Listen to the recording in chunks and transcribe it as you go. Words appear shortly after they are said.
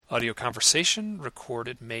Audio conversation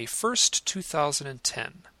recorded May 1st,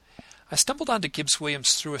 2010. I stumbled onto Gibbs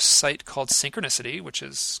Williams through a site called Synchronicity, which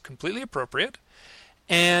is completely appropriate,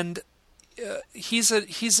 and he's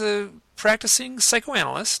a practicing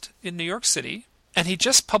psychoanalyst in New York City, and he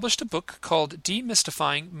just published a book called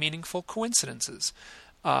Demystifying Meaningful Coincidences.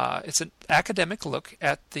 It's an academic look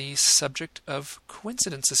at the subject of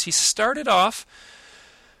coincidences. He started off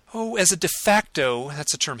as a de facto,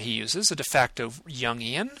 that's a term he uses, a de facto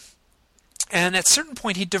Jungian. And at a certain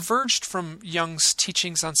point, he diverged from Jung's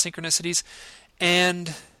teachings on synchronicities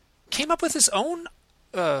and came up with his own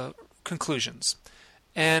conclusions.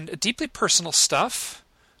 And deeply personal stuff,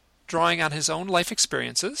 drawing on his own life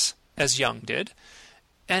experiences, as Jung did.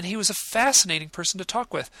 And he was a fascinating person to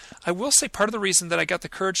talk with. I will say part of the reason that I got the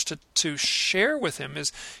courage to share with him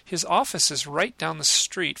is his office is right down the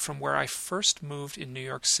street from where I first moved in New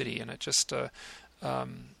York City, and it just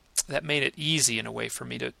that made it easy in a way for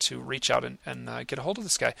me to reach out and get a hold of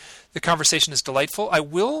this guy. The conversation is delightful. I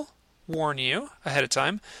will warn you ahead of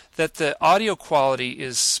time that the audio quality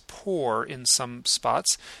is poor in some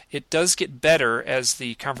spots. It does get better as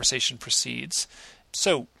the conversation proceeds.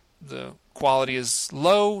 So the quality is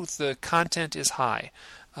low, the content is high.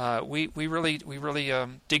 We really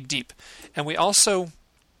dig deep, and we also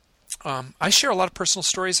I share a lot of personal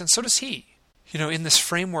stories, and so does he. You know, in this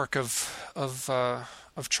framework of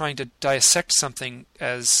trying to dissect something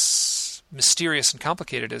as mysterious and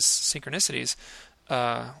complicated as synchronicities,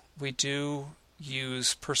 we do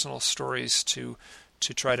use personal stories to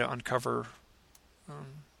try to uncover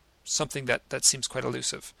something that seems quite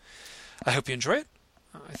elusive. I hope you enjoy it.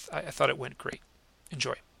 I thought it went great.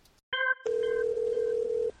 Enjoy.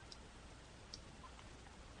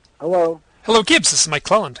 Hello. Hello, Gibbs. This is Mike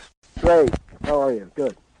Cleland. Great. How are you?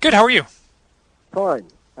 Good. Good. How are you? Fine.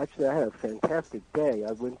 Actually, I had a fantastic day.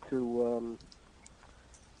 I went to,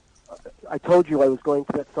 I told you I was going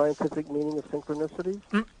to that scientific meeting of synchronicities,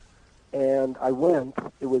 and I went.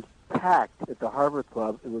 It was packed at the Harvard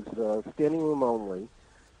Club. It was standing room only.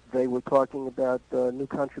 They were talking about new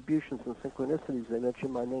contributions and synchronicities. They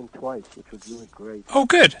mentioned my name twice, which was really great. Oh,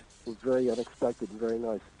 good. It was very unexpected and very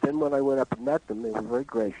nice. Then when I went up and met them, they were very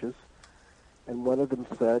gracious, and one of them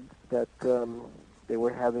said that they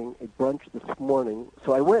were having a brunch this morning,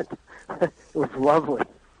 so I went. It was lovely.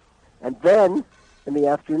 And then, in the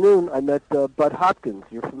afternoon, I met Bud Hopkins.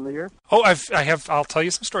 You're familiar? Oh, I have. I'll tell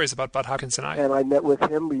you some stories about Bud Hopkins and I. And I met with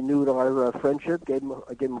him, renewed our friendship,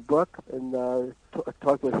 I gave him a book, and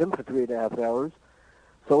talked with him for 3.5 hours.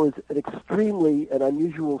 So it was an extremely an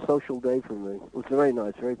unusual social day for me. It was very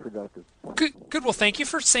nice, very productive. Good. Well, thank you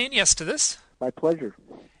for saying yes to this. My pleasure.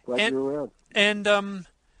 Glad you're around. And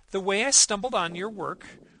the way I stumbled on your work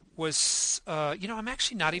was, I'm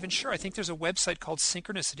actually not even sure. I think there's a website called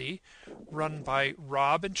Synchronicity run by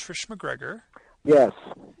Rob and Trish McGregor. Yes.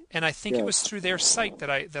 And I think it was through their site that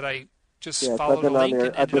I just yes, followed a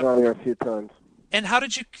link. I've been on there a few times. And how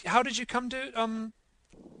did you come to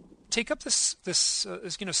take up this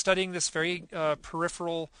studying this very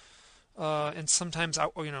peripheral and sometimes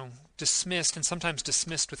dismissed and sometimes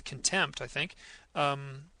dismissed with contempt, I think,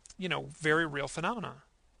 very real phenomena?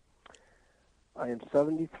 I am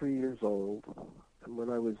 73 years old, and when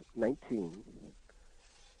I was 19,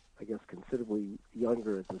 I guess considerably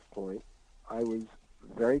younger at this point, I was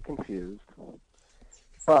very confused.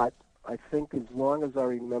 But I think as long as I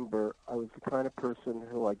remember, I was the kind of person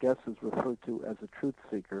who I guess is referred to as a truth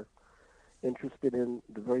seeker, interested in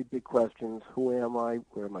the very big questions: who am I,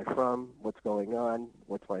 where am I from, what's going on,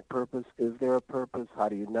 what's my purpose, is there a purpose, how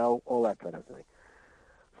do you know, all that kind of thing.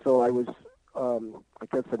 So I was I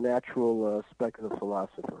guess a natural speculative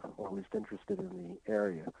philosopher, or at least interested in the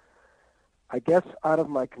area. I guess out of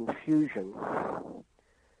my confusion,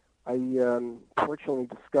 I fortunately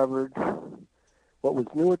discovered what was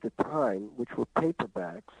new at the time, which were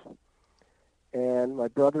paperbacks. And my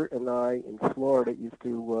brother and I in Florida used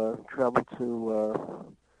to travel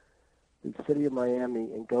to the city of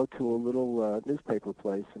Miami and go to a little newspaper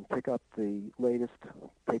place and pick up the latest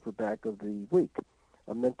paperback of the week,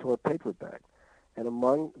 a Mentor paperback. And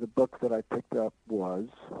among the books that I picked up was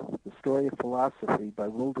The Story of Philosophy by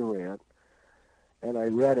Will Durant. And I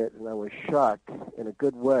read it, and I was shocked in a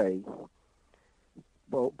good way,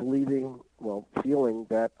 feeling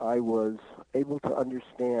that I was able to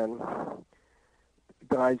understand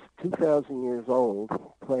guys 2,000 years old,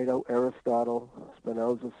 Plato, Aristotle,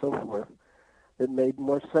 Spinoza, so forth, that made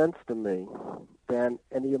more sense to me than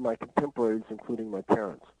any of my contemporaries, including my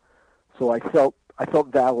parents. So I felt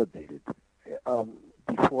validated.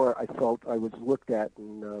 Before I felt I was looked at,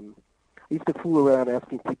 and I used to fool around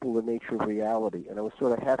asking people the nature of reality, and I was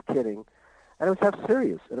sort of half kidding, And I was half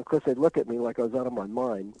serious. And, of course, they'd look at me like I was out of my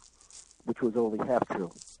mind, which was only half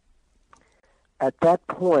true. At that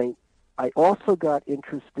point, I also got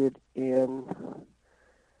interested in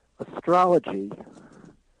astrology,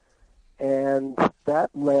 and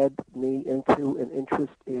that led me into an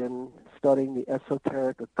interest in studying the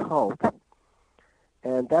esoteric occult.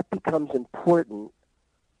 And that becomes important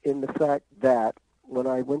in the fact that when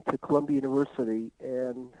I went to Columbia University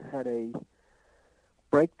and had a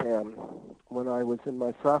breakdown when I was in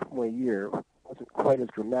my sophomore year, it wasn't quite as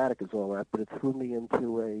dramatic as all that, but it threw me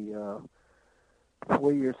into a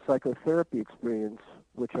 4-year psychotherapy experience,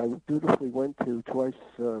 which I dutifully went to twice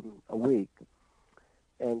a week,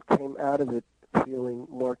 and came out of it feeling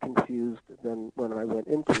more confused than when I went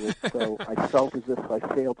into it. So I felt as if I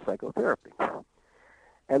failed psychotherapy.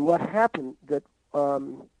 And what happened that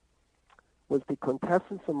was the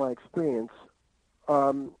quintessence of my experience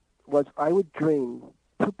was I would dream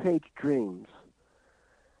 2-page dreams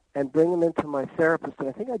and bring them into my therapist. And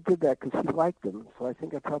I think I did that because he liked them, so I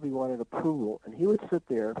think I probably wanted approval. And he would sit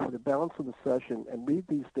there for the balance of the session and read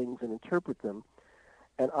these things and interpret them.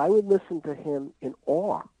 And I would listen to him in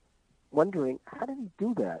awe, wondering, how did he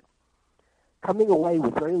do that? Coming away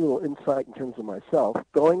with very little insight in terms of myself,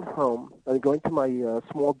 going home, going to my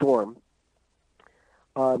small dorm,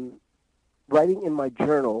 writing in my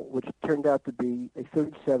journal, which turned out to be a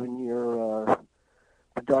 37-year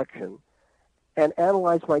production, and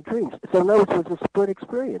analyze my dreams. So in other words, it was a split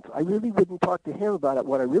experience. I really wouldn't talk to him about it,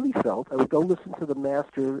 what I really felt. I would go listen to the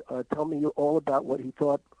master tell me all about what he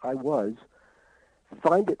thought I was,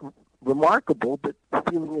 find it remarkable, but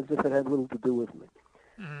feeling as if it had little to do with me.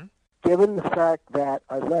 Mm-hmm. Given the fact that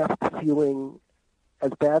I left feeling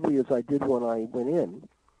as badly as I did when I went in,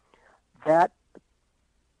 that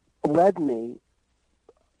led me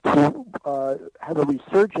to have a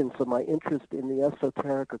resurgence of my interest in the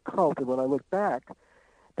esoteric occult. And when I look back,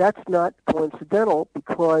 that's not coincidental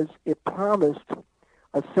because it promised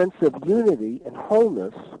a sense of unity and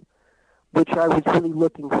wholeness, which I was really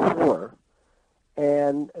looking for.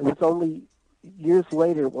 And it was only years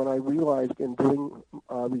later when I realized in doing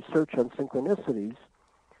research on synchronicities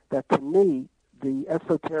that to me, the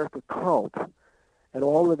esoteric occult and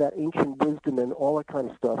all of that ancient wisdom and all that kind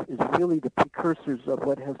of stuff is really the precursors of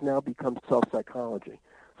what has now become self-psychology.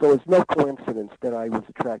 So it's no coincidence that I was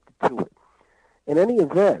attracted to it. In any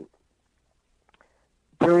event,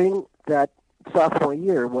 during that sophomore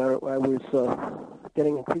year where I was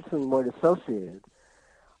getting increasingly more dissociated,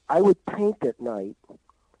 I would paint at night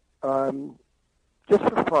just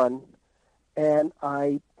for fun, and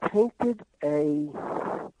I painted a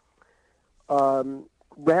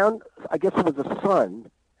round, I guess it was a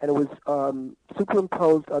sun, and it was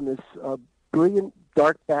superimposed on this brilliant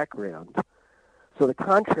dark background. So the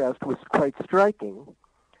contrast was quite striking,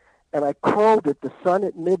 and I called it the sun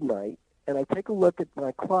at midnight, and I take a look at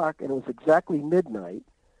my clock, and it was exactly midnight,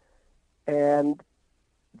 and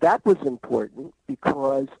that was important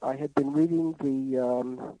because I had been reading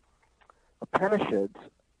the Upanishads,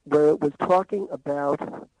 where it was talking about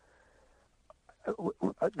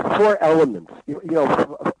the 4 elements,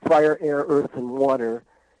 fire, air, earth, and water,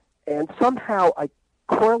 and somehow I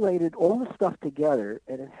correlated all the stuff together,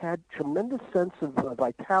 and it had tremendous sense of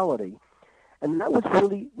vitality, and that was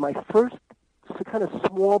really my first kind of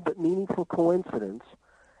small but meaningful coincidence,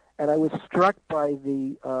 and I was struck by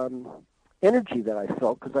the energy that I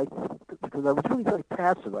felt because I was really very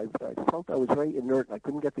passive. I felt I was very inert. I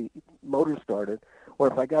couldn't get the motor started, or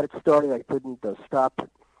if I got it started, I couldn't stop it.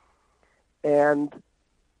 And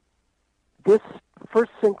this first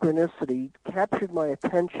synchronicity captured my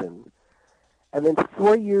attention, and then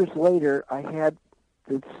 4 years later, I had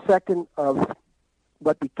the second of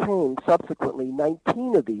what became subsequently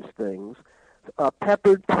 19 of these things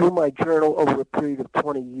peppered through my journal over a period of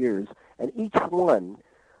 20 years, and each one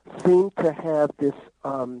seemed to have this,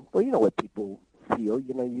 well, you know what people feel.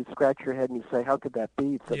 You scratch your head and you say, how could that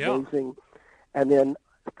be? It's amazing. And then,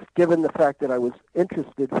 given the fact that I was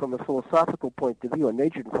interested from a philosophical point of view, I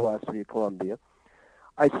majored in philosophy at Columbia,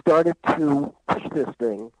 I started to push this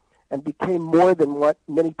thing and became more than what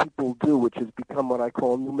many people do, which has become what I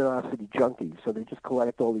call numinosity junkies. So they just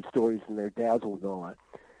collect all these stories and they're dazzled and all that.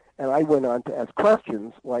 And I went on to ask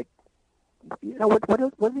questions like, what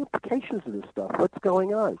are the implications of this stuff? What's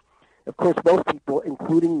going on? Of course, most people,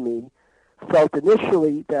 including me, felt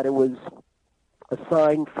initially that it was a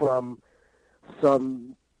sign from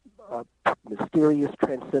some mysterious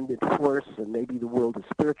transcendent force, and maybe the world is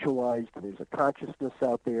spiritualized, and there's a consciousness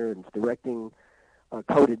out there, and it's directing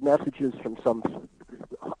coded messages from some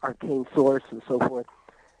arcane source and so forth.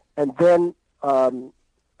 And then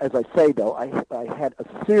as I say, though, I had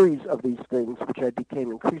a series of these things which I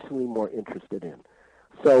became increasingly more interested in.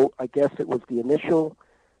 So I guess it was the initial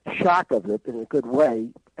shock of it in a good way,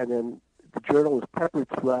 and then the journal was peppered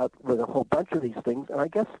throughout with a whole bunch of these things. And I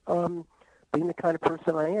guess being the kind of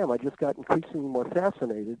person I am, I just got increasingly more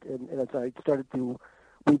fascinated. And as I started to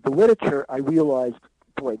read the literature, I realized,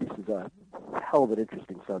 boy, this is a hell of an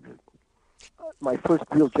interesting subject. My first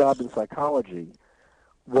real job in psychology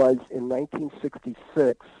was in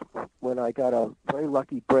 1966 when I got a very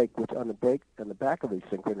lucky break, which on the back of a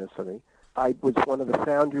synchronicity. I was one of the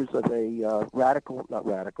founders of a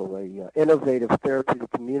innovative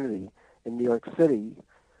therapeutic community in New York City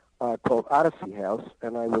called Odyssey House,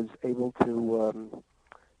 and I was able to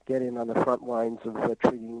get in on the front lines of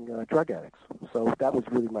treating drug addicts. So that was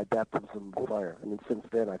really my baptism of fire. And then since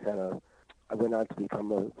then, I went on to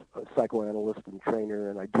become a psychoanalyst and trainer,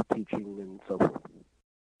 and I do teaching and so forth.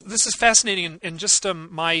 This is fascinating, and just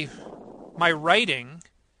my writing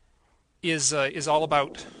is all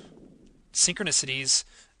about synchronicities,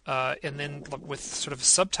 and then with sort of a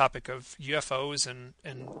subtopic of UFOs and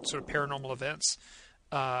sort of paranormal events.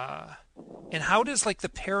 And how does like the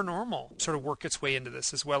paranormal sort of work its way into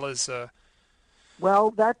this, as well as? Well,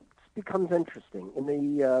 that becomes interesting in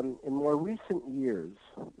the in more recent years.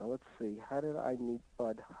 Now let's see. How did I meet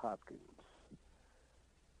Bud Hopkins?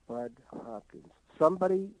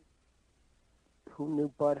 Somebody who knew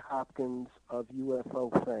Bud Hopkins of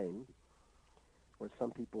UFO fame, or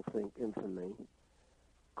some people think infamy,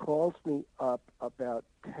 calls me up about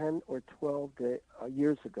 10 or 12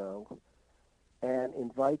 years ago and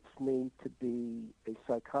invites me to be a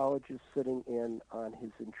psychologist sitting in on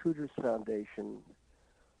his Intruders Foundation,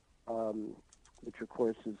 which of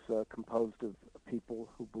course is composed of people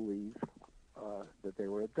who believe that they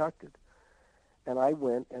were abducted. And I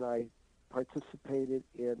went and I participated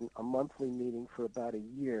in a monthly meeting for about a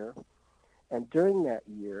year. And during that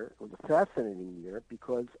year, it was a fascinating year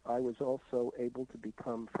because I was also able to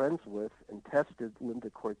become friends with and tested Linda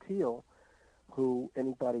Corteil, who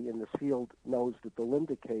anybody in this field knows that the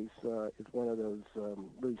Linda case is one of those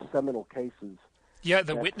really seminal cases. Yeah,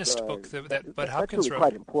 the witness book that Bud Hopkins really wrote.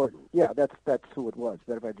 Quite important. Yeah, that's who it was.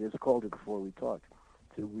 Better if I just called it before we talked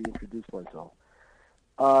to reintroduce myself.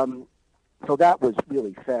 So that was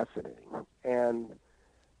really fascinating, and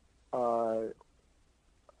I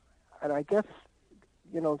guess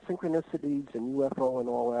synchronicities and UFO and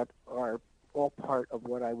all that are all part of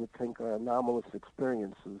what I would think are anomalous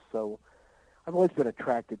experiences. So I've always been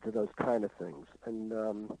attracted to those kind of things, and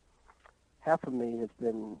half of me has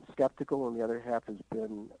been skeptical, and the other half has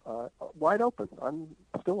been wide open. I'm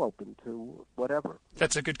still open to whatever.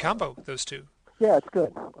 That's a good combo, those two. Yeah, it's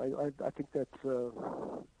good. I think that's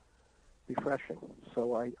refreshing.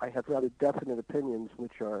 So I have rather definite opinions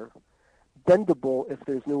which are bendable if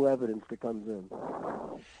there's new evidence that comes in.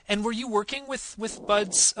 And were you working with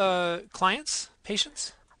Bud's clients,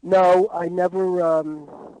 patients? No, I never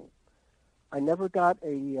got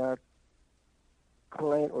a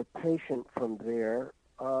client or patient from there.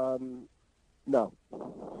 No.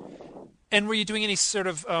 And were you doing any sort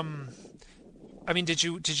of did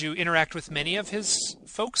you interact with many of his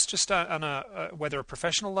folks, just on a whether a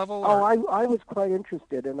professional level? Or? Oh, I was quite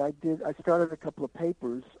interested, and I started a couple of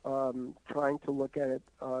papers trying to look at it,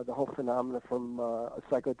 the whole phenomena from a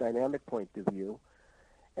psychodynamic point of view,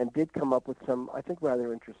 and did come up with some, I think,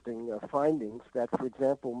 rather interesting findings. That, for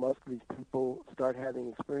example, most of these people start having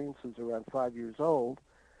experiences around 5 years old,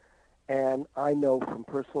 and I know from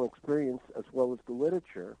personal experience as well as the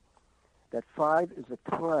literature that 5 is a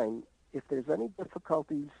time. If there's any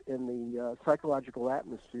difficulties in the psychological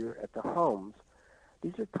atmosphere at the homes,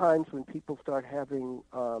 these are times when people start having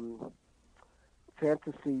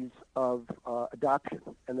fantasies of adoption,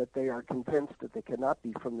 and that they are convinced that they cannot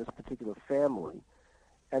be from this particular family,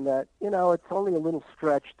 and that, it's only a little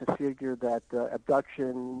stretch to figure that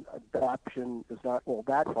adoption is not all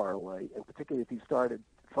that far away, and particularly if you start at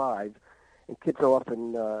 5, and kids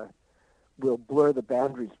often will blur the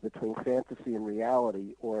boundaries between fantasy and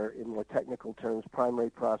reality, or in more technical terms, primary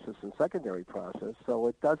process and secondary process. So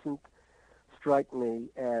it doesn't strike me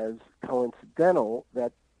as coincidental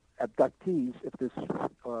that abductees, if this is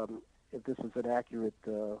an accurate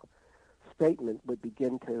statement, would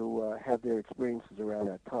begin to have their experiences around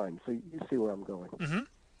that time. So you see where I'm going. Mm-hmm.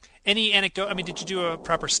 Any anecdote? Did you do a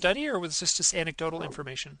proper study, or was this just anecdotal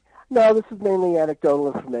information? No, this is mainly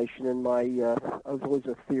anecdotal information, and I was always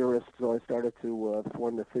a theorist, so I started to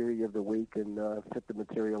form the theory of the week and fit the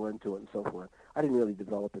material into it and so forth. I didn't really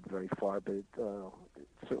develop it very far, but it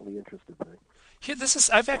certainly interested me. Here,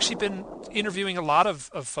 I've actually been interviewing a lot of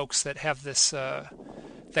folks that have this,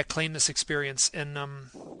 that claim this experience, and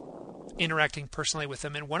interacting personally with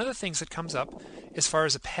them. And one of the things that comes up as far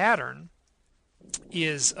as a pattern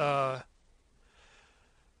is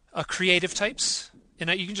creative types. And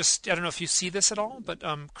you can just, I don't know if you see this at all, but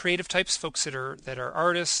creative types, folks that are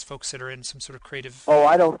artists, folks that are in some sort of creative... Oh,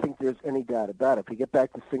 I don't think there's any doubt about it. If we get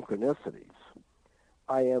back to synchronicities,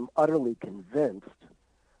 I am utterly convinced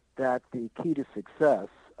that the key to success,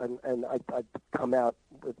 and I've come out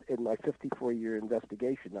with, in my 54-year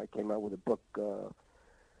investigation, I came out with a book, I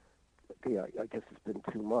guess it's been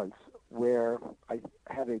 2 months, where I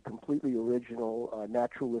have a completely original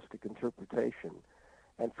naturalistic interpretation.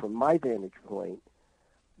 And from my vantage point,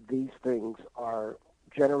 these things are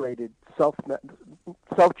generated,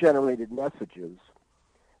 self-generated messages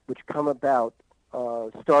which come about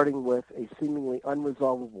starting with a seemingly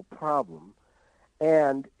unresolvable problem.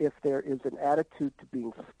 And if there is an attitude to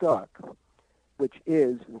being stuck, which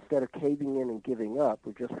is, instead of caving in and giving up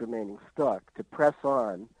or just remaining stuck, to press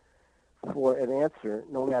on for an answer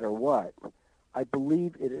no matter what, I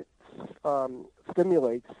believe it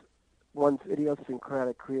stimulates one's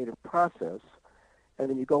idiosyncratic creative process. And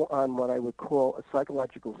then you go on what I would call a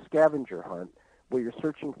psychological scavenger hunt, where you're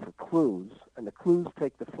searching for clues, and the clues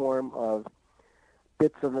take the form of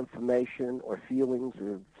bits of information or feelings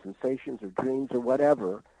or sensations or dreams or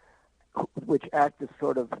whatever, which act as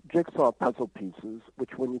sort of jigsaw puzzle pieces,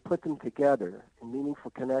 which when you put them together in meaningful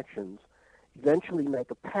connections, eventually make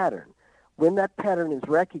a pattern. When that pattern is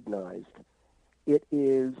recognized, it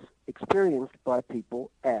is experienced by people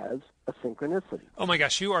as a synchronicity. Oh my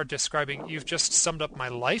gosh, you've just summed up my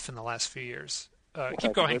life in the last few years.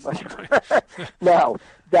 Keep going. Now,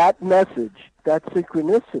 that message, that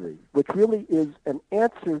synchronicity, which really is an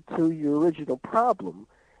answer to your original problem,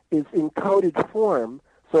 is in coded form,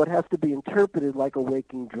 so it has to be interpreted like a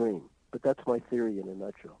waking dream. But that's my theory in a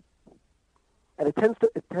nutshell. And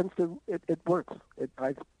it works.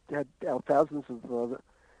 I've had thousands of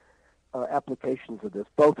applications of this,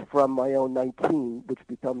 both from my own 19, which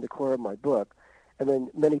become the core of my book, and then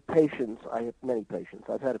many patients. I have many patients.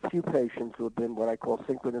 I've had a few patients who have been what I call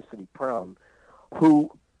synchronicity prone,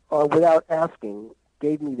 who, without asking,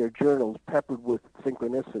 gave me their journals peppered with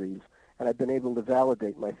synchronicities, and I've been able to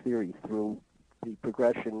validate my theory through the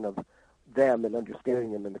progression of them and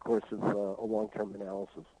understanding them in the course of a long-term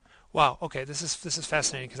analysis. Wow. Okay, this is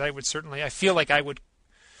fascinating, because I feel like I would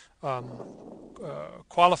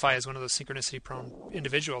qualify as one of those synchronicity-prone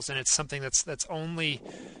individuals, and it's something that's only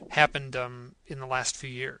happened in the last few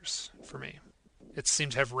years for me. It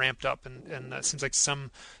seems to have ramped up, and it seems like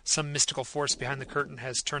some mystical force behind the curtain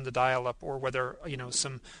has turned the dial up, or whether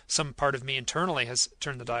some part of me internally has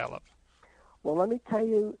turned the dial up. Well, let me tell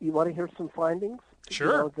you. You want to hear some findings?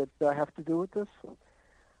 Sure. That have to do with this.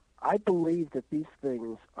 I believe that these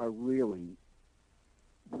things are really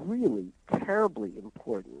terribly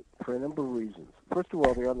important for a number of reasons. First of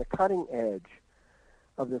all, they're on the cutting edge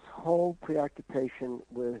of this whole preoccupation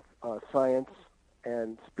with science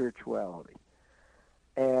and spirituality,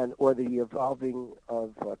 or the evolving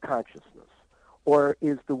of consciousness, or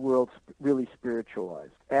is the world really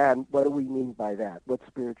spiritualized? And what do we mean by that? What's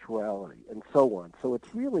spirituality? And so on. So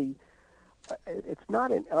it's really, it's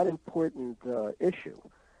not an unimportant issue.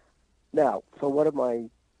 Now, so what are my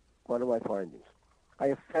findings? I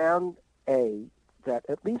have found, that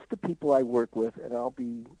at least the people I work with, and I'll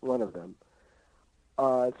be one of them,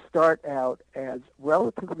 start out as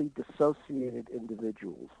relatively dissociated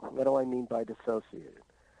individuals. What do I mean by dissociated?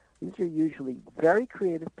 These are usually very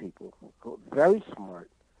creative people, very smart.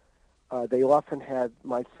 They often had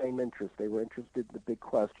my same interests. They were interested in the big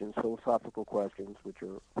questions, philosophical questions, which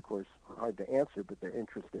are, of course, hard to answer, but they're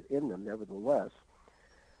interested in them nevertheless.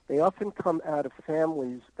 They often come out of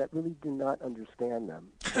families that really do not understand them.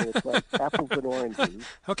 So it's like apples and oranges.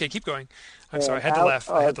 Okay, keep going. I'm sorry, I had to laugh.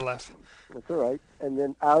 That's all right. And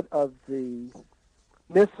then out of the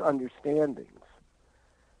misunderstandings,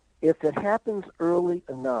 if it happens early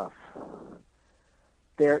enough,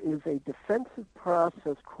 there is a defensive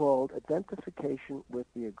process called identification with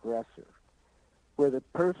the aggressor, where the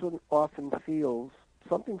person often feels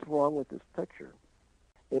something's wrong with this picture.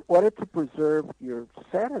 In order to preserve your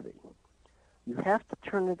sanity, you have to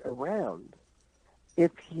turn it around.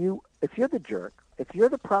 If you're the jerk, if you're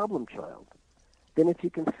the problem child, then if you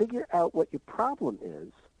can figure out what your problem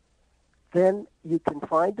is, then you can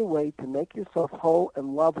find a way to make yourself whole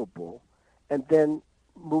and lovable, and then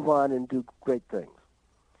move on and do great things.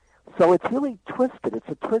 So it's really twisted. It's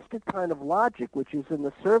a twisted kind of logic which is in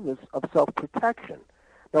the service of self-protection.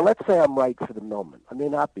 Now, let's say I'm right for the moment. I may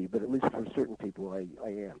not be, but at least for certain people I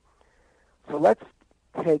am. So let's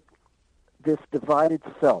take this divided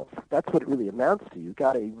self. That's what it really amounts to. You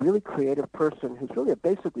got a really creative person who's really a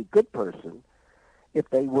basically good person if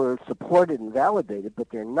they were supported and validated, but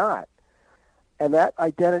they're not. And that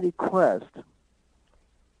identity quest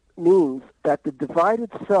means that the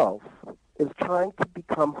divided self is trying to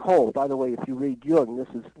become whole. By the way, if you read Jung, this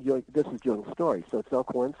is Jung's story, so it's no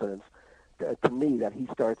coincidence to me that he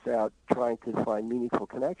starts out trying to find meaningful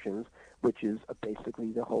connections, which is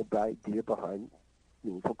basically the whole idea behind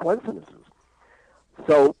meaningful coincidences.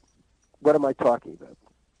 So what am I talking about?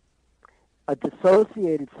 A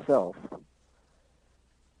dissociated self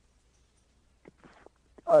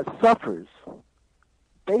suffers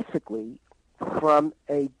basically from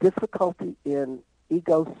a difficulty in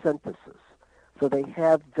ego synthesis. So they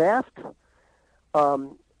have vast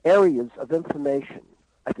areas of information.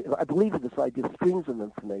 I believe in this idea of streams of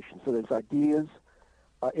information. So there's ideas,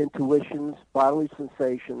 intuitions, bodily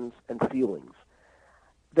sensations, and feelings.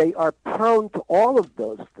 They are prone to all of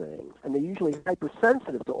those things, and they're usually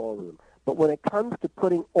hypersensitive to all of them. But when it comes to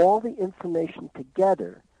putting all the information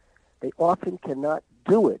together, they often cannot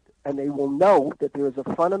do it, and they will know that there is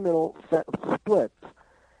a fundamental set of splits,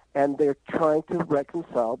 and they're trying to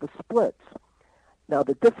reconcile the splits. Now,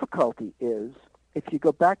 the difficulty is, if you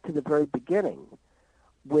go back to the very beginning,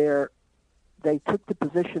 where they took the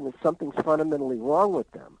position that something's fundamentally wrong with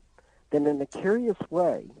them, then in a curious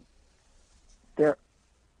way, they're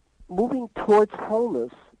moving towards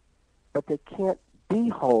wholeness, but they can't be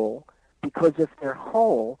whole, because if they're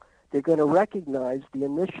whole, they're going to recognize the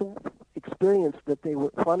initial experience that they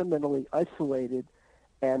were fundamentally isolated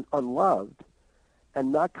and unloved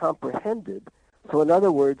and not comprehended. So in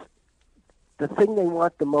other words, the thing they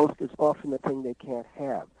want the most is often the thing they can't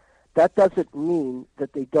have. That doesn't mean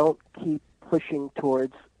that they don't keep pushing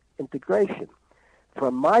towards integration.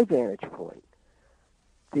 From my vantage point,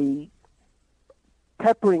 the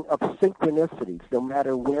peppering of synchronicities, no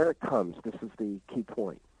matter where it comes, this is the key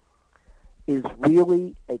point, is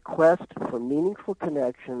really a quest for meaningful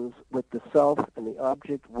connections with the self and the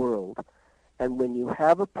object world. And when you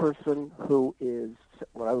have a person who is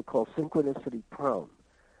what I would call synchronicity prone,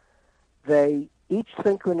 each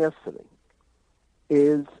synchronicity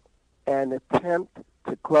is an attempt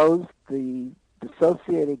to close the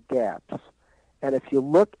dissociated gaps. And if you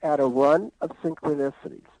look at a run of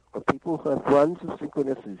synchronicities, or people who have runs of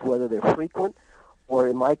synchronicities, whether they're frequent, or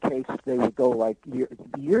in my case, they would go like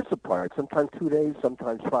years apart, sometimes 2 days,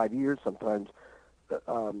 sometimes 5 years, sometimes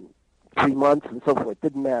 3 months, and so forth. It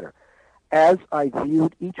didn't matter. As I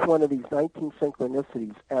viewed each one of these 19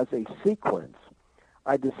 synchronicities as a sequence,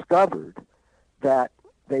 I discovered that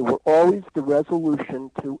they were always the resolution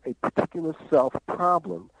to a particular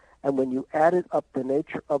self-problem, and when you added up the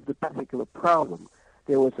nature of the particular problem,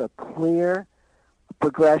 there was a clear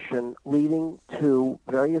progression leading to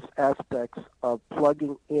various aspects of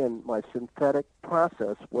plugging in my synthetic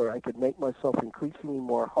process where I could make myself increasingly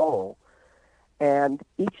more whole. And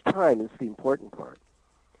each time is the important part.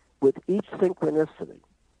 With each synchronicity,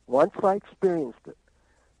 once I experienced it,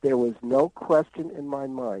 there was no question in my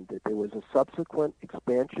mind that there was a subsequent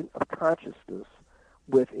expansion of consciousness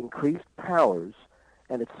with increased powers,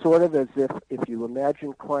 and it's sort of as if you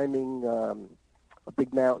imagine climbing a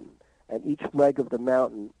big mountain, and each leg of the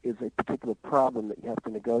mountain is a particular problem that you have to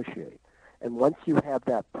negotiate. And once you have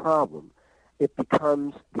that problem, it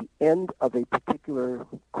becomes the end of a particular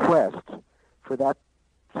quest for that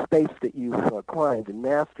space that you've climbed and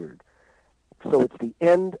mastered. So it's the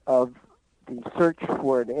end of the search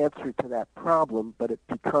for an answer to that problem, but it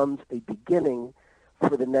becomes a beginning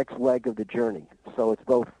for the next leg of the journey. So it's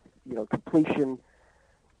both, completion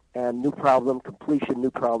and new problem, completion,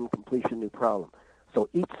 new problem, completion, new problem. So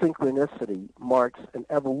each synchronicity marks an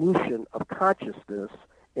evolution of consciousness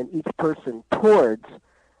in each person towards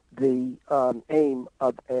the aim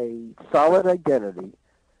of a solid identity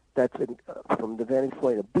that's from the vantage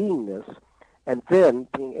point of beingness, and then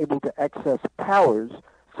being able to access powers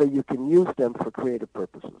so you can use them for creative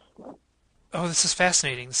purposes. Oh, this is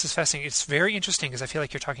fascinating. It's very interesting because I feel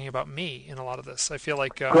like you're talking about me in a lot of this. I feel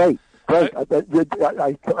like... Great.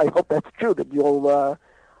 I hope that's true, that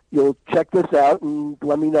you'll check this out and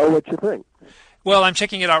let me know what you think. Well, I'm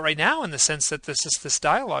checking it out right now in the sense that this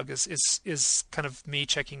dialogue is kind of me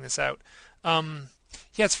checking this out.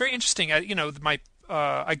 Yeah, it's very interesting.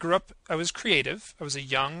 I grew up, I was creative. I was a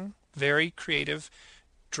young, very creative,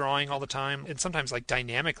 drawing all the time, and sometimes like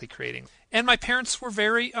dynamically creating. And my parents were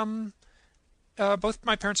very, both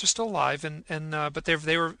my parents are still alive, but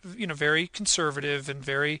they were, very conservative and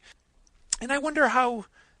very, and I wonder how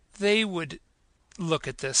they would look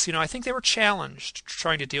at this. I think they were challenged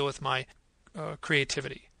trying to deal with my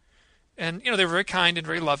creativity. And they were very kind and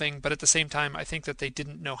very loving, but at the same time, I think that they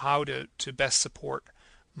didn't know how to best support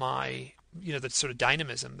my, the sort of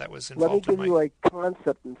dynamism that was Let me involved in give you a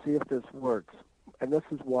concept and see if this works. And this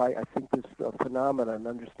is why I think this phenomenon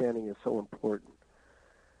understanding is so important.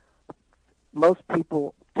 Most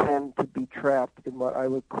people tend to be trapped in what I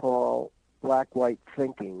would call black-white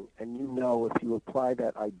thinking, and if you apply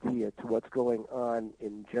that idea to what's going on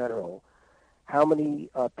in general, how many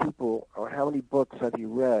people or how many books have you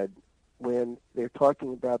read when they're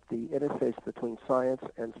talking about the interface between science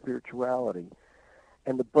and spirituality?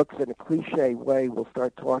 And the books in a cliche way will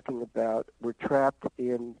start talking about we're trapped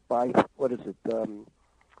in dichotomous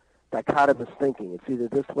thinking. It's either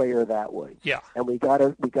this way or that way. Yeah. And we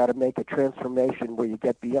gotta make a transformation where you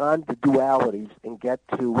get beyond the dualities and get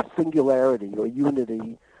to singularity or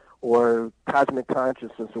unity or cosmic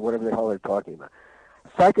consciousness or whatever the hell they're talking about.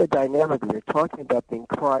 Psychodynamically, they're talking about being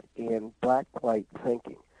caught in black-white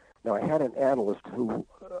thinking. Now, I had an analyst who,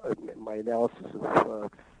 in my analysis of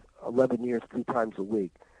 11 years, 3 times a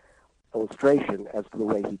week, illustration as to the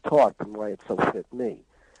way he talked and why it so fit me.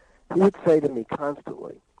 He would say to me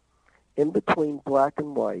constantly, in between black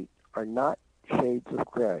and white are not shades of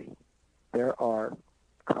gray. There are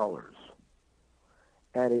colors.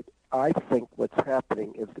 And I think what's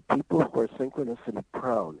happening is the people who are synchronicity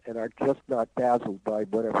prone and are just not dazzled by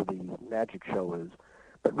whatever the magic show is,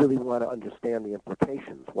 but really want to understand the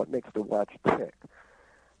implications, what makes the watch tick.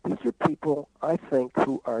 These are people, I think,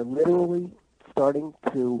 who are literally starting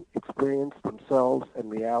to experience themselves and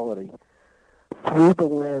reality through the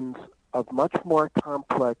lens of much more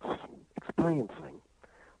complex experiencing.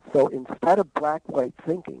 So instead of black-white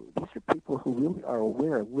thinking, these are people who really are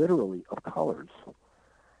aware, literally, of colors.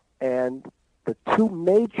 And the 2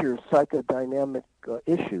 major psychodynamic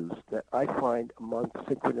issues that I find among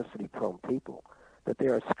synchronicity-prone people that they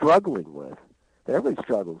are struggling with, that everybody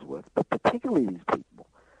struggles with, but particularly these people,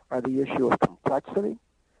 are the issue of complexity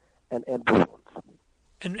and ambivalence.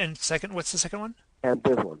 And second, what's the second one?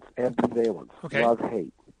 Ambivalence, ambivalence, okay. Love,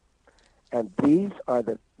 hate. And these are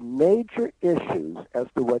the major issues as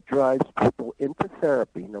to what drives people into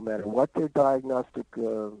therapy, no matter what their diagnostic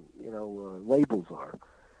labels are.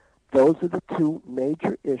 Those are the 2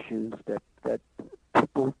 major issues that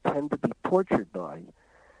people tend to be tortured by.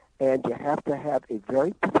 And you have to have a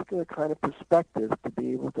very particular kind of perspective to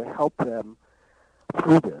be able to help them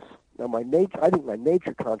through this. Now, I think my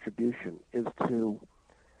major contribution is to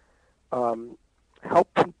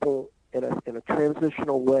help people in a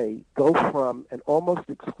transitional way go from an almost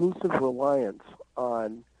exclusive reliance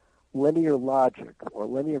on linear logic or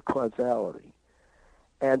linear causality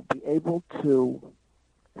and be able to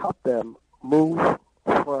help them move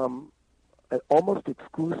from an almost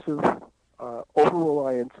exclusive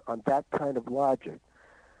over-reliance on that kind of logic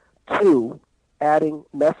to adding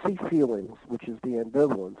messy feelings, which is the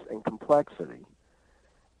ambivalence and complexity,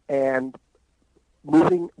 and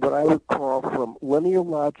moving what I would call from linear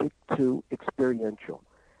logic to experiential.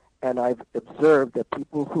 And I've observed that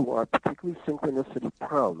people who are particularly synchronicity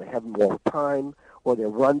prone, they have more time or their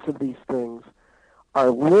runs of these things, are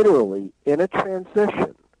literally in a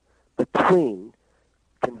transition between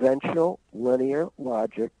conventional linear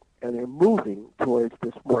logic and they're moving towards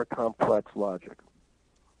this more complex logic.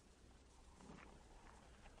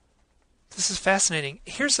 This is fascinating.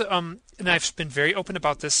 Here's and I've been very open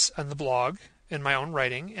about this on the blog, in my own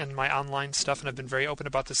writing, and my online stuff, and I've been very open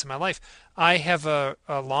about this in my life. I have a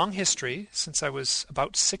long history, since I was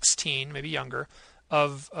about 16, maybe younger,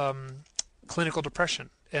 of clinical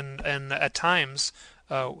depression, and at times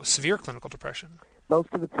severe clinical depression. Most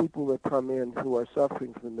of the people that come in who are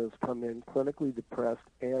suffering from this come in clinically depressed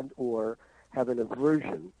and or have an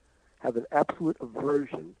absolute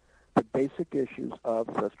aversion to basic issues of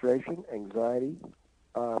frustration, anxiety,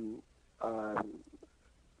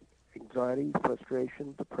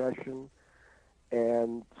 frustration, depression,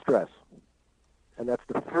 and stress. And that's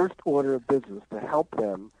the first order of business, to help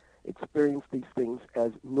them experience these things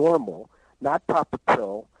as normal, not pop a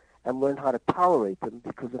pill and learn how to tolerate them,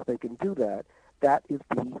 because if they can do that, that is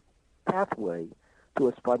the pathway to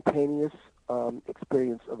a spontaneous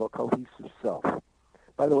experience of a cohesive self.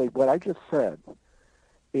 By the way, what I just said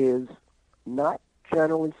is not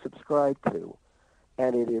generally subscribed to,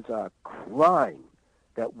 and it is a crime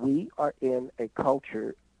that we are in a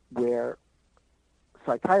culture where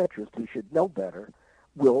psychiatrists, who should know better,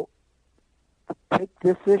 will take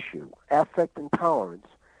this issue, affect intolerance,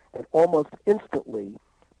 and almost instantly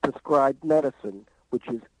prescribe medicine, which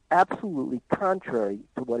is absolutely contrary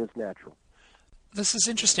to what is natural. This is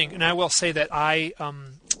interesting, and I will say that I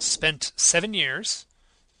spent 7 years,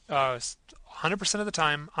 100% of the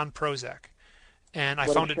time, on Prozac. and I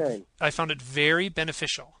What found a shame. I found it very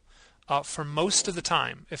beneficial. For most of the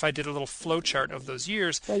time, if I did a little flow chart of those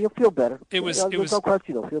years, Yeah, you'll feel better. it There's was, no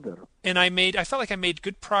question you'll feel better. and I felt like I made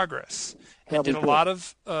good progress and Tell me did a true. lot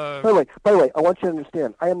of. By the way, I want you to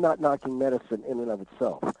understand, I am not knocking medicine in and of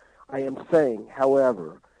itself. I am saying,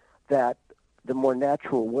 however, that the more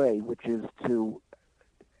natural way, which is to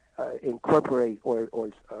incorporate or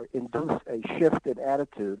induce a shift in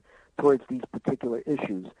attitude towards these particular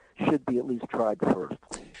issues, should be at least tried first.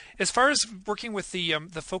 As far as working with the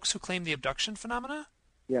folks who claim the abduction phenomena,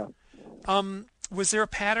 Yeah. was there a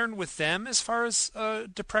pattern with them as far as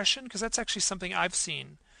depression? Because that's actually something I've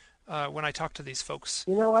seen when I talk to these folks.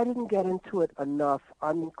 You know, I didn't get into it enough.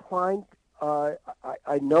 I'm inclined. I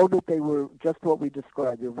know that they were just what we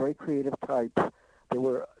described. They were very creative types.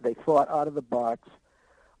 They thought out of the box.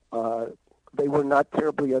 They were not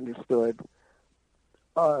terribly understood.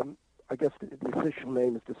 I guess the official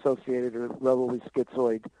name is dissociated or levelly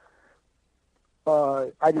schizoid.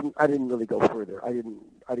 I didn't really go further. I didn't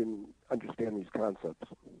understand these concepts.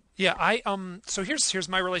 Yeah, so here's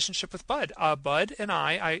my relationship with Bud. Bud and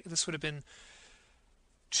I this would have been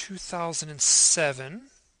 2007.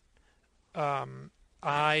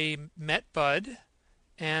 I met Bud,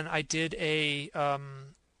 and I did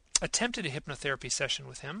attempted a hypnotherapy session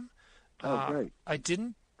with him. Great. I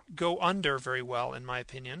didn't go under very well, in my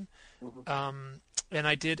opinion. Mm-hmm. And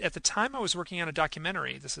I did, at the time I was working on a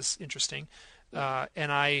documentary. This is interesting.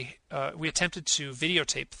 And we attempted to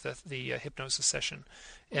videotape the hypnosis session.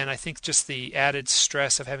 And I think just the added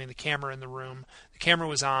stress of having the camera in the room, the camera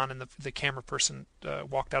was on and the camera person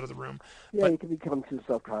walked out of the room. Yeah, but, you can become too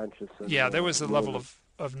self-conscious. Yeah, there was a level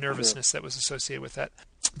of nervousness that was associated with that.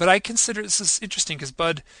 But I consider, this is interesting because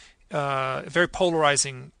Bud, a very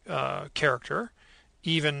polarizing character,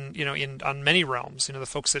 even, on many realms, the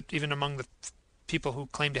folks that, even among the people who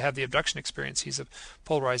claim to have the abduction experience, he's a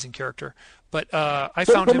polarizing character. But I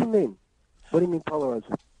found him... What do you mean? What do you mean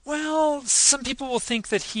polarizing? Well, some people will think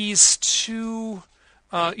that he's too...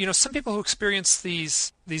 some people who experience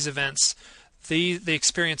these events, the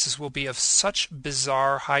experiences will be of such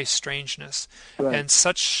bizarre high strangeness, right, and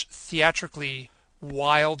such theatrically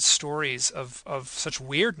wild stories of such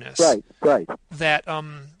weirdness, right, that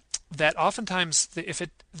oftentimes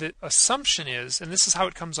the assumption is, and this is how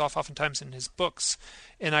it comes off oftentimes in his books,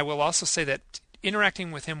 and I will also say that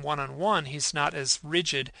interacting with him one-on-one, he's not as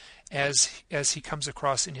rigid as he comes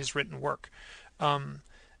across in his written work. That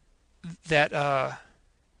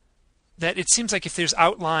it seems like if there's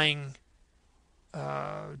outlying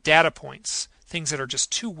data points, things that are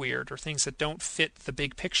just too weird or things that don't fit the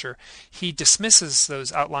big picture, he dismisses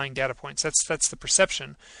those outlying data points. That's the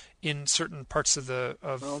perception in certain parts of the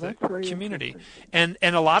community, and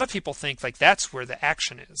a lot of people think like that's where the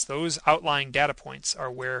action is. Those outlying data points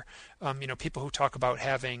are where people who talk about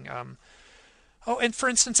having and for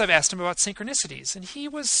instance, I've asked him about synchronicities, and he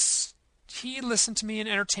listened to me and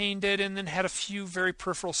entertained it, and then had a few very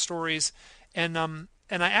peripheral stories, and I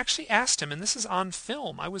actually asked him, and this is on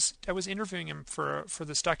film. I was interviewing him for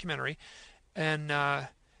this documentary, and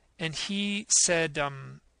he said,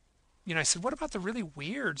 I said, what about the really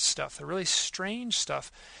weird stuff, the really strange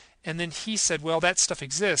stuff? And then he said, well, that stuff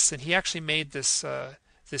exists, and he actually made this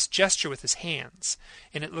gesture with his hands,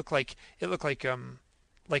 and it looked like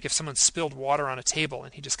if someone spilled water on a table,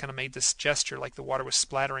 and he just kind of made this gesture like the water was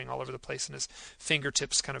splattering all over the place, and his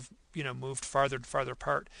fingertips kind of moved farther and farther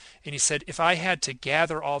apart. And he said, if I had to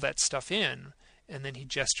gather all that stuff in, and then he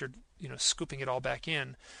gestured, scooping it all back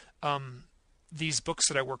in, these books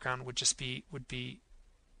that I work on would be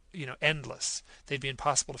endless. They'd be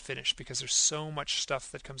impossible to finish because there's so much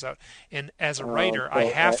stuff that comes out. And as a writer, I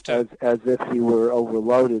have to... As if you were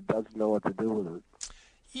overloaded, doesn't know what to do with it.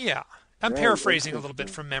 Yeah. I'm paraphrasing a little bit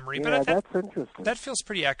from memory, but that's interesting. That feels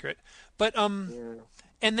pretty accurate. But and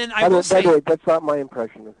then by the way, that's not my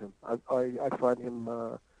impression of him. I find him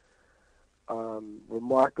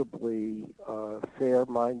remarkably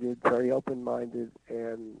fair-minded, very open-minded,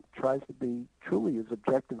 and tries to be truly as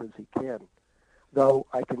objective as he can. Though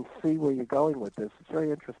I can see where you're going with this. It's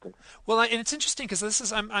very interesting. Well, and it's interesting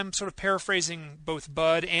because I'm sort of paraphrasing both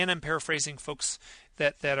Bud, and I'm paraphrasing folks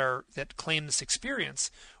that claim this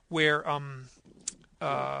experience, where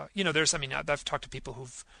I've talked to people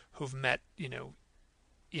who've met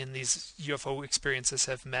in these UFO experiences,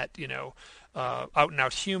 have met out and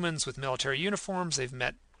out humans with military uniforms. They've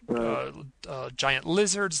met giant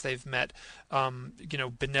lizards. They've met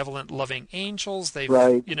benevolent, loving angels. They've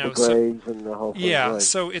the graves and the whole thing. Yeah, right.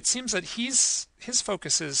 So it seems that his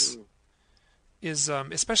focus is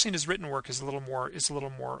especially in his written work is a little more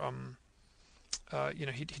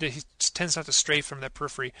he tends not to stray from that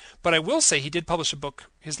periphery. But I will say he did publish a book.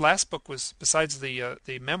 His last book was, besides the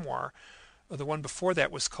memoir, the one before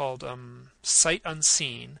that was called Sight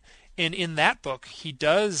Unseen. And in that book, he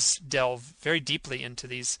does delve very deeply into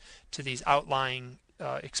these outlying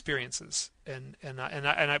experiences, and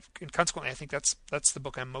consequently, I think that's the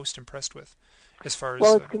book I'm most impressed with, as far as.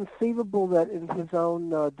 Well, it's conceivable that in his own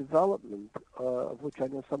development, of which I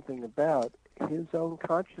know something about, his own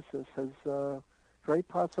consciousness has very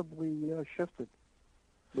possibly shifted,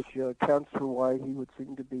 which accounts for why he would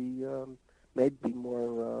seem to be maybe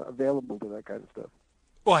more available to that kind of stuff.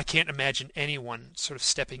 Well, I can't imagine anyone sort of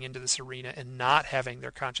stepping into this arena and not having their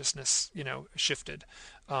consciousness, shifted.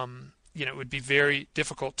 It would be very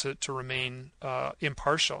difficult to remain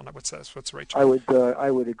impartial. And what's the right term?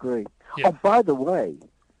 I would agree. Yeah. Oh, by the way,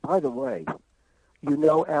 Alan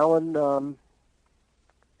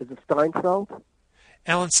is it Steinfeld?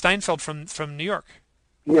 Alan Steinfeld from New York.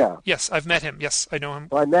 Yeah. Yes, I've met him. Yes, I know him.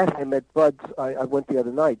 Well, I met him at Bud's. I went the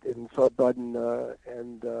other night and saw Bud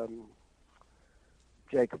and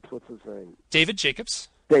Jacobs. What's his name? David Jacobs.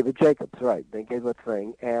 David Jacobs, right? They gave a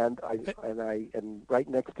thing, and right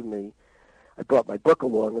next to me, I brought my book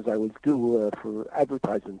along as I was due for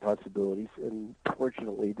advertising possibilities. And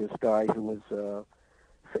fortunately, this guy who was a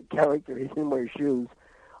character, he didn't wear shoes,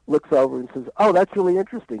 looks over and says, "Oh, that's really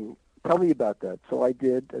interesting. Tell me about that." So I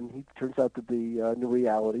did, and he turns out to be New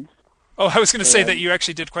Realities. Oh, I was going to say that you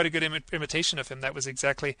actually did quite a good imitation of him. That was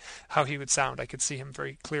exactly how he would sound. I could see him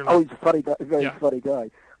very clearly. Oh, he's a funny guy, very funny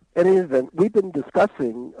guy. In any event, we've been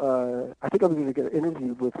discussing, I think I'm going to get an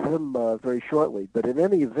interview with him very shortly, but in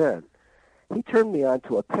any event, he turned me on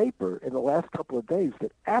to a paper in the last couple of days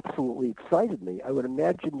that absolutely excited me. I would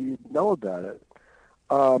imagine you'd know about it.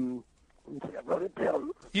 Let me see, I wrote it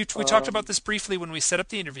down. We talked about this briefly when we set up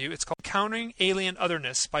the interview. It's called Countering Alien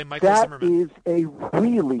Otherness by Michael Zimmerman.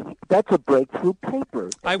 That's a breakthrough paper.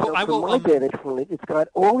 From my vantage point, it's got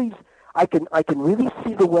all these, I can really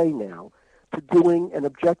see the way now to doing an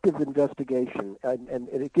objective investigation, and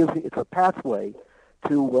it's a pathway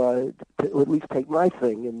to at least take my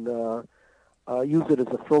thing and use it as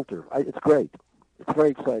a filter. It's great. It's very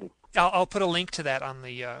exciting. I'll put a link to that on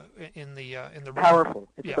the in the powerful.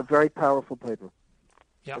 It's a very powerful paper,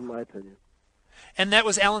 in my opinion. And that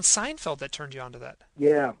was Alan Seinfeld that turned you onto that.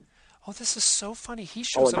 Yeah. Oh, this is so funny. He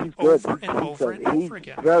shows up over and over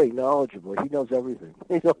again. He's very knowledgeable. He knows everything.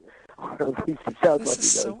 This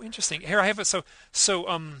is so interesting. Here I have it. So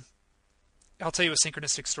I'll tell you a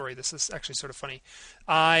synchronistic story. This is actually sort of funny.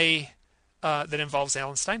 That involves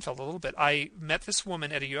Alan Steinfeld a little bit. I met this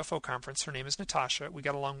woman at a UFO conference. Her name is Natasha. We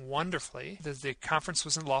got along wonderfully. The conference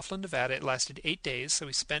was in Laughlin, Nevada. It lasted 8 days, so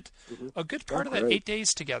we spent a good part of that 8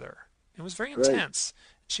 days together. It was very intense.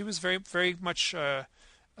 She was very, very much at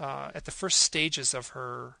the first stages of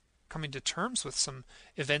her coming to terms with some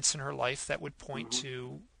events in her life that would point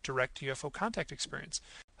to direct UFO contact experience.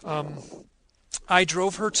 I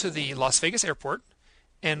drove her to the Las Vegas airport.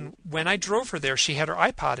 And when I drove her there, she had her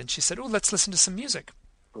iPod, and she said, "Oh, let's listen to some music."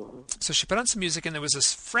 So she put on some music, and there was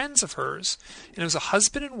this friends of hers, and it was a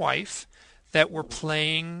husband and wife that were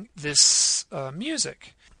playing this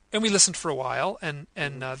music. And we listened for a while, and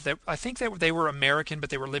I think they were American,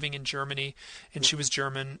 but they were living in Germany, and she was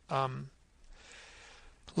German.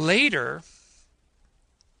 Later,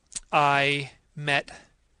 I met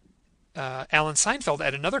Alan Seinfeld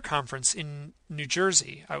at another conference in New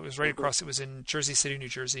Jersey. I was right across. It was in Jersey City, New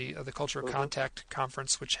Jersey, the Culture of Contact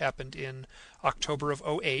conference, which happened in October of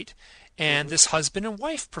 2008. And this husband and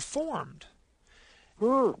wife performed.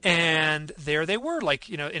 And there they were, and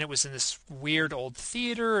it was in this weird old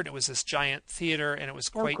theater, and it was this giant theater, and it was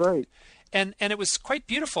quite, and it was quite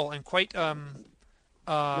beautiful and quite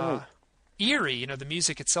eerie, the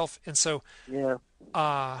music itself. And so,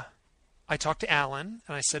 I talked to Alan,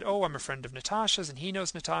 and I said, "Oh, I'm a friend of Natasha's, and he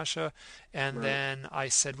knows Natasha." And then I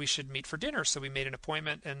said we should meet for dinner. So we made an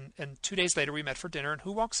appointment, and 2 days later we met for dinner. And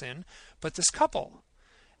who walks in but this couple?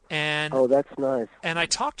 And oh, that's nice. And I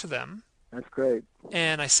talked to them. That's great.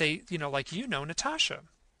 And I say, Natasha.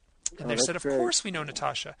 And they said, "Of course we know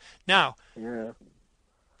Natasha." Now,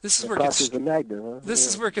 this is where it gets this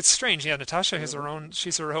is where it gets strange. Yeah, Natasha has her own.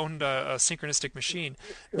 She's her own synchronistic machine.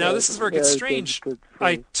 Now this is where it gets strange.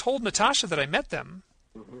 I told Natasha that I met them,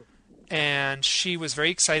 and she was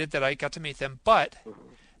very excited that I got to meet them. But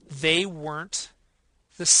they weren't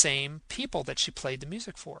the same people that she played the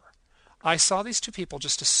music for. I saw these two people,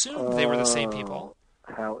 just assumed they were the same people.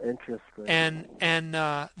 How interesting. And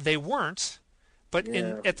they weren't. But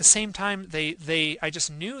at the same time, I just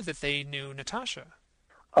knew that they knew Natasha.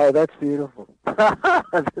 Oh, that's beautiful.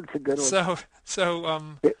 That's a good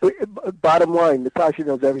one. Bottom line, Natasha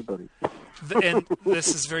knows everybody. And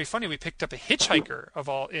this is very funny. We picked up a hitchhiker of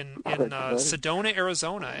all in Sedona,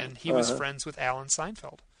 Arizona, and he was friends with Alan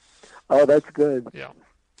Seinfeld. Oh, that's good. Yeah.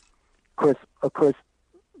 Of course,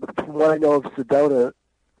 from what I know of Sedona,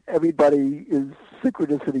 everybody is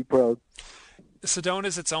synchronicity prone. Sedona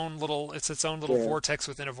is its own little vortex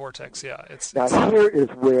within a vortex. Yeah. Here is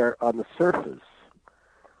where, on the surface,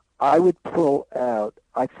 I would pull out,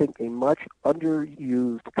 I think, a much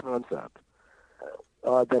underused concept.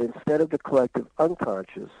 That instead of the collective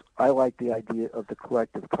unconscious, I like the idea of the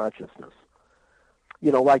collective consciousness.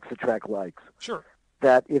 Likes attract likes. Sure.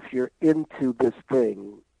 That if you're into this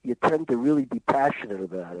thing, you tend to really be passionate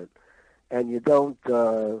about it, and you don't,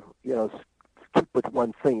 keep with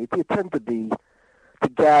one thing. You tend to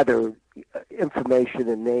gather information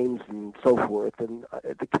and names and so forth, and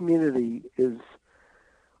the community is,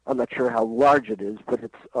 I'm not sure how large it is, but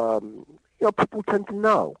it's, people tend to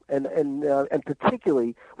know, and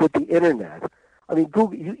particularly with the internet. I mean,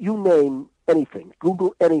 Google, you name anything,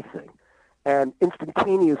 Google anything, and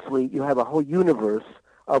instantaneously you have a whole universe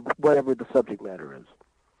of whatever the subject matter is.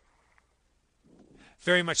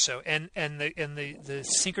 Very much so, and the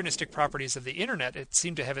synchronistic properties of the internet, it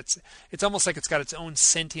seemed to have it's almost like it's got its own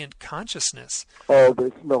sentient consciousness. Oh,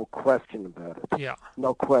 there's no question about it. Yeah,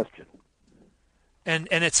 no question. And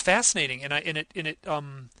it's fascinating,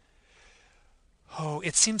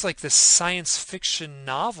 it seems like this science fiction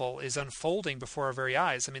novel is unfolding before our very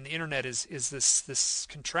eyes. I mean, the internet is this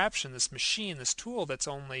contraption, this machine, this tool that's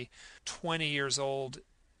only 20 years old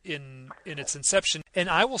in its inception. And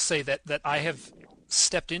I will say that I have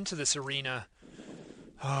stepped into this arena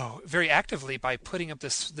very actively by putting up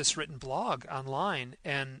this written blog online,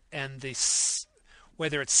 and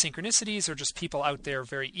whether it's synchronicities or just people out there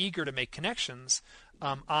very eager to make connections,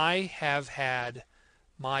 I have had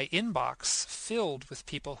my inbox filled with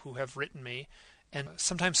people who have written me, and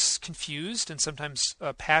sometimes confused and sometimes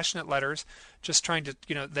passionate letters, just trying to,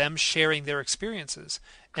 them sharing their experiences.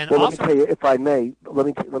 And well, often, let me tell you, if I may, let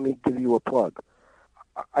me give you a plug.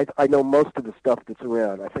 I know most of the stuff that's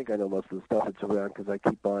around. I think I know most of the stuff that's around because I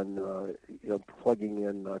keep on, plugging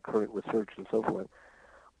in current research and so forth.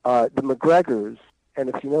 The McGregors, and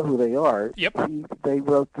if you know who they are, yep. They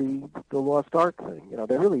wrote the Lost Ark thing.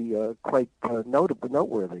 They're really quite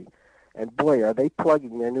noteworthy. And boy, are they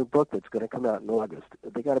plugging their new book that's going to come out in August.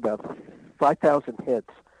 They got about 5,000 hits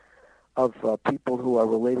of people who are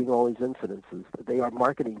relating all these incidences. They are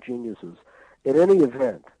marketing geniuses. In any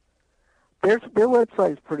event, their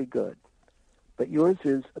website is pretty good, but yours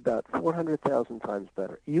is about 400,000 times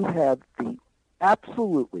better. You have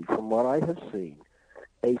absolutely, from what I have seen,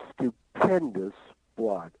 a stupendous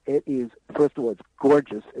blog. It is, first of all, it's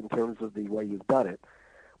gorgeous in terms of the way you've done it,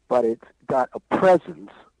 but it's got a presence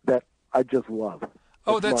that I just love.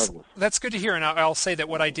 Oh, that's good to hear. And I'll say that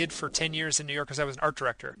what I did for 10 years in New York, because I was an art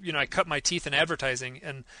director, I cut my teeth in advertising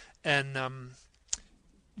and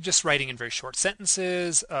just writing in very short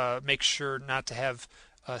sentences, make sure not to have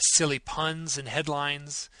silly puns and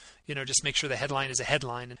headlines. Just make sure the headline is a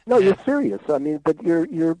headline. No, you're serious. I mean, but you're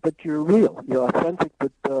real. You're authentic,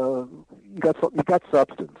 but you got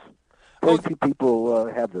substance. Very few people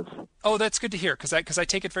have this. Oh, that's good to hear, because I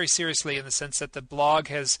take it very seriously in the sense that the blog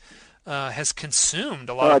has consumed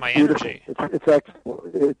a lot of my energy. It's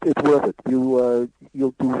excellent. It's worth it. You'll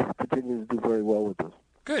continue to do very well with this.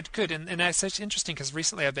 Good, and that's such interesting because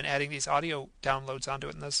recently I've been adding these audio downloads onto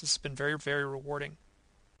it, and this has been very, very rewarding.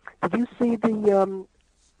 Did you see the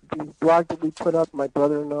blog that we put up, my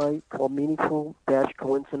brother and I, called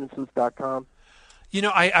meaningful-coincidences.com?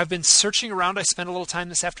 I've been searching around. I spent a little time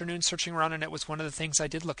this afternoon searching around, and it was one of the things I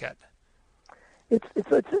did look at. It's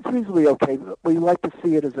reasonably okay. We like to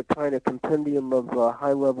see it as a kind of compendium of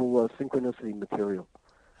high-level synchronicity material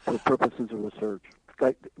for purposes of research. It's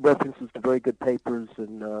got references to very good papers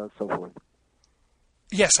and so forth.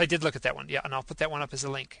 Yes, I did look at that one. Yeah, and I'll put that one up as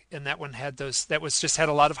a link. And that one had those. That was just had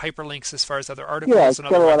a lot of hyperlinks as far as other articles and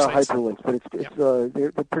other websites. Yeah, it's got a lot of hyperlinks, but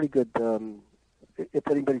they're pretty good. If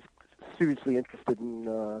anybody's seriously interested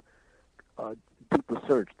in deep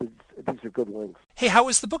research, these are good links. Hey, how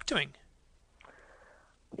is the book doing?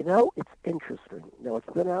 It's interesting. Now, it's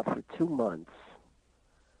been out for 2 months.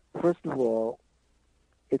 First of all,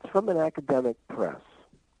 it's from an academic press.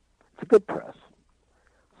 It's a good press.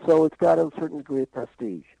 So it's got a certain degree of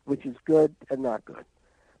prestige, which is good and not good.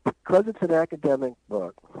 Because it's an academic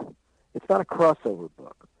book, it's not a crossover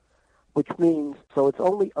book, which means, so it's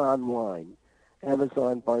only online,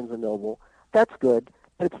 Amazon, Barnes & Noble. That's good,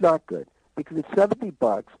 but it's not good. Because it's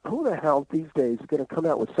 $70. Who the hell these days is going to come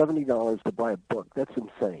out with $70 to buy a book? That's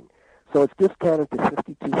insane. So it's discounted to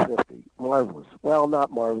 $52.50. Marvelous. Well,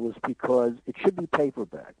 not marvelous because it should be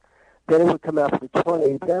paperback. Then it would come out for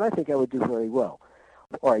 $20. Then I think I would do very well.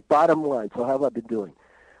 All right, bottom line. So how have I been doing?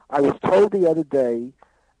 I was told the other day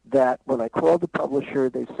that when I called the publisher,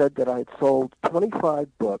 they said that I had sold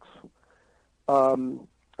 25 books. And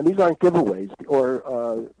these aren't giveaways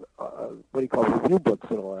or what do you call it, review books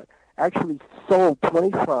and all that. Actually sold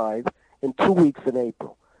 25 in 2 weeks in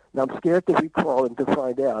April. Now, I'm scared to recall and to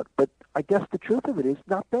find out, but I guess the truth of it is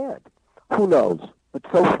not bad. Who knows? But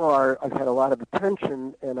so far, I've had a lot of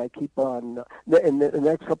attention, and I keep on. In the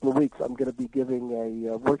next couple of weeks, I'm going to be giving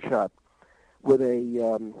a workshop with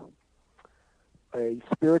a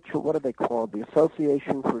spiritual, what are they called? The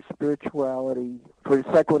Association for Spirituality, for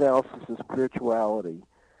Psychoanalysis and Spirituality.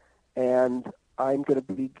 And I'm going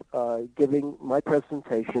to be giving my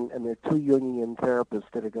presentation, and there are two Jungian therapists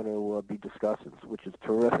that are going to be discussants, which is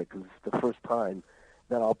terrific, because it's the first time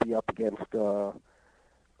that I'll be up against Jung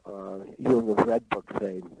of Red Book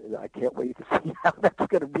fame. I can't wait to see how that's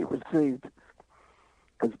going to be received,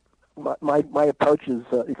 because my approach is,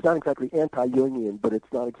 it's not exactly anti-Jungian, but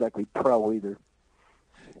it's not exactly pro either.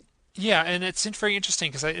 Yeah, and it's very interesting,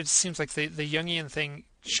 because it seems like the Jungian thing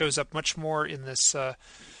shows up much more in this...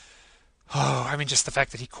 just the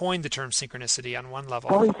fact that he coined the term synchronicity on one level.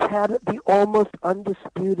 Well, he's had the almost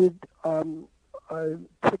undisputed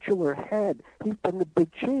titular head. He's been the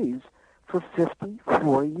big cheese for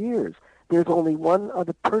 54 years. There's only one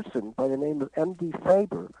other person by the name of M.D.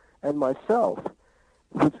 Faber and myself,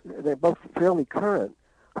 they're both fairly current,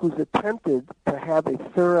 who's attempted to have a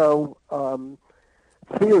thorough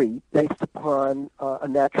theory based upon a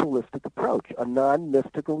naturalistic approach, a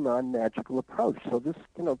non-mystical, non-magical approach. So this,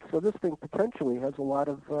 this thing potentially has a lot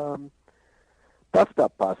of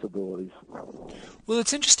bust-up possibilities. Well,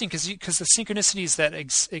 it's interesting because the synchronicities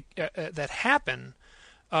that happen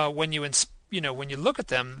when you look at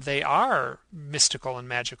them, they are mystical and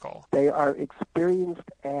magical. They are experienced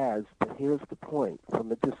as, but here's the point,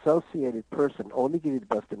 from a dissociated person. Let me give you the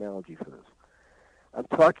best analogy for this. I'm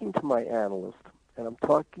talking to my analyst, and I'm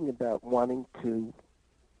talking about wanting to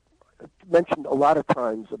mention a lot of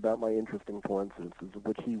times about my interest in coincidences, of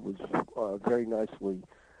which he was very nicely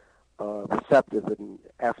receptive and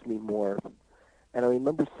asked me more. And I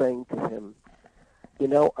remember saying to him,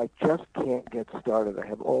 I just can't get started. I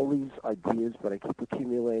have all these ideas, but I keep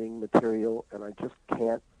accumulating material, and I just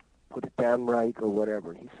can't put it down right or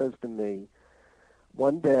whatever. He says to me,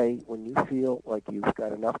 one day when you feel like you've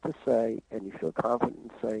got enough to say and you feel confident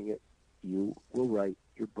in saying it, you will write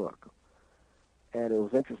your book. And it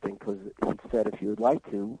was interesting because he said, if you would like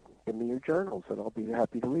to, give me your journals and I'll be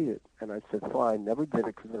happy to read it. And I said, fine. Never did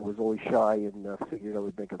it because I was always shy and figured I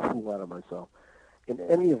would make a fool out of myself. In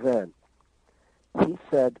any event, he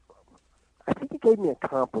said, I think he gave me a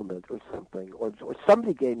compliment or something, or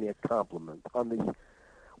somebody gave me a compliment on the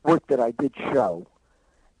work that I did show.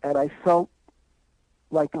 And I felt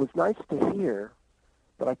like it was nice to hear,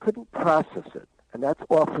 but I couldn't process it. And that's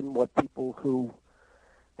often what people who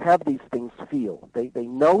have these things feel. They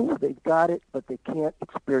know they've got it, but they can't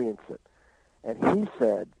experience it. And he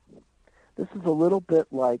said, this is a little bit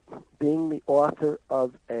like being the author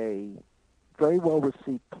of a very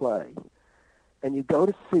well-received play, and you go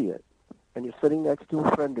to see it, and you're sitting next to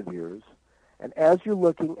a friend of yours, and as you're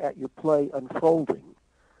looking at your play unfolding,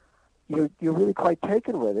 you're really quite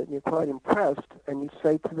taken with it, and you're quite impressed, and you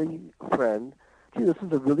say to the friend, gee, this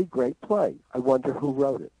is a really great play. I wonder who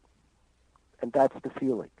wrote it. And that's the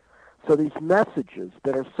feeling. So these messages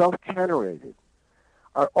that are self-generated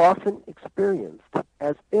are often experienced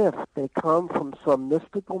as if they come from some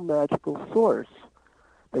mystical, magical source.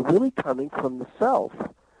 They're really coming from the self,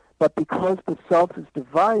 but because the self is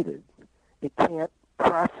divided, it can't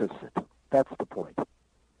process it. That's the point.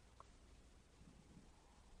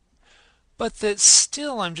 But that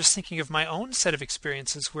still, I'm just thinking of my own set of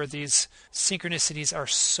experiences where these synchronicities are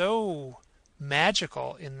so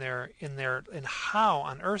magical in how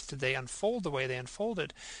on earth did they unfold the way they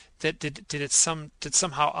unfolded, that did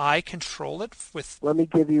somehow I control it with. Let me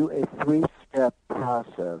give you a 3-step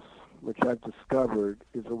process, which I've discovered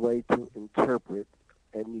is a way to interpret,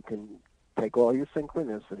 and you can take all your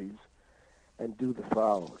synchronicities and do the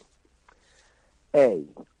following. A,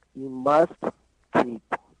 you must keep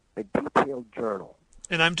a detailed journal.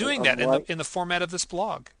 And I'm doing that in the format of this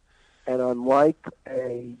blog. And unlike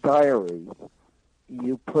a diary,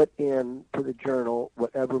 you put into the journal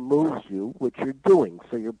whatever moves you, which you're doing.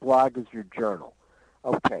 So your blog is your journal.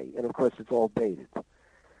 Okay, and of course it's all dated.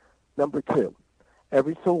 Number 2,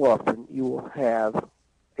 every so often you will have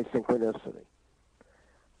a synchronicity.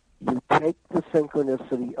 You take the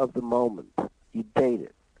synchronicity of the moment, you date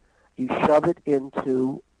it, you shove it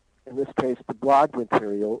into, in this case, the blog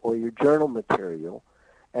material or your journal material,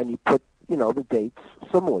 and you put, the dates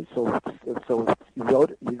similarly. So if you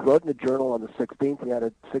wrote in a journal on the 16th, you had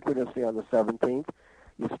a synchronicity on the 17th,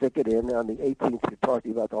 you stick it in, on the 18th, you're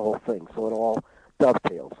talking about the whole thing, so it all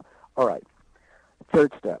dovetails. All right.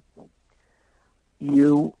 Third step.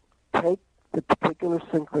 You take the particular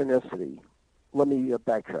synchronicity. Let me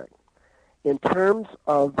backtrack. In terms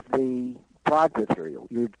of the blog material,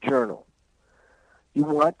 your journal, you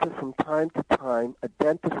want to, from time to time,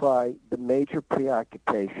 identify the major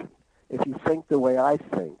preoccupation. If you think the way I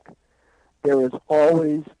think, there is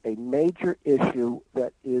always a major issue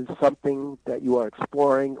that is something that you are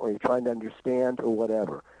exploring or you're trying to understand or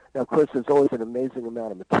whatever. Now, of course, there's always an amazing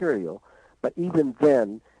amount of material, but even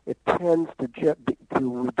then, it tends to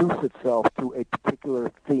reduce itself to a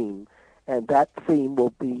particular theme, and that theme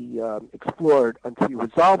will be explored until you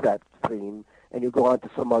resolve that theme, and you go on to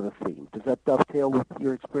some other theme. Does that dovetail with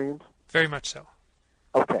your experience? Very much so.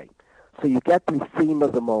 Okay. So you get the theme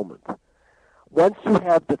of the moment. Once you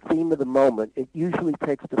have the theme of the moment, it usually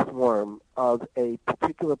takes the form of a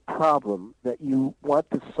particular problem that you want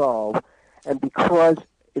to solve, and because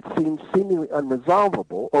it seems seemingly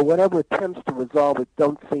unresolvable, or whatever attempts to resolve it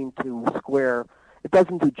don't seem to square, it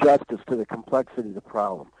doesn't do justice to the complexity of the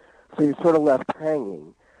problem. So you're sort of left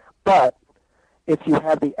hanging. But if you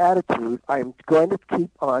have the attitude, I'm going to keep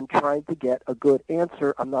on trying to get a good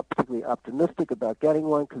answer, I'm not particularly optimistic about getting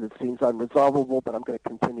one because it seems unresolvable, but I'm going to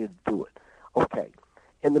continue to do it. Okay.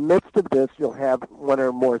 In the midst of this, you'll have one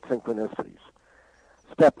or more synchronicities.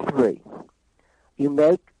 Step 3. You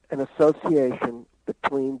make an association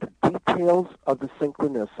between the details of the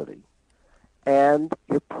synchronicity and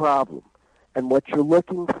your problem. And what you're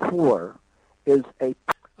looking for is a...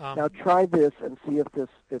 Now try this and see if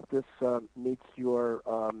this meets your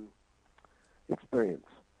experience.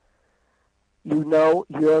 You know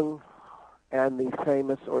Jung and the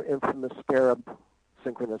famous or infamous scarab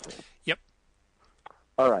synchronicity. Yep.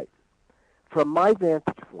 All right. From my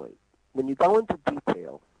vantage point, when you go into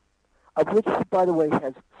detail, of which, by the way,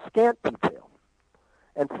 has scant detail,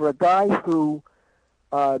 and for a guy who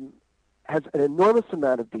has an enormous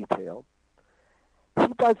amount of detail, he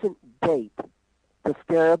doesn't date the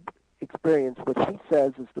scarab experience, which he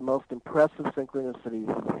says is the most impressive synchronicity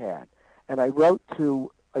he's had. And I wrote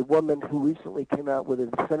to a woman who recently came out with a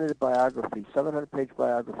definitive biography, 700-page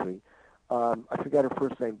biography. I forget her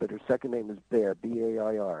first name, but her second name is Bair,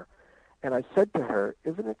 B-A-I-R. And I said to her,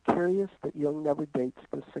 isn't it curious that Jung never dates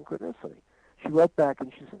the synchronicity? She wrote back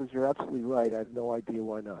and she says, you're absolutely right. I have no idea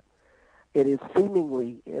why not. It is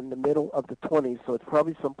seemingly in the middle of the 20s, so it's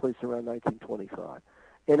probably someplace around 1925.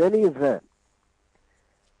 In any event,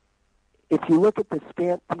 if you look at the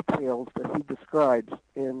scant details that he describes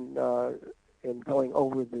in going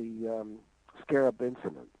over the scarab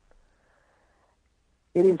incident,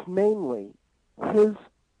 it is mainly his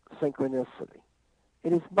synchronicity.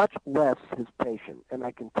 It is much less his patient, and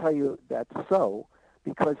I can tell you that's so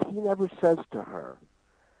because he never says to her,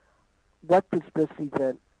 what does this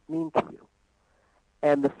event mean to you?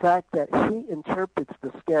 And the fact that he interprets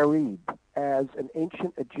the scarab as an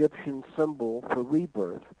ancient Egyptian symbol for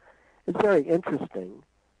rebirth is very interesting,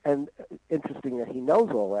 and interesting that he knows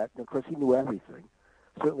all that, and of course he knew everything,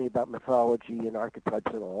 certainly about mythology and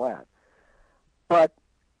archetypes and all that. But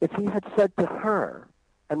if he had said to her,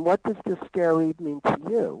 and what does this scarab mean to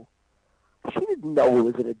you? She didn't know it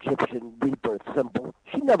was an Egyptian rebirth symbol.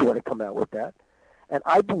 She never would have come out with that. And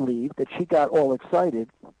I believe that she got all excited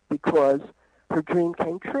because her dream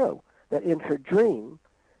came true, that in her dream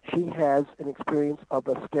she has an experience of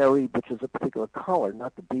a scarab, which is a particular color,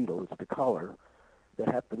 not the beetle, it's the color that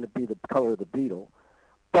happened to be the color of the beetle.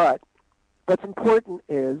 But what's important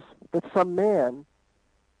is that some man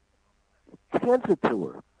hands it to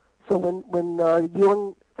her. So when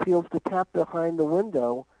Jung feels the tap behind the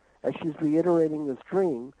window as she's reiterating this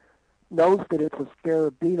dream, knows that it's a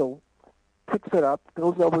scarab beetle, picks it up,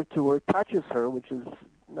 goes over to her, touches her, which is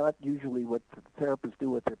not usually what therapists do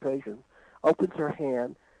with their patients, opens her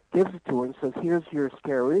hand, gives it to her, and says, here's your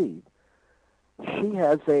scarab. She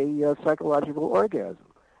has a psychological orgasm.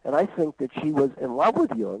 And I think that she was in love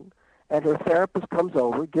with Jung, and her therapist comes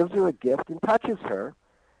over, gives her a gift, and touches her,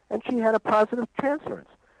 and she had a positive transference,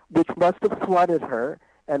 which must have flooded her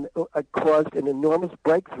and caused an enormous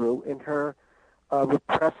breakthrough in her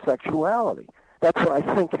repressed sexuality. That's what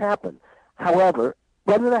I think happened. However,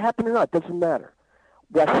 whether that happened or not doesn't matter.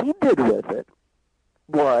 What he did with it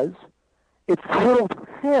was it thrilled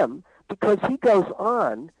him because he goes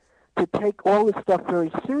on to take all this stuff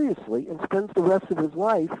very seriously and spends the rest of his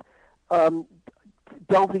life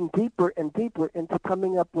delving deeper and deeper into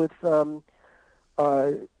coming up with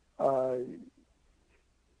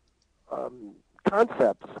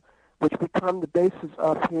concepts which become the basis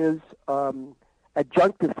of his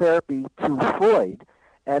adjunctive therapy to Freud,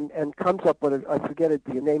 and comes up with, I forget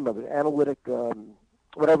the name of it, analytic,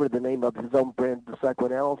 whatever the name of his own brand of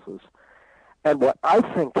psychoanalysis. And what I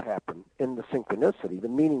think happened in the synchronicity, the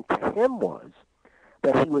meaning to him was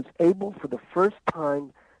that he was able for the first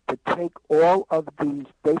time to take all of these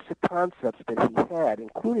basic concepts that he had,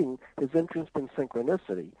 including his interest in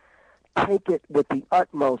synchronicity, take it with the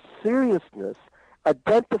utmost seriousness,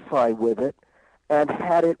 identify with it, and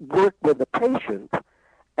had it work with the patient,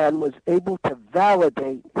 and was able to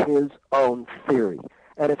validate his own theory.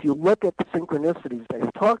 And if you look at the synchronicities that he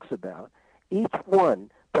talks about, each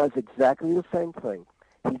one does exactly the same thing.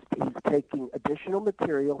 He's taking additional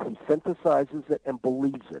material, he synthesizes it, and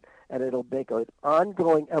believes it, and it'll make an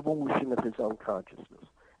ongoing evolution of his own consciousness.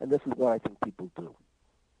 And this is what I think people do.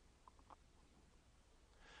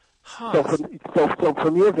 Huh. So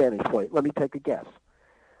from your vantage point, let me take a guess.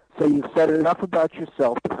 So you've said enough about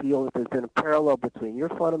yourself to feel that there's been a parallel between your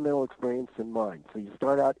fundamental experience and mine. So you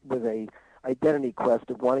start out with a identity quest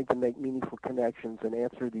of wanting to make meaningful connections and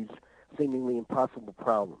answer these seemingly impossible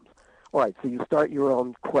problems. All right, so you start your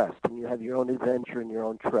own quest, and you have your own adventure and your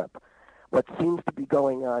own trip. What seems to be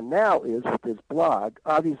going on now is, with this blog,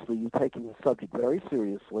 obviously you're taking the subject very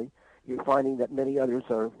seriously. You're finding that many others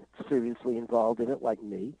are seriously involved in it, like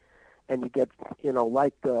me. And you get,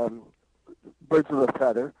 like birds of a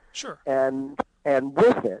feather. Sure. And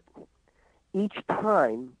with it, each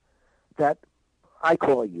time that I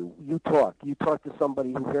call you, you talk to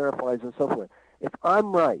somebody who verifies and so forth. If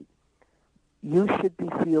I'm right, you should be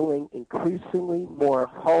feeling increasingly more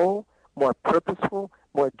whole, more purposeful,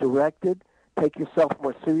 more directed, take yourself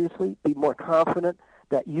more seriously, be more confident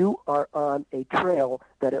that you are on a trail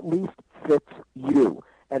that at least fits you.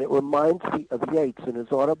 And it reminds me of Yeats in his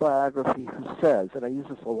autobiography, who says, and I use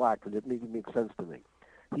this a lot because it makes sense to me,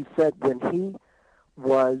 he said when he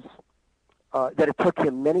was, that it took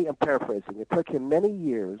him many, I'm paraphrasing, it took him many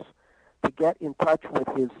years to get in touch with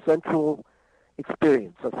his central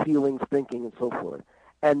experience of feelings, thinking, and so forth,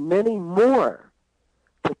 and many more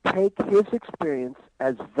to take his experience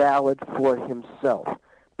as valid for himself.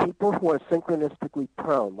 People who are synchronistically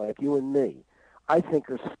prone, like you and me, I think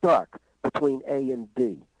are stuck between A and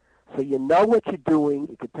B. So you know what you're doing,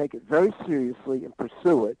 you can take it very seriously and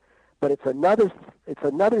pursue it, but it's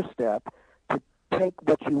another step to take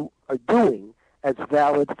what you are doing as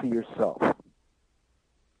valid for yourself.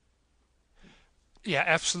 Yeah,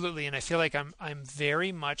 absolutely. And I feel like I'm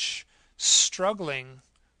very much struggling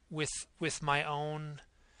with my own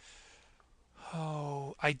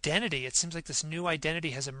identity. It seems like this new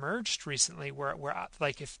identity has emerged recently where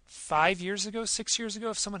like if 5 years ago, 6 years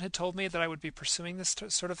ago, if someone had told me that I would be pursuing this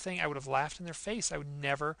sort of thing, I would have laughed in their face. I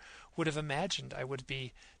would have imagined I would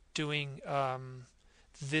be doing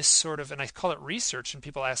this sort of, and I call it research, and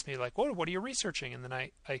people ask me like, what are you researching? And then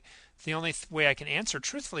I the only way I can answer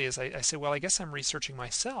truthfully is I say, well, I guess I'm researching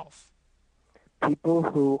myself. People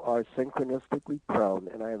who are synchronistically prone,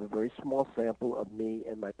 and I have a very small sample of me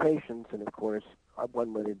and my patients, and of course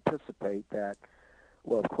one would anticipate that,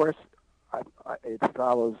 well, of course it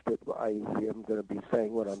follows that I am going to be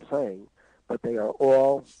saying what I'm saying, but they are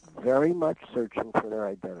all very much searching for their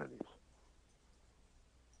identities.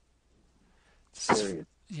 Period.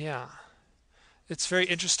 Yeah, it's very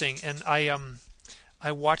interesting, and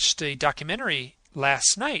I watched a documentary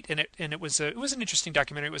last night, and it was an interesting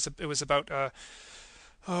documentary. It was about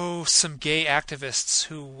some gay activists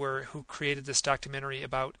who created this documentary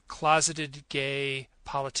about closeted gay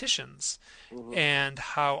politicians, mm-hmm. and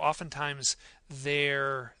how oftentimes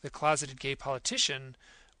the closeted gay politician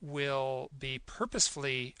will be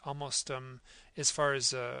purposefully almost as far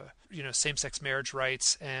as same-sex marriage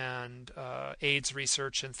rights and AIDS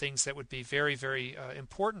research and things that would be very, very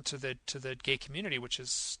important to the gay community, which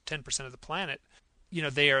is 10% of the planet.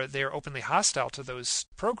 They are openly hostile to those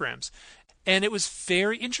programs. And it was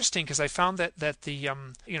very interesting because I found that the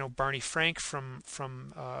Barney Frank from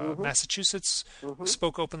mm-hmm. Massachusetts mm-hmm.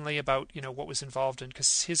 spoke openly about what was involved in,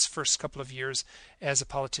 because his first couple of years as a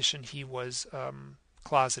politician he was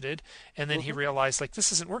closeted, and then mm-hmm. he realized like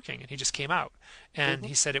this isn't working, and he just came out, and mm-hmm.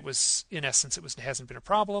 he said it was, in essence, it hasn't been a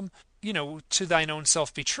problem. To thine own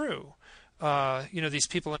self be true. These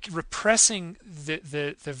people are repressing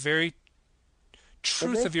the very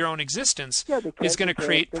truth of your own existence is going to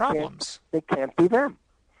create problems. They can't be them.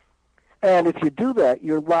 And if you do that,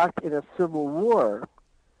 you're locked in a civil war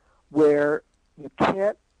where you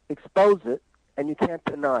can't expose it, and you can't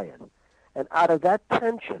deny it. And out of that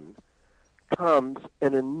tension comes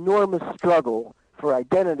an enormous struggle for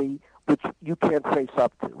identity, which you can't face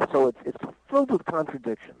up to. So it's filled with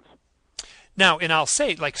contradictions. Now, and I'll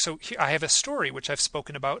say, like, so here, I have a story which I've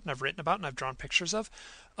spoken about and I've written about and I've drawn pictures of,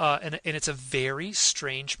 and it's a very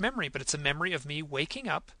strange memory, but it's a memory of me waking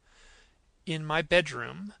up in my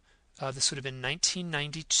bedroom. This would have been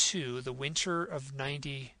 1992, the winter of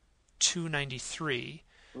 92, 93.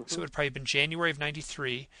 So it would have probably been January of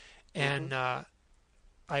 93. And I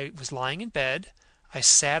was lying in bed. I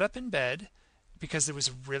sat up in bed because there was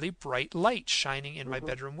a really bright light shining in my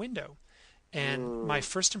bedroom window. And my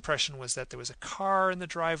first impression was that there was a car in the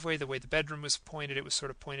driveway. The way the bedroom was pointed, it was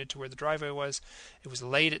sort of pointed to where the driveway was. It was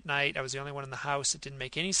late at night. I was the only one in the house. It didn't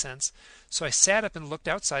make any sense. So I sat up and looked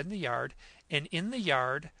outside in the yard. And in the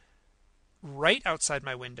yard, right outside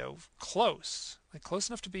my window, close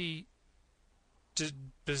enough to be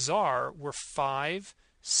bizarre, were 5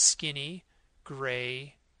 skinny,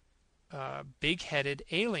 gray, big-headed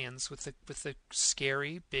aliens with the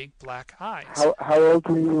scary big black eyes. How old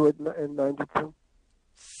were you in 92?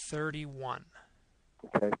 31.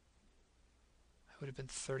 Okay. I would have been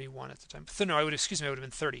 31 at the time. No, I would have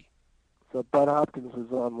been 30. So Bud Hopkins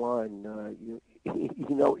was online. You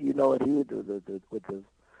know what he would do with this.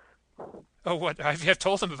 Oh, what? I've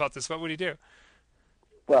told him about this. What would he do?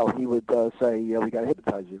 Well, he would say, "Yeah, we got to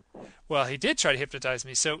hypnotize you." Well, he did try to hypnotize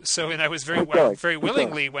me. And I was very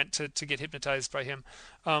willingly went to get hypnotized by him.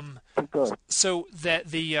 So that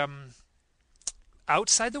the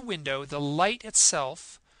outside the window, the light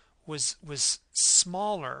itself was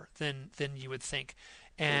smaller than you would think,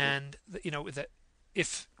 and that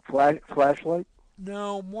if flashlight.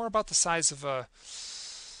 No, more about the size of a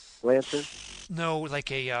lantern. No,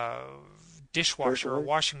 like a dishwasher or a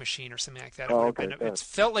washing machine or something like that. It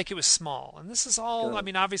felt like it was small. And this is all. I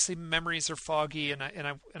mean, obviously memories are foggy, and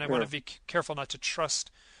I want to be careful not to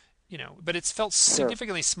trust. But it felt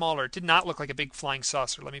significantly smaller. It did not look like a big flying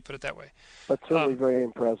saucer. Let me put it that way. But certainly very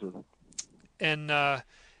impressive. And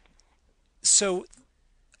so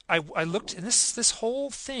I looked, and this whole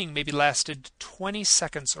thing maybe lasted 20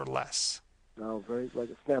 seconds or less. No, very like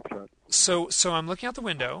a snapshot. So I'm looking out the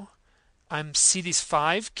window. I see these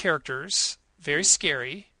 5 characters, very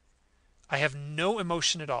scary. I have no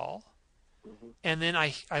emotion at all. And then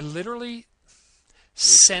I literally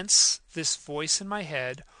sense this voice in my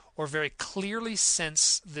head, or very clearly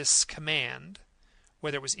sense this command,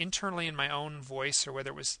 whether it was internally in my own voice or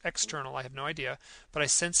whether it was external, I have no idea. But I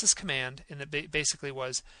sense this command, and it basically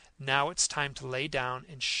was, now it's time to lay down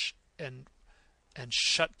and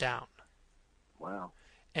shut down. Wow.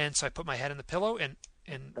 And so I put my head in the pillow and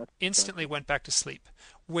instantly went back to sleep.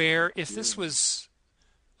 Where if this was,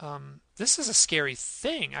 this is a scary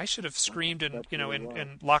thing. I should have screamed and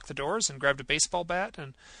locked the doors and grabbed a baseball bat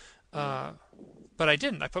but I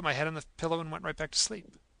didn't. I put my head on the pillow and went right back to sleep.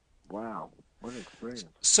 Wow, what an experience!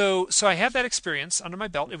 So I had that experience under my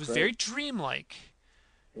belt. It was very dreamlike,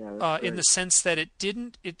 in the sense that it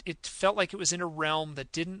didn't. It felt like it was in a realm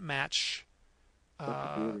that didn't match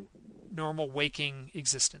normal waking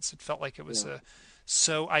existence. It felt like it was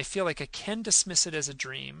So I feel like I can dismiss it as a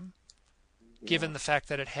dream, given the fact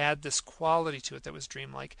that it had this quality to it that was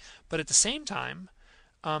dreamlike. But at the same time,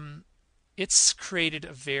 it's created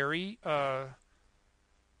a very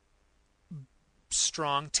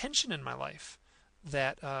strong tension in my life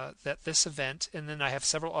that this event, and then I have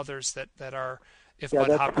several others that are. If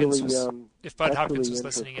Bud Hopkins was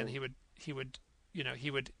listening in, he would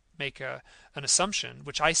make an assumption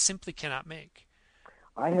which I simply cannot make.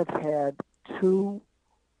 I have had 2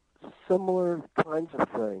 similar kinds of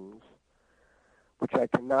things which I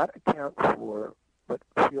cannot account for, but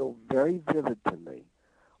feel very vivid to me.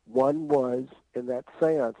 One was in that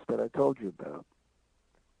seance that I told you about,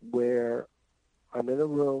 where I'm in a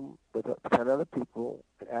room with 10 other people,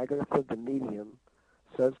 and Agatha, the medium,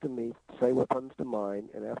 says to me, say what comes to mind,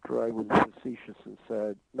 and after I was facetious and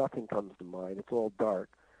said, nothing comes to mind, it's all dark,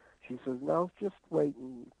 she says, no, just wait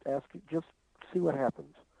and just see what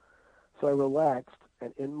happens. So I relaxed,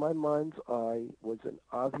 and in my mind's eye was an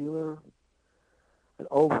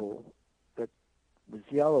oval that was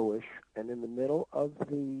yellowish, and in the middle of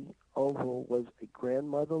the oval was a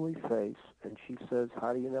grandmotherly face, and she says,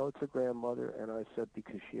 how do you know it's a grandmother? And I said,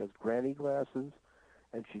 because she has granny glasses,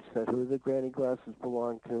 and she said, who do the granny glasses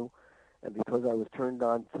belong to? And because I was turned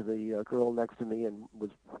on to the girl next to me and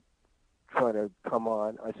was trying to come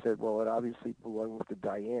on, I said, well, it obviously belongs to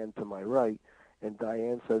Diane to my right. And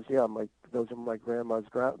Diane says, yeah, those are my grandma's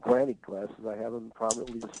granny glasses. I have them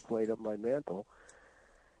prominently displayed on my mantle.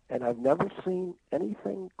 And I've never seen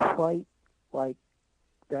anything quite like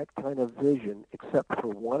that kind of vision except for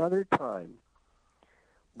one other time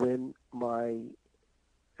when it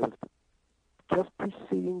was just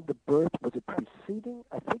preceding the birth, was it preceding?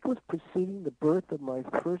 I think it was preceding the birth of my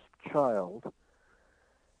first child,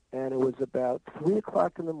 and it was about 3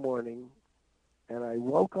 o'clock in the morning, and I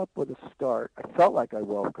woke up with a start. I felt like I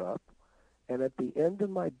woke up, and at the end of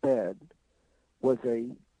my bed was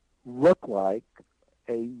looked like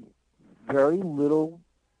a very little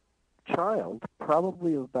child,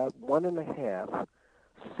 probably about 1.5,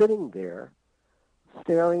 sitting there,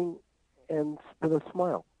 staring and with a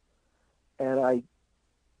smile. And I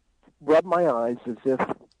rubbed my eyes as if,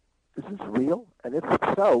 is this real? And if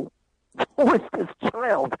so, who is this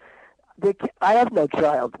child? I have no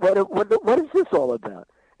child. What is this all about?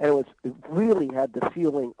 And it really had the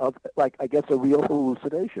feeling of, like, I guess a real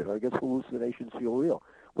hallucination, or I guess hallucinations feel real.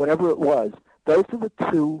 Whatever it was, those are the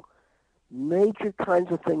two major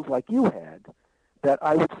kinds of things like you had that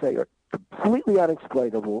I would say are completely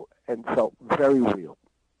unexplainable and felt very real.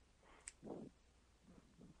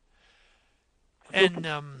 And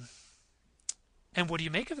what do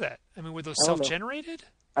you make of that? I mean, were those self-generated?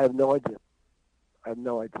 I have no idea.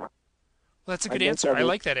 Well, that's a good answer. I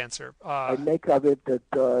like that answer. I make of it that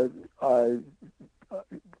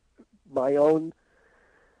my own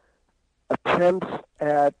attempts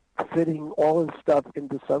at fitting all this stuff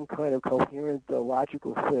into some kind of coherent,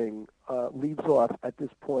 logical thing leaves off at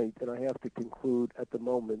this point, and I have to conclude at the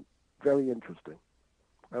moment, very interesting.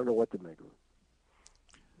 I don't know what to make of it.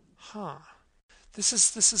 Huh. This is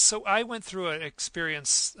so. I went through an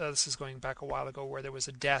experience. This is going back a while ago, where there was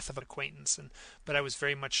a death of an acquaintance, but I was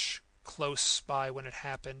very much close by when it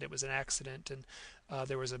happened. It was an accident, and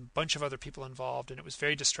there was a bunch of other people involved, and it was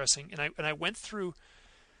very distressing. And I went through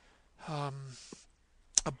a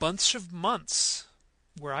bunch of months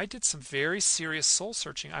where I did some very serious soul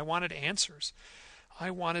searching. I wanted answers.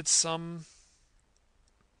 I wanted some,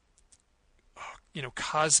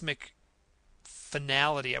 cosmic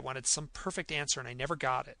finality. I wanted some perfect answer, and I never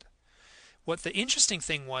got it. What the interesting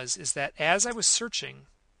thing is that as I was searching,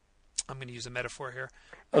 I'm going to use a metaphor here.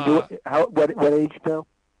 What age now?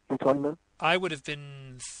 You're talking about? I would have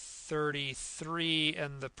been 33,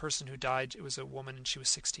 and the person who died, it was a woman, and she was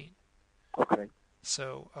 16. Okay.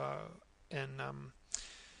 So, how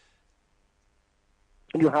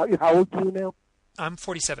old are you now? I'm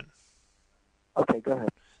 47. Okay, go ahead.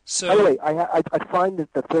 So, by the way, I find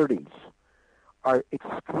that the 30s are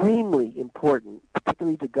extremely important,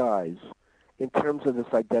 particularly to guys, in terms of this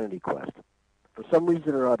identity quest. For some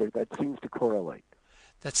reason or other, that seems to correlate.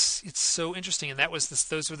 It's so interesting, and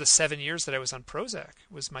those were the 7 years that I was on Prozac.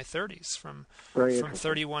 Was my 30s from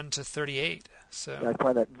 31 to 38. So and I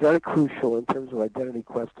find that very crucial in terms of identity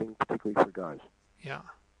questing, particularly for guys. Yeah.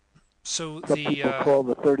 So some people call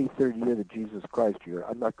the 33rd year the Jesus Christ year.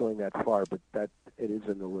 I'm not going that far, but that it is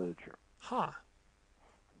in the literature. Huh.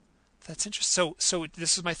 That's interesting. So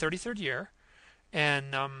this is my 33rd year,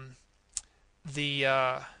 and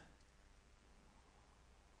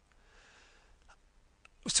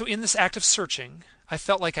so in this act of searching, I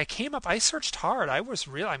felt like I searched hard. I read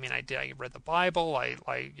the Bible.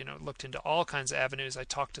 I looked into all kinds of avenues. I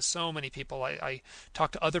talked to so many people. I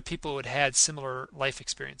talked to other people who had had similar life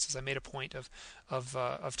experiences. I made a point of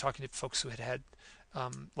talking to folks who had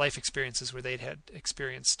life experiences where they'd had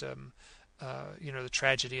experienced the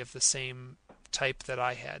tragedy of the same type that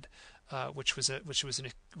I had, which was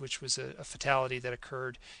a fatality that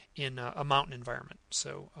occurred in a mountain environment.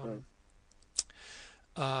 So.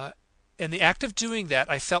 In the act of doing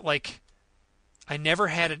that, I felt like I never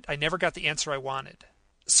got the answer I wanted.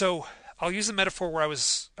 So I'll use a metaphor where I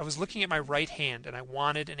was looking at my right hand and I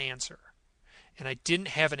wanted an answer, and I didn't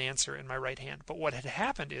have an answer in my right hand. But what had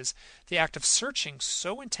happened is the act of searching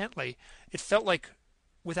so intently, it felt like,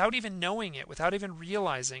 without even knowing it, without even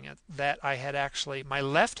realizing it, that I had actually, my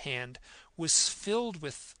left hand was filled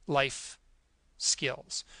with life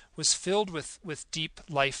skills, was filled with deep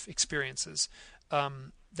life experiences.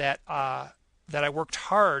 That I worked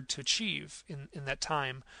hard to achieve in that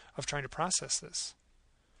time of trying to process this.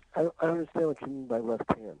 I don't understand what you mean by left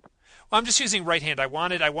hand. Well, I'm just using right hand. I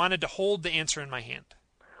wanted to hold the answer in my hand.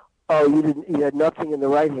 Oh, you had nothing in the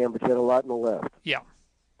right hand, but you had a lot in the left. Yeah.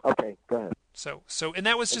 Okay, go ahead. So and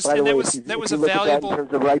that was just and that way, was if that was you a look valuable. At that in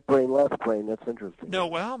terms of right brain, left brain, that's interesting. No,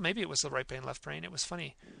 well, maybe it was the right brain, left brain. It was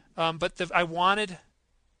funny, but I wanted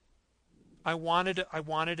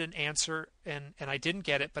an answer, and I didn't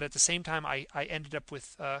get it. But at the same time, I ended up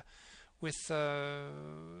with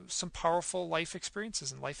some powerful life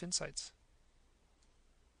experiences and life insights.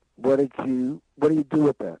 What do you do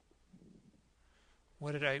with that?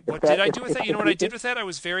 What did I do with that? You know what I did with that? I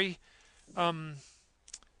was very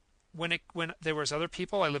when there was other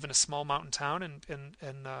people. I live in a small mountain town,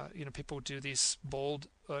 and people would do these bold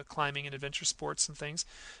climbing and adventure sports and things.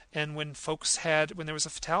 And when there was a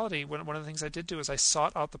fatality, one of the things I did do is I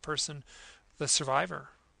sought out the survivor,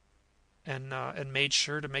 and made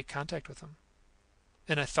sure to make contact with them.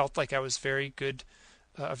 And I felt like I was a very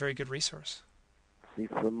good resource. See,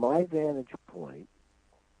 from my vantage point,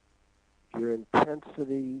 your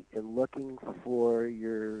intensity in looking for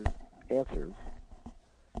your answers,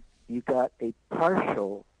 you got a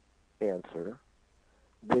partial answer,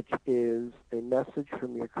 which is a message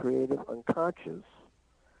from your creative unconscious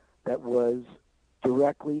that was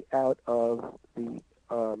directly out of the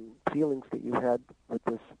feelings that you had with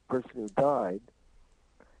this person who died,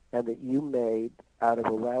 and that you made out of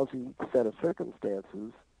a lousy set of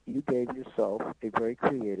circumstances. You gave yourself a very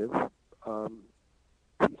creative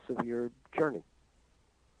piece of your journey,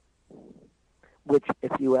 which,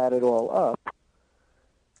 if you add it all up,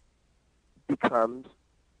 becomes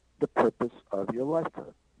the purpose of your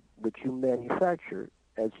lifetime, which you manufacture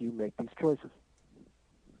as you make these choices.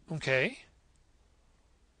 Okay.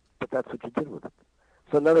 But that's what you did with it.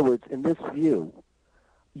 So in other words, in this view,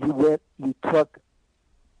 you took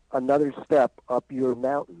another step up your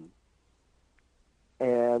mountain,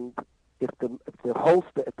 and if the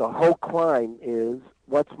whole climb is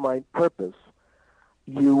what's my purpose,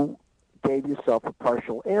 you gave yourself a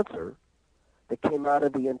partial answer that came out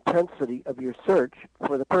of the intensity of your search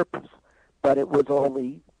for the purpose. But it was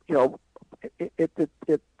only, it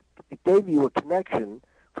gave you a connection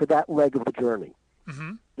for that leg of the journey.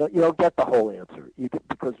 Mm-hmm. You don't get the whole answer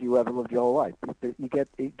because you haven't lived your whole life. You get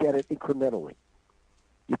it incrementally.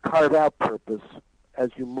 You carve out purpose as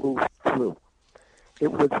you move through.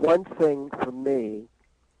 It was one thing for me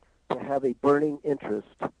to have a burning interest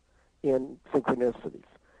in synchronicities.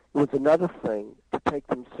 It was another thing to take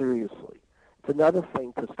them seriously. It's another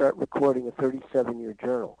thing to start recording a 37-year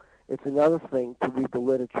journal. It's another thing to read the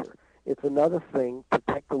literature. It's another thing to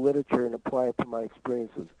take the literature and apply it to my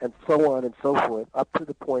experiences, and so on and so forth, up to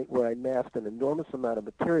the point where I amassed an enormous amount of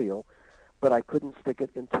material, but I couldn't stick it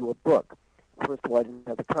into a book. First of all, I didn't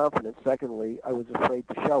have the confidence. Secondly, I was afraid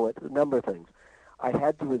to show it, a number of things. I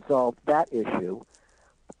had to resolve that issue,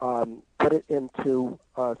 put it into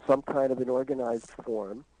some kind of an organized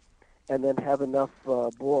form, and then have enough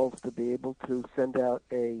balls to be able to send out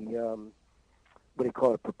a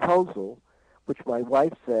proposal, which my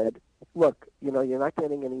wife said, look, you're not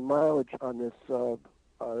getting any mileage on this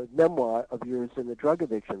memoir of yours in the drug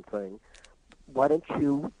addiction thing. Why don't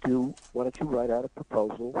you write out a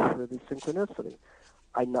proposal for the synchronicity?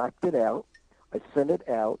 I knocked it out. I sent it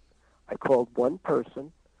out. I called one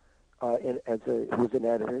person who was an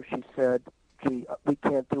editor. She said, gee, we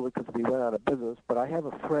can't do it because we went out of business, but I have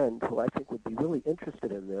a friend who I think would be really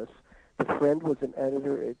interested in this. The friend was an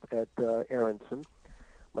editor at Aronson,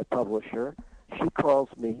 my publisher. She calls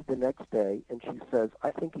me the next day, and she says,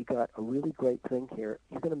 I think you got a really great thing here.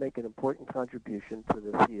 You're going to make an important contribution to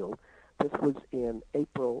the field. This was in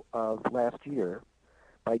April of last year.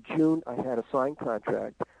 By June, I had a signed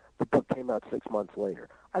contract. The book came out 6 months later.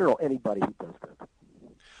 I don't know anybody who does that.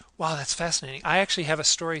 Wow, that's fascinating. I actually have a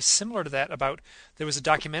story similar to that about, there was a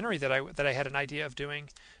documentary that I had an idea of doing,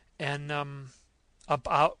 and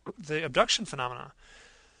about the abduction phenomena.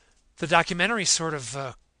 The documentary sort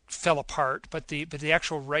of fell apart, but the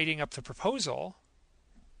actual writing up the proposal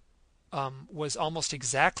was almost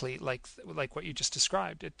exactly like what you just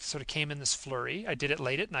described. It sort of came in this flurry. I did it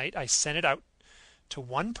late at night. I sent it out to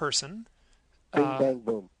one person. Bing, bang,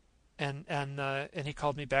 boom. And he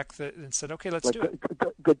called me back and said, okay, let's do it.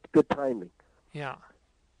 Good timing. Yeah.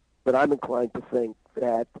 But I'm inclined to think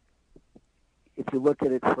that if you look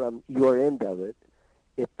at it from your end of it,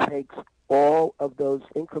 it takes all of those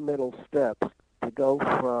incremental steps to go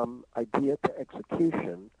from idea to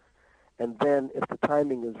execution, and then if the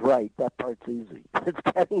timing is right, that part's easy. It's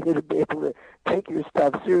getting you to be able to take your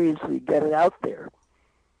stuff seriously, get it out there.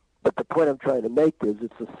 But the point I'm trying to make is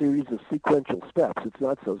it's a series of sequential steps. It's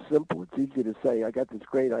not so simple. It's easy to say, I got this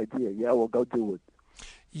great idea. Yeah, well, go do it.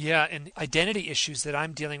 Yeah, and identity issues that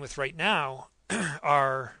I'm dealing with right now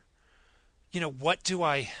are, what do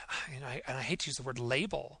and I hate to use the word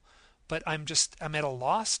label, but I'm at a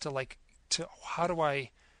loss to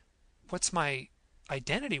what's my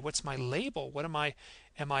identity? What's my label? What am I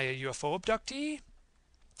a UFO abductee?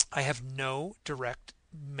 I have no direct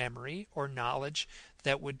memory or knowledge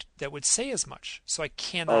that would say as much. So I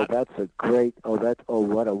cannot. Oh, that's a great. What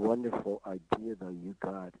a wonderful idea though you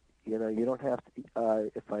got. You don't have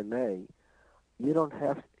to. If I may, you don't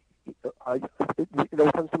have to.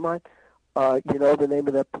 What comes to mind? The name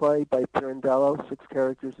of that play by Pirandello, 6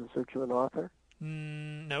 Characters in Search of an Author?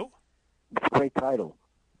 No. title.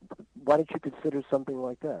 Why don't you consider something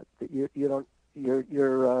like that? That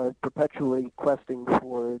you're perpetually questing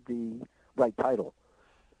for the right title,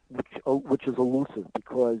 which is elusive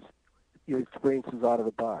because your experience is out of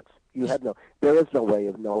the box. There is no way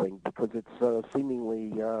of knowing because it's seemingly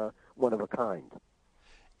one of a kind.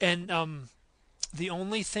 And the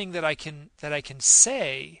only thing that I can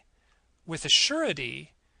say with a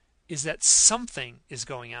surety is that something is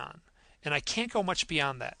going on, and I can't go much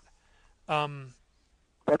beyond that.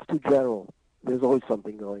 That's too general. There's always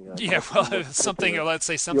something going on. Yeah, well, something. Let's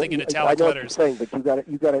say something in italic letters. I know what you're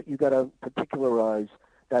saying, but you gotta particularize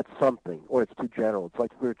that something, or it's too general. It's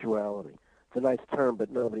like spirituality. It's a nice term,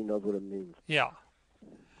 but nobody knows what it means. Yeah.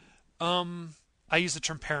 I use the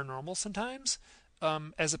term paranormal sometimes,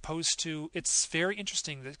 as opposed to. It's very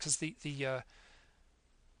interesting because the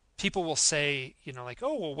people will say, like,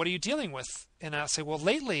 oh, well, what are you dealing with? And I'll say, well,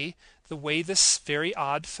 lately, the way this very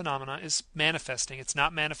odd phenomena is manifesting, it's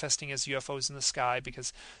not manifesting as UFOs in the sky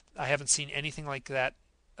because I haven't seen anything like that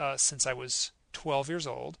since I was 12 years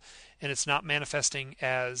old. And it's not manifesting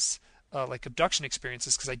as like abduction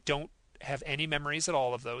experiences because I don't have any memories at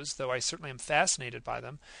all of those, though I certainly am fascinated by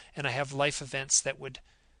them. And I have life events that would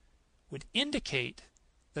indicate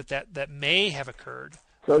that may have occurred.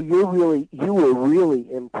 So you were really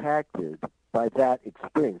impacted by that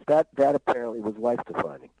experience. That apparently was life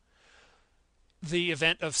defining. The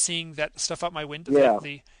event of seeing that stuff out my window. Yeah.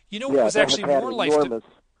 What was actually more life.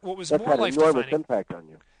 What was more life defining? Impact on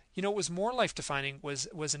you. What was more life defining was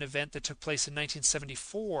an event that took place in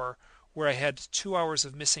 1974, where I had 2 hours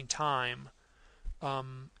of missing time,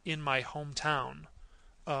 in my hometown.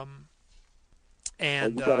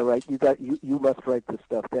 And you gotta write. You must write this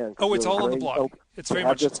stuff down. Oh, it's all on the blog. It's very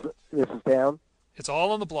much. This is down. It's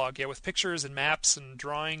all on the blog, yeah, with pictures and maps and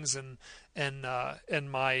drawings and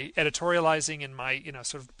my editorializing and my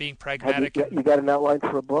sort of being pragmatic. You got an outline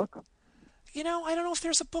for a book? I don't know if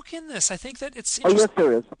there's a book in this. I think that it's interesting. Oh, yes,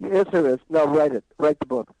 there is. Yes, there is. No, write it. Write the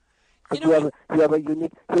book. You have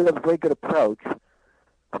a very good approach.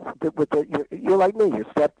 You're like me. It's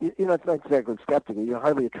not exactly skeptical. You're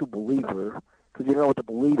hardly a true believer because you don't know what to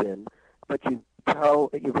believe in. But you're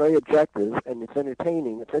very objective, and it's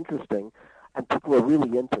entertaining. It's interesting, and people are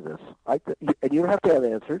really into this. And you don't have to have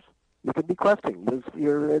answers. You can be questioning.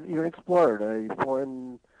 You're an explorer in a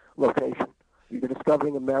foreign location. You're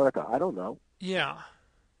discovering America. I don't know. Yeah.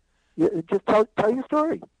 Just tell your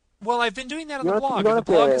story. Well, I've been doing that on the blog. And the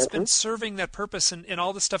blog has been serving that purpose, and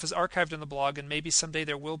all this stuff is archived in the blog, and maybe someday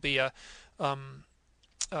there will be a, some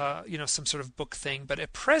sort of book thing. But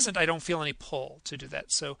at present, I don't feel any pull to do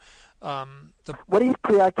that. So, what are you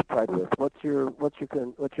preoccupied with? What's your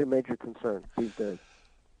major concern these days?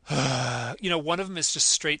 One of them is just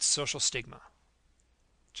straight social stigma.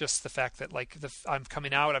 Just the fact that I'm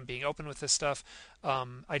coming out, I'm being open with this stuff.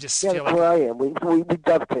 I just feel that's where I am. We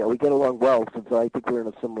dovetail. We get along well since I think we're in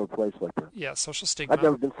a similar place like that. Yeah, social stigma. I've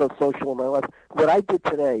never been so social in my life. What I did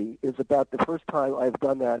today is about the first time I've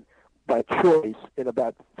done that by choice in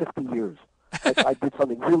about 50 years. I did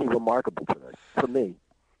something really remarkable today for me,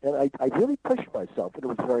 and I really pushed myself, and it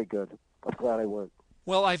was very good. I'm glad I went.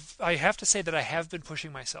 Well, I have to say that I have been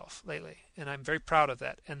pushing myself lately, and I'm very proud of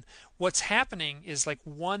that. And what's happening is like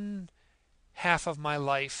one half of my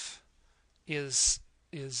life is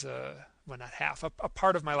well, not half. A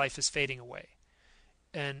part of my life is fading away,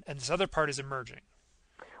 and this other part is emerging.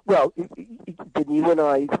 Well, then you and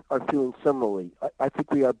I are feeling similarly. I think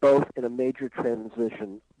we are both in a major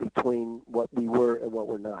transition between what we were and what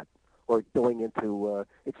we're not, or going into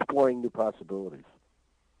exploring new possibilities.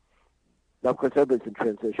 Now, of course, everybody's in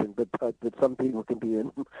transition, but some people can be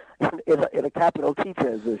in a capital T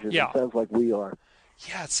transition. Yeah. It sounds like we are.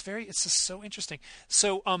 Yeah, it's just so interesting.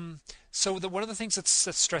 So one of the things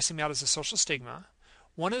that's stressing me out is the social stigma.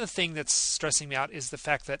 One of the things that's stressing me out is the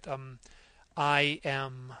fact that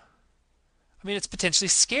it's potentially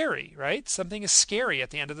scary, right? Something is scary at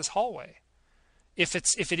the end of this hallway. If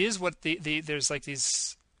it is what there's like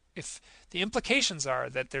these, if the implications are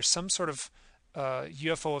that there's some sort of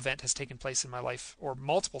UFO event has taken place in my life, or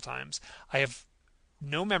multiple times. I have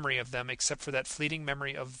no memory of them except for that fleeting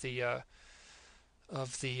memory of the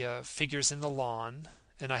figures in the lawn,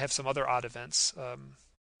 and I have some other odd events.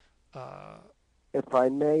 If I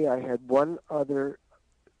may, I had one other.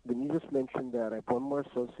 When you just mentioned that, I have one more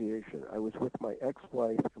association. I was with my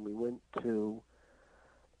ex-wife, and we went to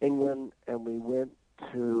England, and we went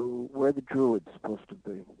to where the Druids supposed to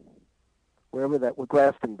be, wherever that was,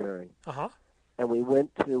 Glastonbury. Uh-huh. And we went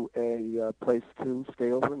to a place to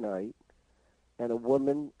stay overnight, and a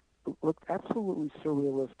woman looked absolutely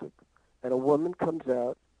surrealistic. And a woman comes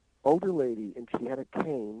out older lady, and she had a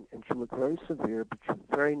cane, and she looked very severe, but she was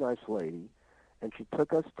a very nice lady. And she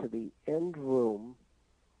took us to the end room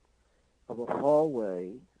of a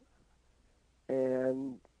hallway,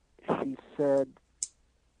 and she said,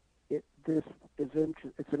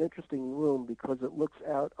 it's an interesting room because it looks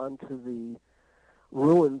out onto the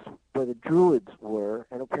ruins where the Druids were,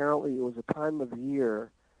 and apparently it was a time of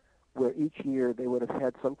year where each year they would have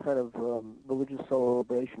had some kind of religious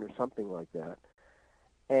celebration or something like that.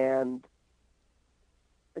 And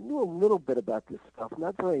I knew a little bit about this stuff,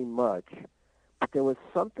 not very much, but there was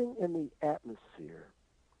something in the atmosphere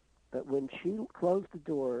that when she closed the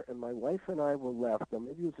door and my wife and I were left, and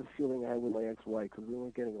maybe it was a feeling I had with my ex-wife because we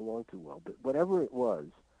weren't getting along too well, but whatever it was,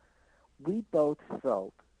 we both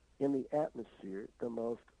felt in the atmosphere the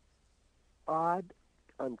most odd,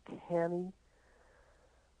 uncanny,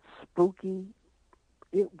 spooky.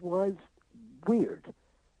 It was weird.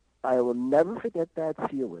 I will never forget that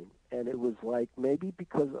feeling. And it was like maybe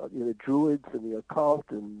because of the Druids and the occult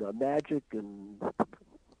and magic and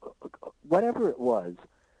whatever it was.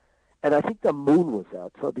 And I think the moon was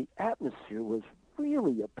out. So the atmosphere was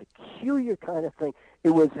really a peculiar kind of thing.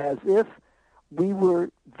 It was as if we were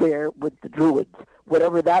there with the Druids,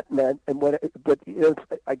 whatever that meant. And but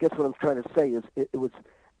I guess what I'm trying to say is it was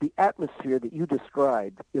the atmosphere that you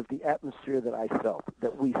described is the atmosphere that I felt,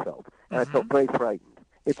 that we felt. And I felt very frightened.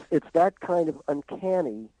 It's that kind of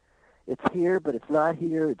uncanny. It's here, but it's not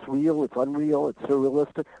here. It's real. It's unreal. It's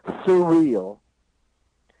surrealistic. Surreal.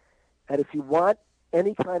 And if you want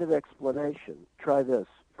any kind of explanation, try this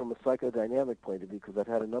from a psychodynamic point of view, because I've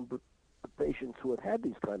had a number of patients who have had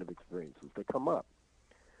these kind of experiences that come up.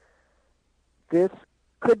 This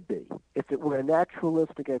could be, if it were a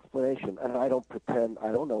naturalistic explanation, and I don't pretend,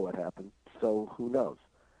 I don't know what happened, so who knows.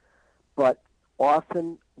 But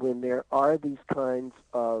often when there are these kinds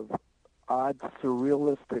of odd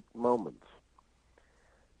surrealistic moments,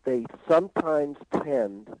 they sometimes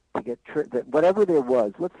tend to get that whatever there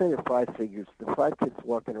was, let's say there are 5 figures, the 5 kids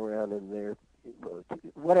walking around and they're,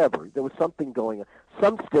 whatever, there was something going on,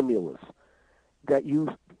 some stimulus that you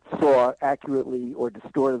saw accurately or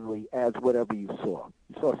distortedly as whatever you saw.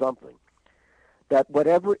 You saw something. That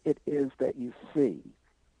whatever it is that you see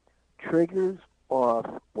triggers off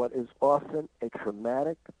what is often a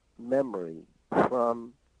traumatic memory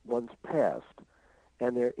from one's past,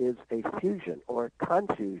 and there is a fusion or a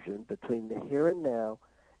confusion between the here and now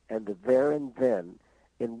and the there and then,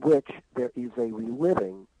 in which there is a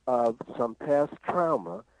reliving of some past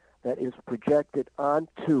trauma that is projected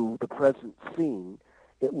onto the present scene.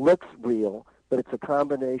 It looks real, but it's a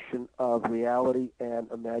combination of reality and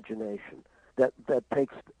imagination that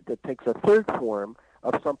takes a third form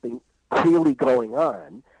of something clearly going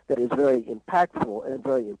on that is very impactful and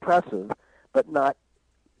very impressive, but not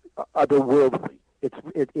otherworldly.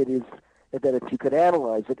 It is that if you could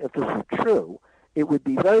analyze it, if this were true, it would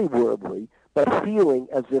be very worldly, but feeling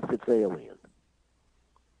as if it's alien.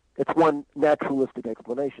 It's one naturalistic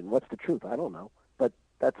explanation. What's the truth? I don't know, but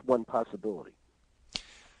that's one possibility.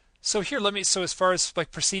 So here, so as far as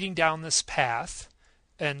like proceeding down this path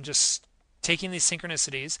and just taking these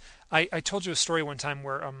synchronicities, I told you a story one time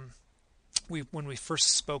where when we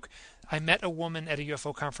first spoke, I met a woman at a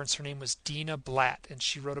UFO conference. Her name was Dina Blatt, and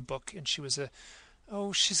she wrote a book, and she's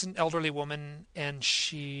an elderly woman, and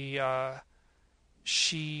she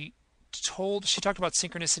talked about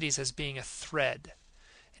synchronicities as being a thread.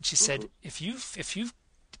 And she said, if you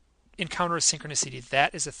encounter a synchronicity,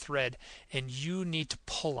 that is a thread, and you need to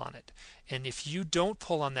pull on it. And if you don't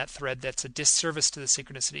pull on that thread, that's a disservice to the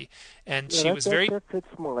synchronicity. And she was very... That fits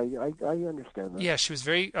more. I understand that. Yeah, she was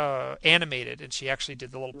very animated, and she actually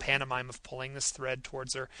did the little pantomime of pulling this thread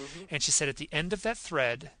towards her. And she said at the end of that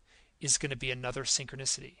thread is going to be another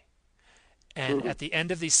synchronicity. And at the end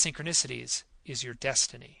of these synchronicities is your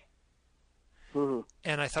destiny.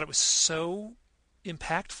 And I thought it was so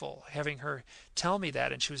impactful having her tell me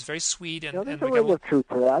that, and she was very sweet. And there's a little truth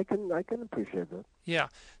to that. I can appreciate that. Yeah.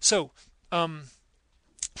 So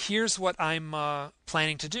here's what I'm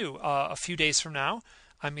planning to do. A few days from now,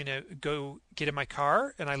 I'm going to go get in my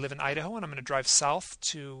car, and I live in Idaho, and I'm going to drive south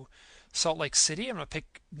to Salt Lake City. I'm going to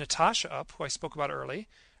pick Natasha up, who I spoke about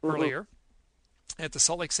earlier, at the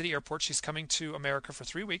Salt Lake City airport. She's coming to America for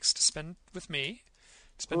 3 weeks to spend with me,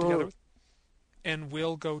 together with, and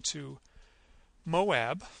we'll go to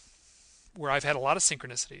Moab, where I've had a lot of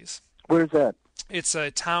synchronicities. Where's that? It's a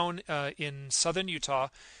town in southern Utah.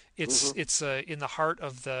 It's in the heart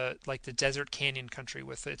of the desert canyon country.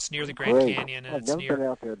 It's near the Grand Canyon, and I've never been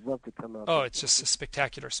out there. I'd love to come out. Oh, it's just a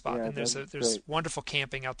spectacular spot, Yeah, and there's great. wonderful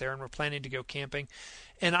camping out there, and we're planning to go camping.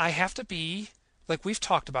 And I have to be like we've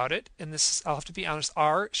talked about it, and this I'll have to be honest.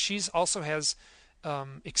 She's also has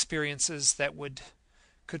experiences that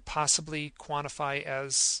could possibly quantify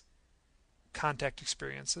as contact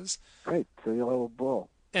experiences. Great. So you'll have a ball.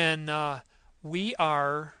 And we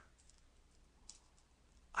are,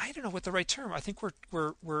 I don't know what the right term. I think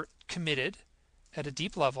we're committed at a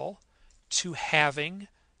deep level to having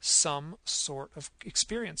some sort of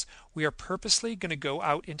experience. We are purposely going to go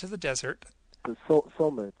out into the desert, The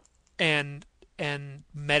soulmate, and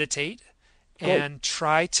meditate, Great. and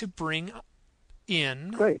try to bring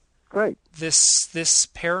in Great. this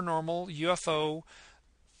paranormal UFO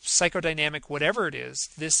psychodynamic, whatever it is,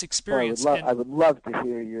 this experience. I would love to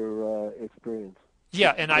hear your experience.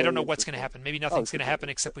 Yeah, and I don't know what's going to happen. Maybe nothing's going to happen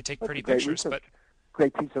except we take pretty pictures. Research. But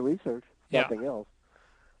Great piece of research. Yeah. Nothing else.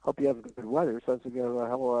 Hope you have good weather. Sounds like you have a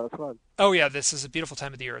hell of a lot of fun. oh yeah, this is a beautiful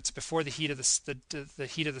time of the year. It's before the heat of the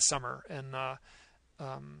heat of the summer, and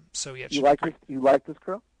so yeah. You like this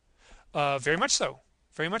girl? Very much so.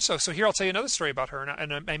 Very much so. So here I'll tell you another story about her,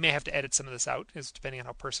 and I may have to edit some of this out, depending on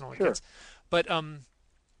how personal it gets. But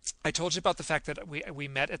I told you about the fact that we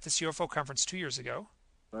met at this UFO conference 2 years ago.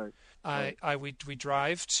 Right. We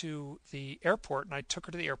drive to the airport, and I took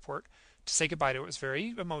her to the airport to say goodbye to her. It was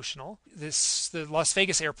very emotional. The Las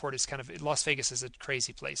Vegas airport is Las Vegas is a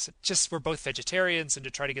crazy place. We're both vegetarians, and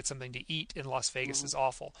to try to get something to eat in Las Vegas is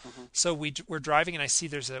awful. So we're driving, and I see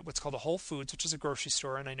there's what's called a Whole Foods, which is a grocery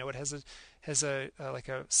store, and I know it has a like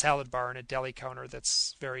a salad bar and a deli counter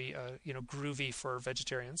that's very groovy for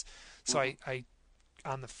vegetarians. So I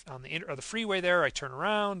on the freeway there, I turn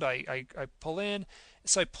around, I pull in.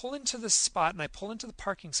 So I pull into the spot, and I pull into the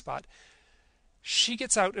parking spot. She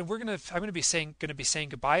gets out, and I'm going to be saying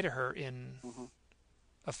goodbye to her in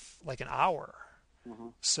like an hour.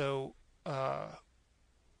 So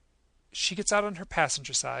she gets out on her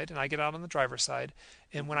passenger side, and I get out on the driver's side.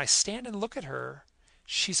 And when I stand and look at her,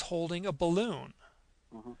 she's holding a balloon.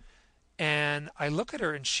 And I look at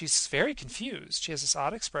her, and she's very confused. She has this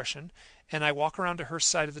odd expression. And I walk around to her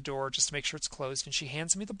side of the door just to make sure it's closed. And she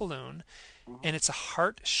hands me the balloon, and it's a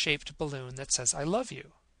heart-shaped balloon that says, "I love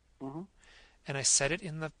you." And I set it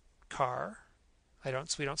in the car. We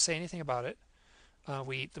don't say anything about it.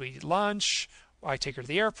 We eat lunch. I take her to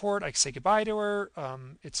the airport. I say goodbye to her.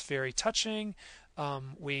 It's very touching.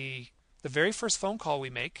 The very first phone call we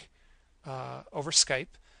make over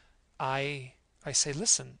Skype, I say,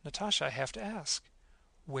 "Listen, Natasha, I have to ask,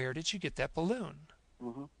 where did you get that balloon?"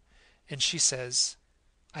 And she says,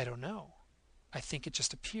 "I don't know. I think it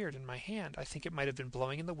just appeared in my hand. I think it might have been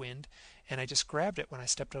blowing in the wind, and I just grabbed it when I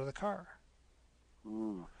stepped out of the car."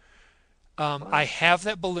 I have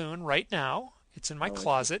that balloon right now. It's in my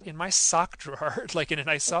closet, in my sock drawer, like in a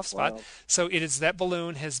nice soft spot. Wow. So it is that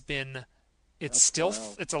balloon has been. It's still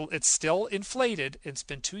inflated. It's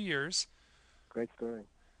been 2 years. Great story.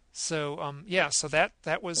 So yeah. So that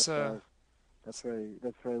was. That's very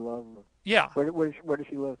lovely. Yeah. Where does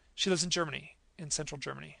she live? She lives in Germany, in central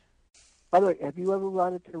Germany. By the way, have you ever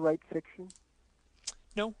wanted to write fiction?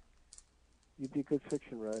 No. You'd be a good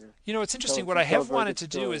fiction writer. It's interesting. What I have wanted to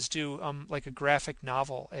do is do like a graphic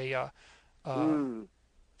novel,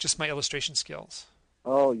 just my illustration skills.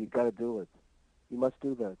 Oh, you got to do it. You must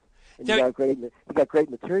do that. And Now, you got great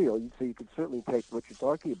material, so you can certainly take what you're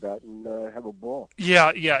talking about and have a ball.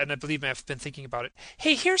 Yeah, and I believe me, I've been thinking about it.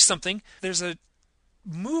 Hey, here's something. There's a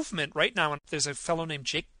movement right now. There's a fellow named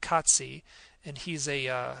Jake Kotze, and he's a,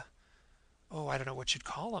 I don't know what you'd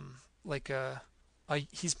call him. Like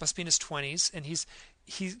he must be in his 20s, and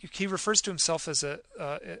he refers to himself as a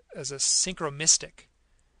synchromystic,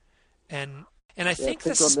 and I think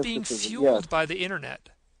this is being fueled by the internet,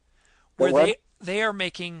 where they are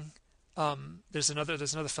making. There's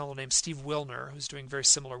another fellow named Steve Wilner who's doing very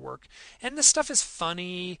similar work, and this stuff is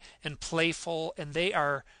funny and playful, and they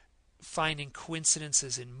are finding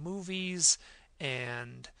coincidences in movies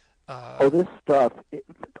and. This stuff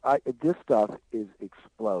is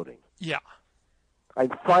exploding. Yeah.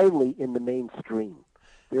 I'm finally in the mainstream.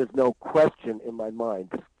 There's no question in my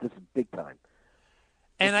mind. This is big time.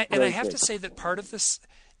 And I have to say that part of this.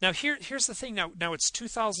 Now here's the thing. Now it's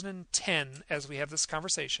 2010 as we have this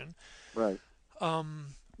conversation. Right.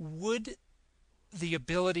 Would the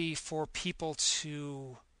ability for people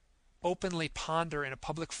to openly ponder in a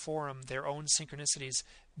public forum their own synchronicities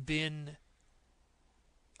been?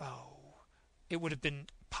 It would have been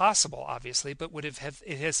possible, obviously, but it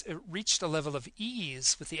has reached a level of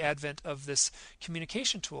ease with the advent of this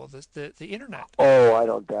communication tool, the internet. Oh, I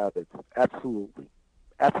don't doubt it. Absolutely.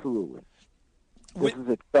 This has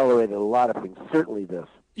accelerated a lot of things. Certainly this.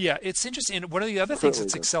 Yeah, it's interesting. And one of the other things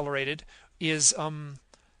that's accelerated is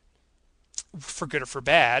for good or for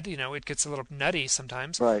bad. It gets a little nutty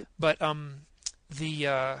sometimes. Right. But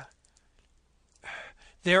the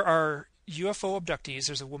there are UFO abductees.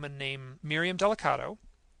 There's a woman named Miriam Delicato,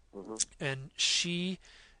 Mm-hmm. and she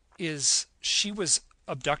was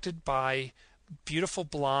abducted by beautiful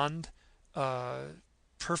blonde,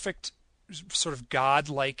 perfect sort of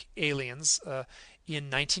god-like aliens in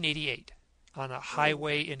 1988 on a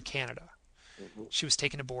highway in Canada. Mm-hmm. She was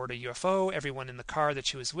taken aboard a UFO. Everyone in the car that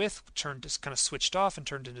she was with just kind of switched off and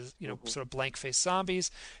turned into Mm-hmm. sort of blank-faced zombies.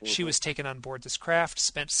 Mm-hmm. She was taken on board this craft,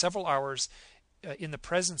 spent several hours in the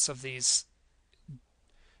presence of these.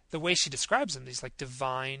 The way she describes them, these like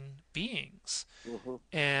divine beings, Mm-hmm.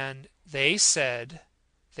 and they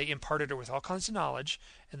imparted her with all kinds of knowledge,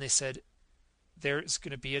 and they said, there's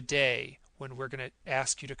going to be a day when we're going to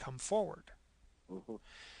ask you to come forward. Mm-hmm.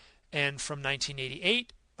 And from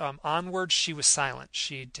 1988 onward, she was silent.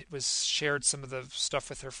 She shared some of the stuff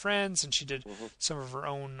with her friends, and she did Mm-hmm. some of her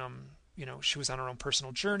own, she was on her own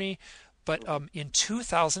personal journey. But in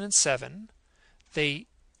 2007, they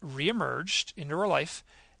reemerged into her life,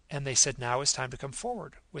 and they said, now is time to come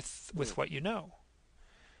forward with what you know.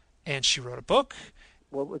 And she wrote a book.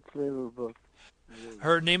 What's the name of the book?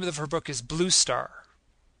 Her name of her book is Blue Star.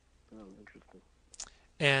 Oh, interesting.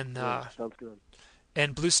 And sounds good.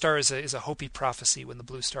 And Blue Star is a Hopi prophecy. When the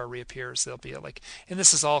Blue Star reappears, there'll be and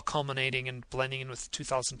this is all culminating and blending in with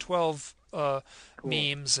 2012 Cool.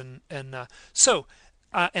 memes so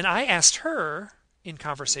and I asked her in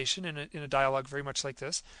conversation in a dialogue very much like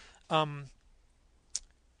this,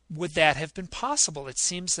 would that have been possible? It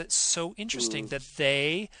seems that's so interesting that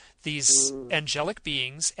these angelic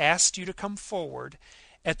beings, asked you to come forward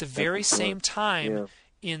at the very same time,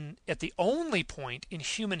 at the only point in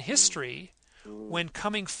human history when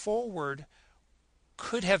coming forward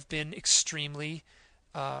could have been extremely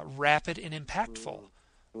rapid and impactful.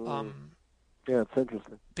 Yeah, it's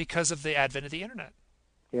interesting. Because of the advent of the internet.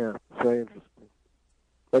 Yeah, very interesting.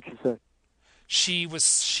 What you say? She was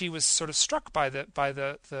sort of struck by the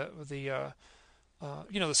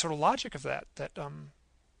sort of logic of that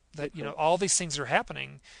all these things are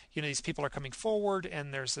happening. These people are coming forward,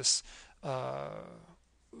 and there's this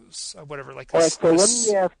whatever like this. All right, so let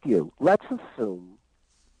me ask you. Let's assume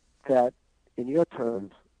that, in your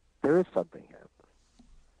terms, there is something happening,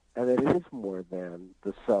 and that it is more than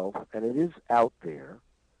the self, and it is out there,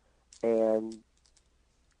 and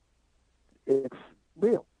it's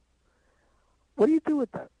real. What do you do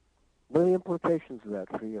with that? What are the implications of that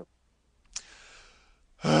for you?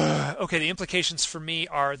 Okay, the implications for me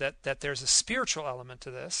are that there's a spiritual element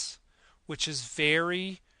to this, which is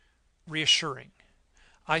very reassuring.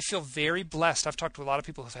 I feel very blessed. I've talked to a lot of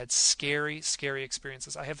people who've had scary, scary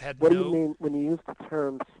experiences. I have had What do you mean when you use the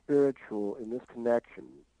term spiritual in this connection?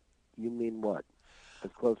 You mean what?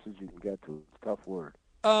 As close as you can get to it. It's a tough word.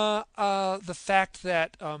 The fact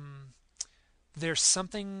that there's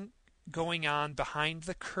something going on behind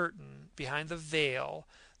the curtain, behind the veil,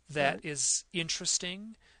 that is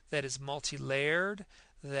interesting, that is multi-layered,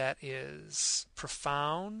 that is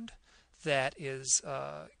profound, that is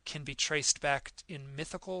can be traced back in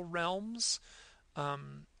mythical realms.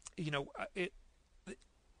 Something.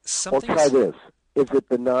 Well, try this. Is it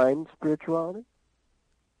benign spirituality?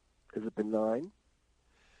 Is it benign?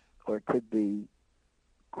 Or it could be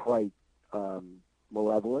quite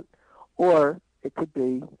malevolent? Or it could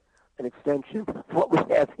be an extension of what we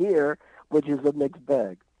have here, which is a mixed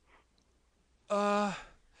bag. I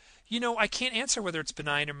can't answer whether it's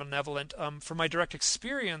benign or malevolent. From my direct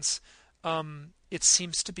experience, it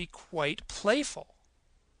seems to be quite playful.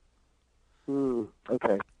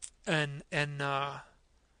 Okay. And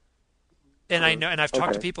I know, and I've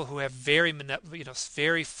talked to people who have very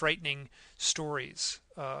frightening stories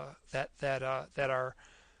that are,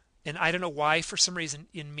 and I don't know why, for some reason,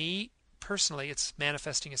 in me personally, it's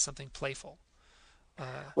manifesting as something playful.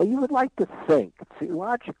 Well, you would like to think,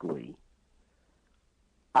 logically,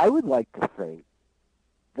 I would like to think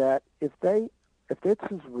that if this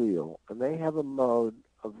is real and they have a mode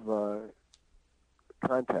of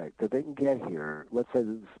contact that they can get here, let's say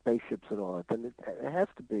the spaceships and all that, then it has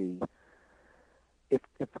to be, if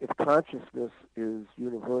consciousness is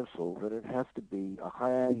universal, then it has to be a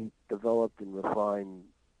highly developed and refined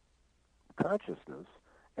consciousness.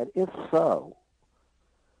 And if so,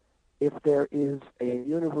 if there is a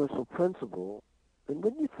universal principle, then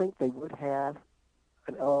wouldn't you think they would have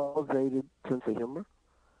an elevated sense of humor?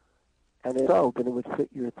 And if so, then it would fit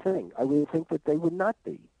your thing. I would think that they would not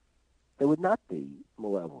be. They would not be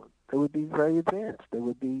malevolent. They would be very advanced. They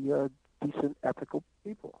would be decent, ethical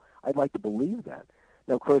people. I'd like to believe that.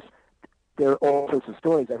 Now, of course, there are all sorts of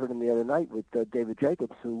stories. I heard them the other night with David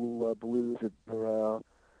Jacobs, who believes that there are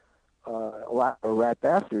a lot of rat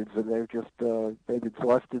bastards, and they're just they've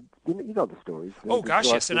exhausted. You know the stories. Oh gosh,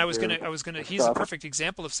 yes. And I was their gonna. He's a stuff. perfect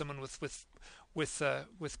example of someone with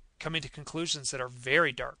coming to conclusions that are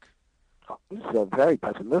very dark. He's very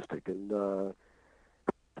pessimistic and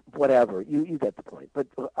whatever. You get the point. But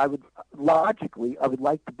I would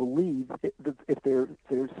like to believe that if they're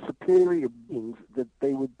superior beings, that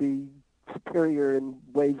they would be superior in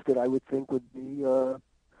ways that I would think would be a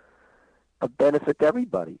benefit to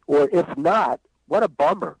everybody. Or if not, what a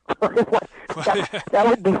bummer. that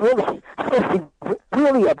would be really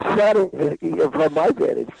upsetting from my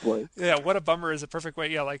vantage point. Yeah, what a bummer is a perfect way.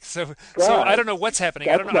 Yeah, like so. God, so I don't know what's happening.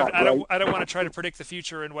 I don't know. I don't want to try to predict the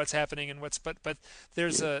future and what's happening and what's. But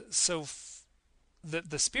there's the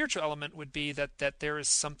spiritual element would be that there is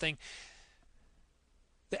something.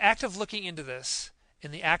 The act of looking into this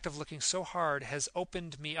and the act of looking so hard has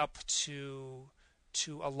opened me up to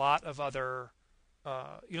a lot of other.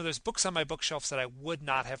 There's books on my bookshelves that I would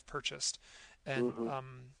not have purchased, and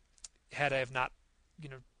had I have not,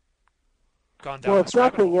 gone down. Well, if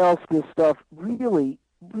nothing else, this stuff really,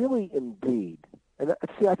 really, indeed, and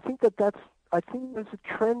see, I think there's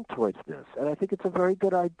a trend towards this, and I think it's a very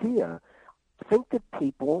good idea. I think that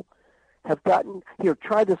people have gotten here.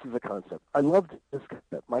 Try this as a concept. I loved this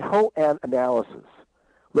concept. My whole analysis,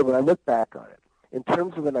 when I look back on it, in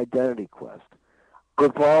terms of an identity quest,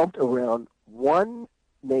 revolved around one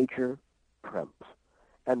major premise.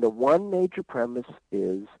 And the one major premise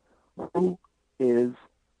is, who is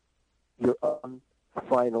your own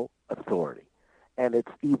final authority? And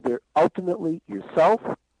it's either ultimately yourself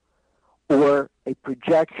or a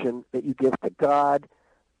projection that you give to God,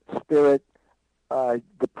 Spirit,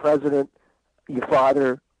 the President, your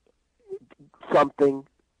father, something.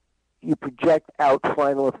 You project out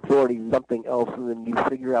final authority, something else, and then you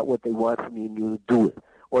figure out what they want from you and you do it,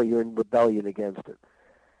 or you're in rebellion against it.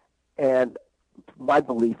 And my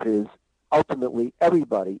belief is, ultimately,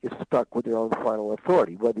 everybody is stuck with their own final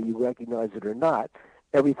authority, whether you recognize it or not.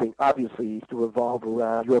 Everything, obviously, needs to revolve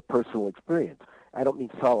around your personal experience. I don't mean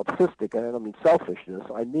solipsistic, and I don't mean selfishness.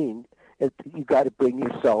 I mean, you got to bring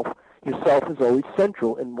yourself. Yourself is always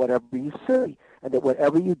central in whatever you say, and that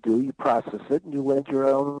whatever you do, you process it, and you lend your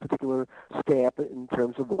own particular stamp in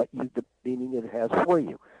terms of the meaning it has for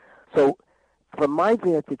you. So, from my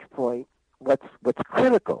vantage point, what's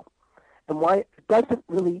critical, and why it doesn't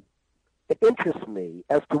really interest me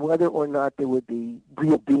as to whether or not there would be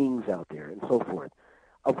real beings out there and so forth,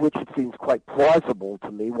 of which it seems quite plausible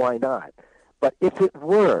to me. Why not? But if it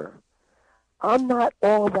were, I'm not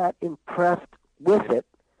all that impressed with it,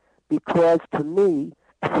 because to me,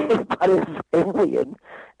 everybody is alien,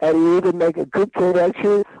 and you either make a good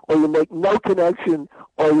connection or you make no connection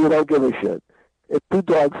or you don't give a shit. It's two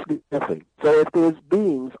dogs sniffing. So if there's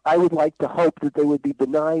beings, I would like to hope that they would be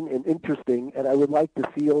benign and interesting, and I would like to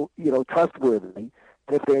feel, trustworthy.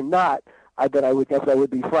 And if they're not, I would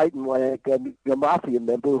be frightened like a mafia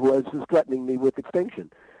member who is threatening me with extinction.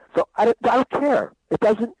 So I don't care. It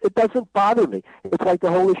doesn't bother me. It's like the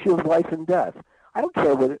whole issue of life and death. I don't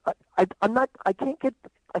care whether I can't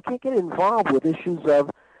get involved with issues of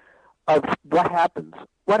what happens.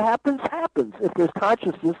 What happens, happens. If there's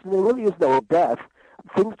consciousness and there really is no death,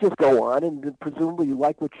 things just go on, and presumably you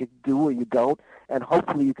like what you do or you don't, and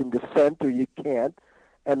hopefully you can dissent or you can't,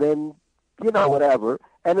 and then, whatever.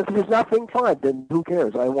 And if there's nothing, fine, then who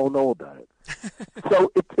cares? I won't know about it.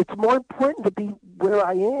 So it's more important to be where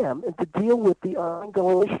I am and to deal with the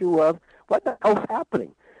ongoing issue of what the hell's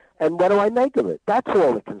happening and what do I make of it. That's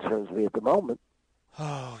all that concerns me at the moment.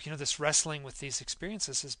 Oh, this wrestling with these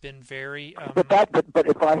experiences has been very. But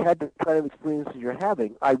if I had the kind of experiences you're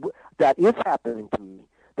having, that is happening to me.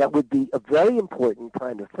 That would be a very important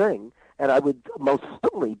kind of thing, and I would most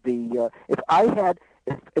certainly be if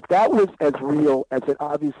that was as real as it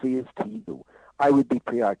obviously is to you, I would be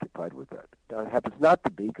preoccupied with that. Now, it happens not to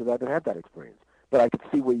be because I haven't had that experience, but I could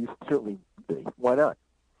see where you certainly be. Why not?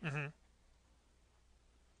 Mm-hmm.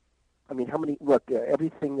 I mean,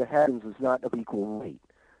 everything that happens is not of equal weight.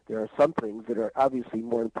 There are some things that are obviously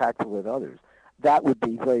more impactful than others. That would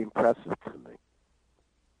be very impressive to me.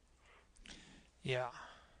 Yeah.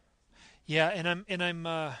 Yeah, and I'm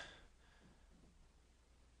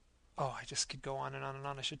I just could go on and on and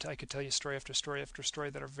on. I could tell you story after story after story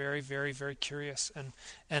that are very, very, very curious and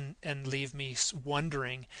leave me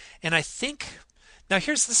wondering. And I think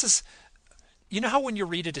this is how when you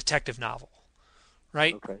read a detective novel,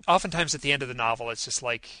 right? Okay. Oftentimes at the end of the novel, it's just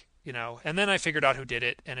like, and then I figured out who did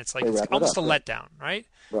it, and it's like it's wrap it almost up, a right? letdown, right?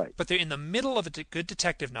 Right. But they're in the middle of a good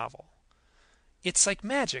detective novel. it's like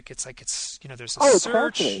magic. It's like there's a Oh, it's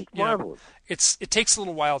search. fascinating. It's marvelous. It takes a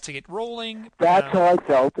little while to get rolling. That's how I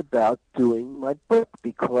felt about doing my book,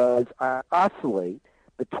 because I oscillate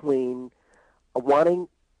between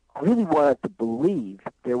I really wanted to believe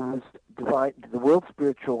there was divine, the world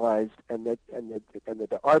spiritualized, and that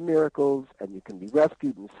there are miracles, and you can be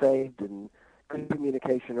rescued and saved, and good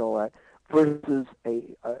communication and all that, versus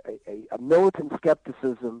a militant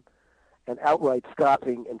skepticism and outright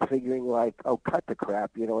scoffing and figuring like, oh, cut the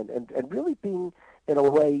crap, and really being, in a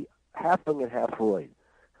way, half Jung and half Freud,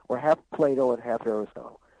 or half Plato and half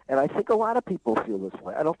Aristotle. And I think a lot of people feel this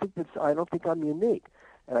way. I don't think I'm unique.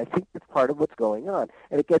 And I think that's part of what's going on.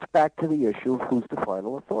 And it gets back to the issue of who's the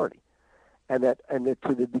final authority. And that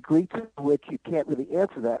to the degree to which you can't really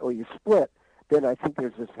answer that, or you split, then I think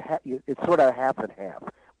there's this, it's sort of half and half,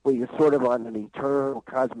 where you're sort of on an eternal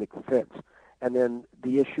cosmic fence. And then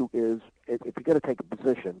the issue is, if you're going to take a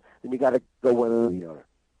position, then you got to go one or the other.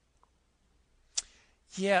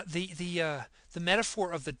 Yeah, the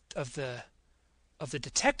metaphor of the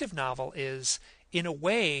detective novel is, in a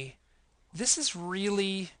way, this is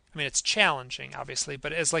really, I mean, it's challenging, obviously,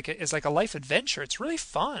 but as like a life adventure, it's really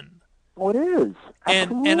fun. Oh, it is.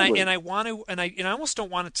 Absolutely. And I almost don't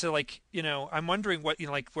want it to, like, I'm wondering what,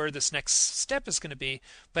 like, where this next step is going to be,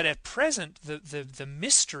 but at present the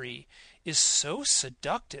mystery is so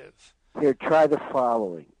seductive. Here, try the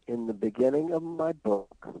following. In the beginning of my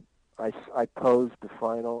book, I posed the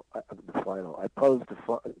final. I posed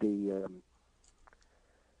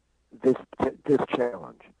this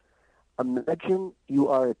challenge. Imagine you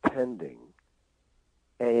are attending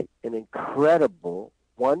an incredible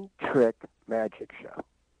one-trick magic show,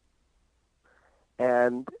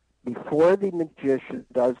 and before the magician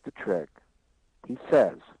does the trick, he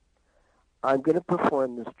says, "I'm going to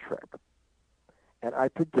perform this trick, and I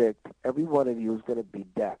predict every one of you is going to be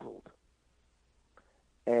dazzled."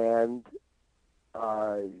 And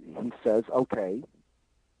he says, "Okay,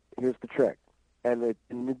 here's the trick." And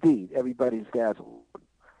indeed, everybody's dazzled.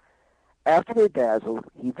 After they're dazzled,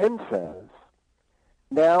 he then says,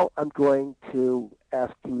 "Now I'm going to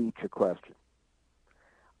ask you each a question.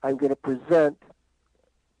 I'm going to present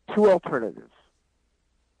two alternatives.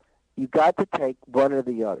 You've got to take one or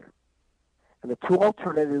the other. And the two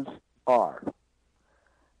alternatives are,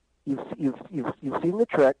 you've seen the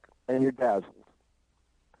trick and you're dazzled.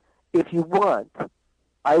 If you want,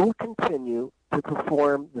 I will continue to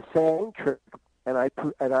perform the same trick, and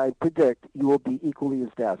I predict you will be equally as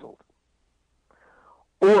dazzled.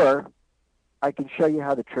 Or I can show you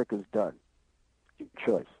how the trick is done. Your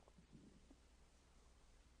choice."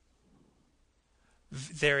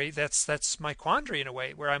 That's my quandary in a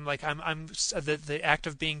way, where I'm like, I'm the act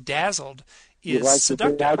of being dazzled is you like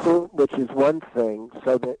seductive. The dazzle, which is one thing,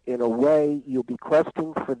 so that in a way you'll be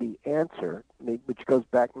questing for the answer, which goes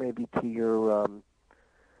back maybe to your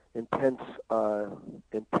intense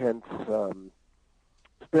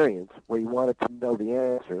experience, where you wanted to know the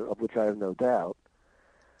answer, of which I have no doubt.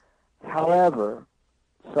 However,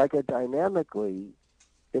 psychodynamically,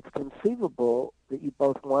 it's conceivable that you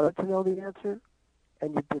both wanted to know the answer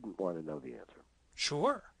and you didn't want to know the answer.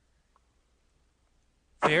 Sure.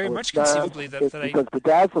 Very much Because conceivably because the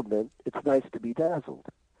dazzlement, it's nice to be dazzled.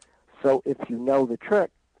 So if you know the trick,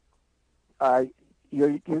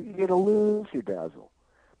 you're going to lose your dazzle.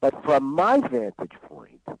 But from my vantage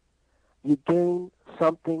point, you gain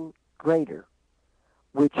something greater,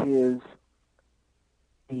 which is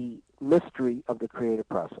the mystery of the creative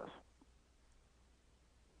process.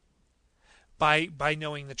 By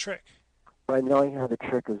knowing the trick. By knowing how the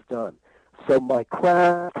trick is done. So my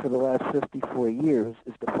quest for the last 54 years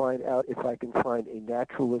is to find out if I can find a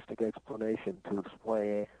naturalistic explanation to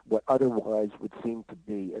explain what otherwise would seem to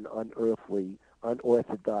be an unearthly,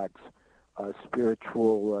 unorthodox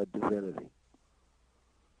spiritual divinity.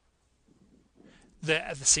 The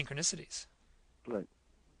synchronicities. Right.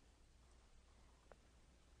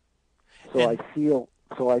 So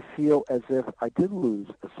I feel as if I did lose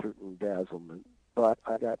a certain dazzlement, but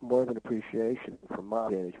I got more of an appreciation from my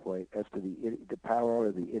vantage point as to the power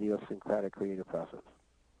of the idiosyncratic creative process.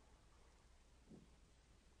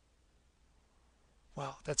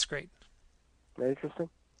 Wow, that's great. Isn't that interesting?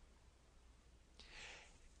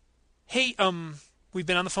 Hey, we've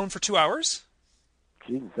been on the phone for 2 hours.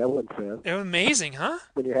 Jesus, that wasn't fast. Amazing, huh?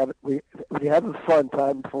 When you're having fun,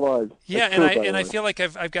 time flies. Yeah, That's I feel like I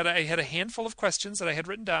had a handful of questions that I had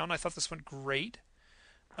written down. I thought this went great.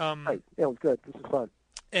 Right. Yeah, it was good. This is fun.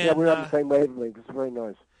 And, yeah, we're on the same wavelength. This is very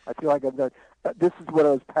nice. I feel like I've done. This is one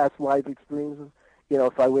of those past life experiences.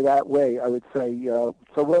 If I were that way, I would say. So,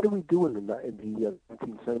 what do we do in the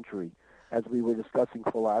 19th century, as we were discussing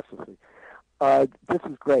philosophy? This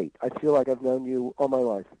is great. I feel like I've known you all my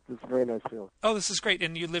life. This is a very nice feeling. Oh, this is great.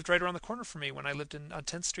 And you lived right around the corner from me when I lived on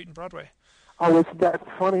 10th Street and Broadway. Oh, isn't that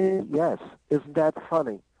funny? Yes. Isn't that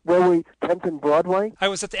funny? Where were you? 10th and Broadway? I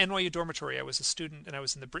was at the NYU dormitory. I was a student, and I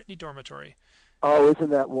was in the Brittany dormitory. Oh, isn't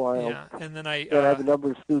that wild? Yeah, and then I have a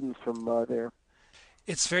number of students from there.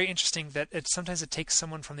 It's very interesting that sometimes it takes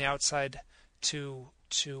someone from the outside to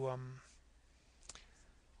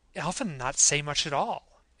often not say much at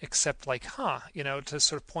all, except like, to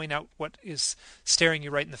sort of point out what is staring you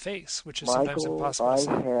right in the face, which is sometimes impossible to see.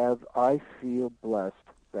 I feel blessed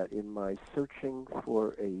that in my searching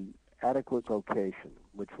for a adequate vocation,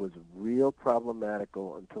 which was real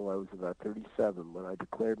problematical until I was about 37 when I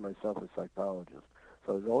declared myself a psychologist.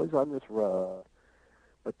 So I was always on this road.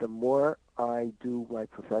 But the more I do my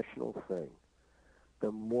professional thing,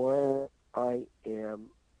 the more I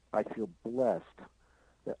feel blessed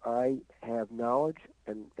that I have knowledge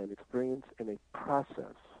and experience in a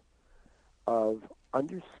process of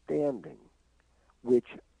understanding, which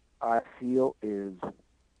I feel is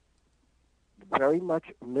very much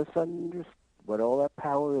misunderstood. What all that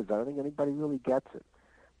power is, I don't think anybody really gets it.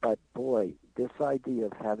 But boy, this idea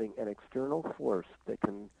of having an external force that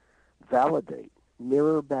can validate,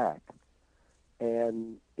 mirror back,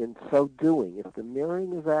 and in so doing, if the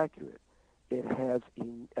mirroring is accurate, it has,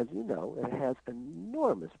 as you know, it has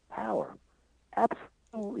enormous power.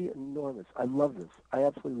 Absolutely enormous. I love this. I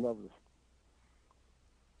absolutely love this.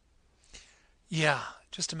 Yeah,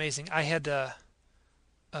 just amazing. I had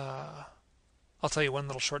I'll tell you one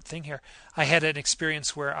little short thing here. I had an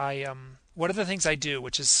experience where one of the things I do,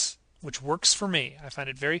 which works for me, I find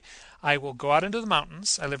it I will go out into the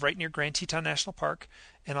mountains. I live right near Grand Teton National Park,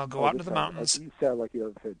 and I'll go out into the mountains. You sound like you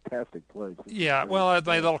have a fantastic place. Yeah, well,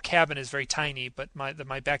 my little cabin is very tiny, but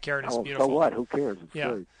my backyard is beautiful. So what? Who cares? It's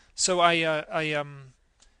great. So I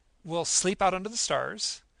will sleep out under the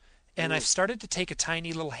stars, and I've started to take a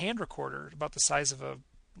tiny little hand recorder about the size of a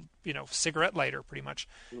cigarette lighter, pretty much,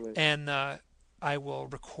 and I will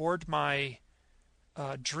record my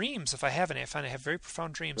dreams if I have any. I find I have very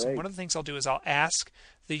profound dreams. And one of the things I'll do is I'll ask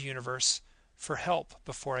the universe for help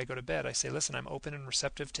before I go to bed. I say, listen, I'm open and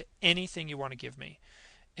receptive to anything you want to give me.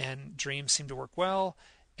 And dreams seem to work well.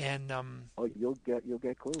 And you'll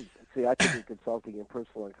get clues. See, I think in consulting in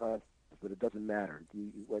personal unconscious, but it doesn't matter.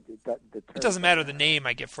 It doesn't matter the name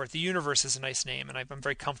I give for it. The universe is a nice name, and I'm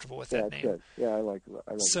very comfortable with that name. Good. Yeah, I like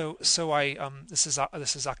it. So I this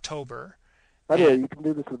is October. By the way, you can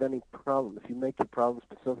do this with any problem. If you make your problem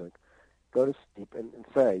specific, go to sleep and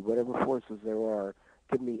say, whatever forces there are,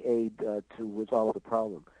 give me aid to resolve the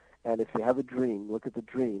problem. And if you have a dream, look at the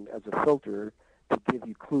dream as a filter to give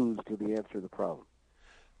you clues to the answer to the problem.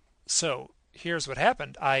 So here's what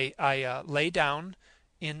happened. I lay down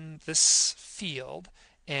in this field,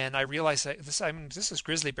 and I realized that this is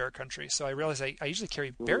grizzly bear country, so I realized I usually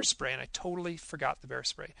carry bear spray, and I totally forgot the bear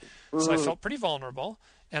spray. So I felt pretty vulnerable.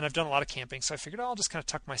 And I've done a lot of camping, so I figured I'll just kind of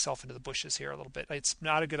tuck myself into the bushes here a little bit. It's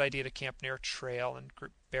not a good idea to camp near a trail in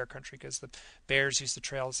bear country because the bears use the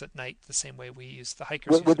trails at night the same way we use the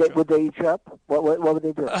hikers. Would they eat you up? What would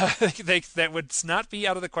they do? That would not be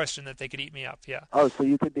out of the question that they could eat me up. Yeah. Oh, so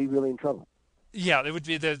you could be really in trouble. Yeah, it would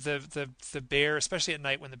be the bear, especially at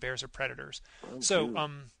night when the bears are predators. So I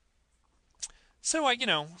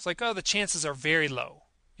it's like, the chances are very low.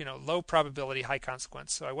 Low probability, high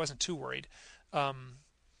consequence. So I wasn't too worried.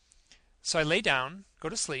 So I lay down, go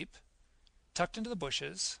to sleep, tucked into the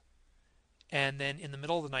bushes, and then in the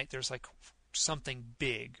middle of the night there's like something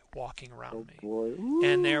big walking around me. Boy.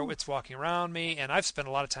 And it's walking around me, and I've spent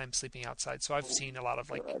a lot of time sleeping outside, so I've seen a lot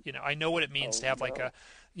of I know what it means to have like a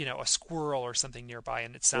squirrel or something nearby,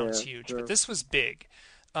 and it sounds huge, but this was big.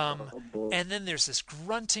 And then there's this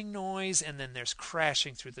grunting noise, and then there's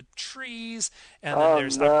crashing through the trees, and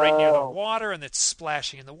then I'm right near the water, and it's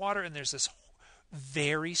splashing in the water, and there's this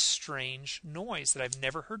very strange noise that I've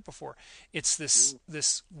never heard before. It's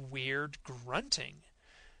this weird grunting,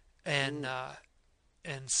 and I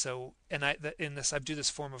do this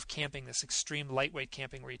form of camping, this extreme lightweight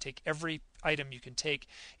camping, where you take every item you can take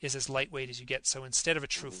is as lightweight as you get. So instead of a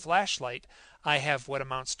true flashlight, I have what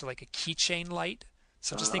amounts to like a keychain light.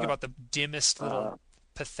 So just think about the dimmest little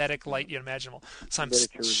pathetic light imaginable. So I'm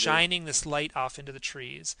shining this light off into the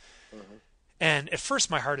trees. And at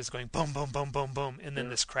first my heart is going boom, boom, boom, boom, boom, and then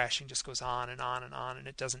this crashing just goes on and on and on, and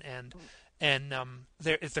it doesn't end. And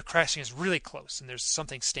the crashing is really close, and there's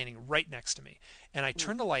something standing right next to me. And I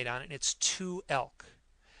turn the light on, and it's two elk.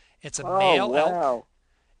 It's a male elk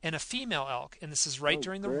and a female elk, and this is right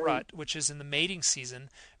during the rut, which is in the mating season,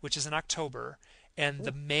 which is in October. And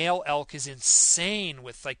the male elk is insane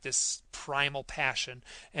with like this primal passion,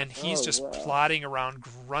 and he's Oh, just wow. plodding around,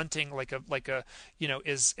 grunting like a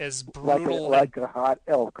as Like brutal like a hot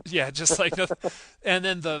elk. yeah, just like and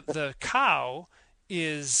then the cow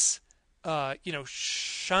is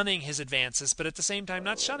shunning his advances, but at the same time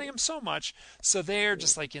not shunning him so much. So they're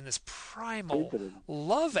just like in this primal Isn't it?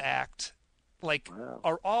 love act, like Wow.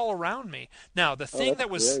 are all around me. Now Oh, that's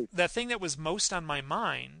great. the thing that was most on my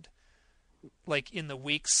mind, like in the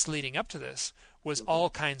weeks leading up to this, was Mhm. all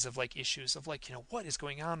kinds of like issues of like, what is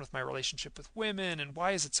going on with my relationship with women, and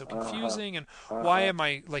why is it so Uh-huh. confusing, and why Uh-huh. am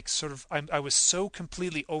I like I was so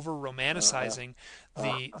completely over Uh-huh. romanticizing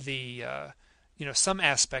the Uh-huh. some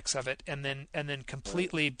aspects of it, and then Right.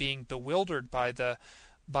 completely being bewildered by the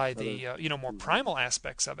Other. more Mhm. primal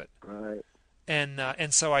aspects of it. Right.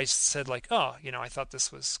 And so I said like, oh, I thought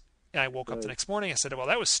this was. And I woke up the Right. next morning. I said, well,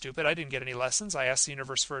 that was stupid. I didn't get any lessons. I asked the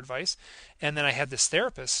universe for advice, and then I had this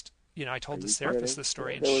therapist. I Are told you this therapist kidding? this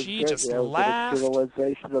story, and That was she great. just That was an laughed.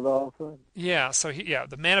 externalization of the whole thing. Yeah. So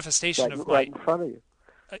the manifestation Right, of right my in front of you.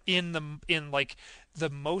 in like the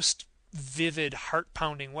most vivid,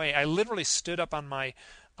 heart-pounding way. I literally stood up on my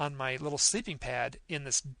little sleeping pad in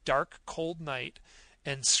this dark, cold night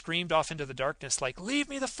and screamed off into the darkness like, "Leave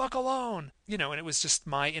me the fuck alone!" And it was just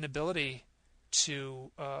my inability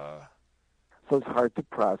to So it's hard to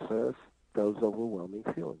process those overwhelming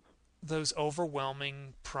feelings. those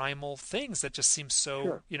overwhelming primal things that just seem so.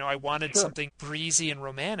 Sure. I wanted Sure. something breezy and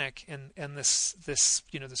romantic, and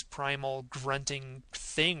this primal grunting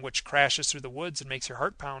thing which crashes through the woods and makes your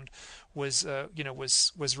heart pound was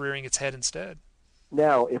rearing its head instead.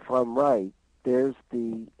 Now, if I'm right, there's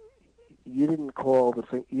the you didn't call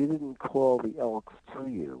the elks to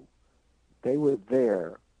you. They were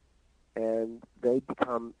there, and they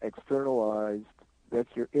become externalized.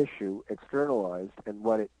 That's your issue, externalized, and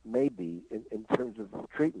what it may be in terms of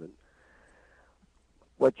treatment.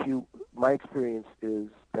 My experience is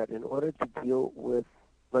that in order to deal with,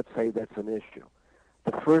 let's say that's an issue,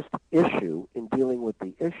 the first issue in dealing with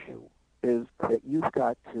the issue is that you've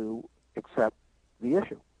got to accept the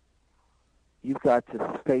issue. You've got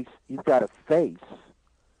to face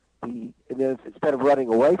instead of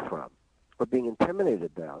running away from or being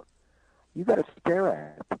intimidated about, you got to stare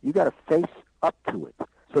at it. You got to face up to it.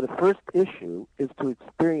 So the first issue is to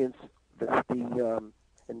experience the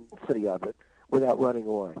intensity of it without running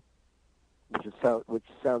away, which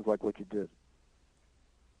sounds like what you did.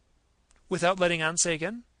 Without letting on, say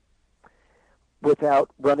again? Without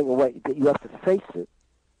running away, that you have to face it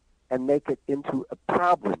and make it into a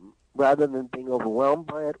problem rather than being overwhelmed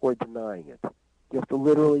by it or denying it. You have to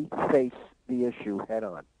literally face the issue head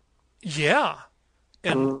on. Yeah.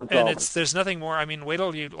 And Resolve it. there's nothing more. I mean, wait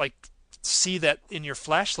till you like see that in your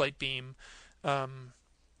flashlight beam.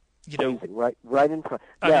 Amazing, right in front.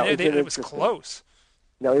 I Now, mean, isn't it it was interesting? close.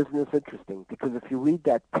 Now, isn't this interesting? Because if you read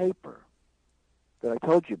that paper that I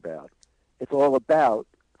told you about, it's all about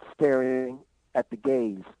staring at the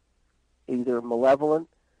gaze, either malevolent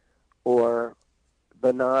or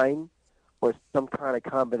benign or some kind of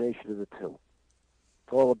combination of the two.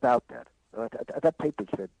 It's all about that. That paper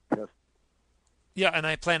said just. Yeah, and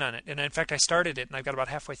I plan on it. And in fact, I started it, and I got about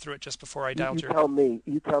halfway through it just before I dialed You your. tell me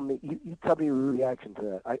your reaction to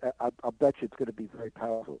that. I'll bet you it's going to be very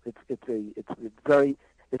powerful. It's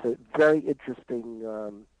a very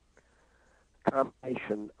interesting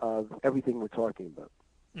combination of everything we're talking about,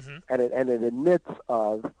 Mm-hmm. and it admits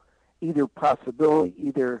of either possibility,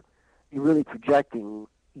 either you're really projecting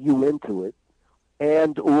you into it,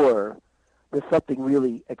 and or there's something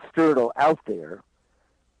really external out there,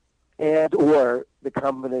 and or the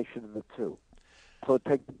combination of the two. So it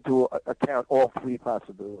takes into account all three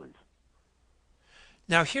possibilities.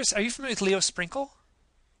 Now, are you familiar with Leo Sprinkle?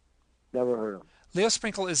 Never heard of him. Leo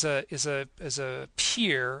Sprinkle is a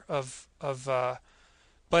peer of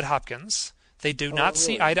Bud Hopkins. They do not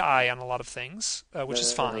see Really? eye to eye on a lot of things, which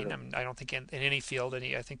is Never heard fine. of him. I don't think in any field,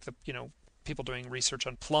 I think people doing research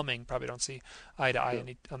on plumbing probably don't see eye to eye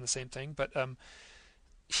Sure. on the same thing. But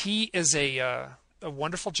he is a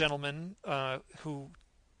wonderful gentleman who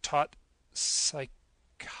taught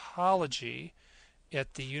psychology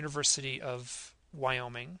at the University of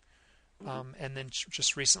Wyoming. And then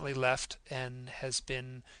just recently left and has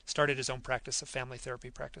been started his own practice, a family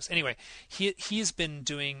therapy practice. Anyway, he's been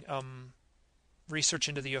doing research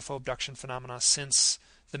into the UFO abduction phenomena since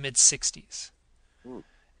the mid '60s, Mm.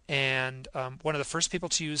 and one of the first people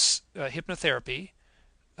to use hypnotherapy,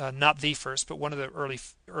 not the first, but one of the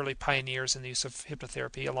early pioneers in the use of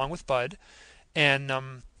hypnotherapy, along with Bud.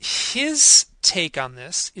 And his take on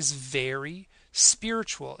this is very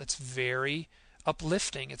spiritual. It's very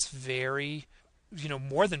uplifting. It's very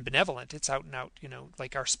more than benevolent. It's out and out,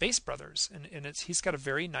 like our space brothers, and he's got a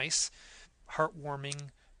very nice, heartwarming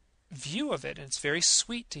view of it, and it's very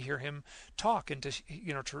sweet to hear him talk and to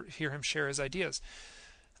hear him share his ideas.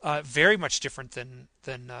 Very much different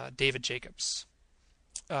than David Jacobs.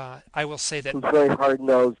 I will say that he's very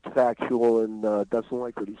hard-nosed, factual, and doesn't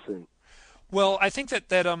like what he's saying. Well, I think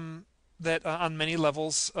that on many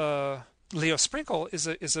levels, Leo Sprinkle is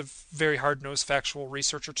a very hard-nosed, factual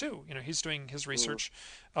researcher too. He's doing his research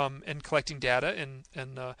and collecting data and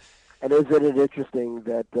isn't it interesting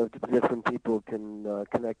that different people can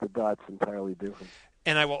connect the dots entirely different?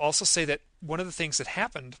 And I will also say that one of the things that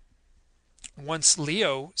happened once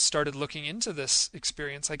Leo started looking into this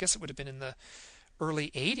experience, I guess it would have been in the early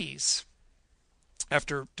 80s,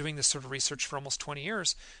 after doing this sort of research for almost 20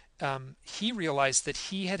 years, he realized that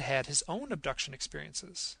he had his own abduction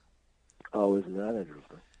experiences. Oh, isn't that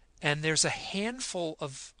interesting? And there's a handful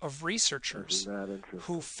of researchers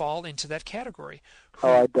who fall into that category.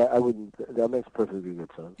 I wouldn't. That makes perfectly good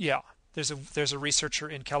sense. Yeah. There's a researcher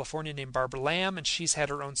in California named Barbara Lamb, and she's had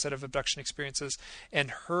her own set of abduction experiences,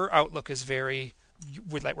 and her outlook is very,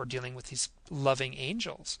 like we're dealing with these loving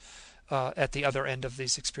angels at the other end of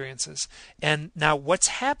these experiences. And now what's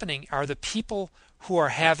happening are the people who are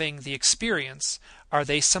having the experience, are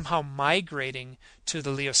they somehow migrating to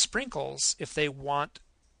the Leo Sprinkles if they want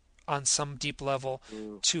on some deep level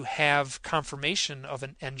to have confirmation of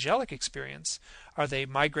an angelic experience? Are they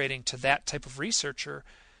migrating to that type of researcher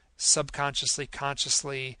subconsciously,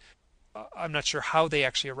 consciously? I'm not sure how they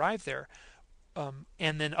actually arrive there.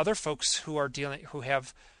 And then other folks who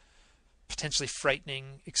have potentially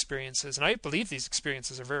frightening experiences, and I believe these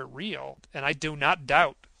experiences are very real, and I do not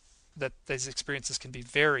doubt that these experiences can be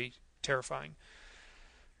very terrifying.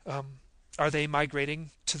 Are they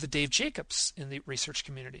migrating to the Dave Jacobs in the research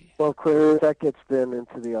community? Well, clearly that gets then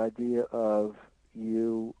into the idea of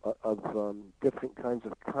different kinds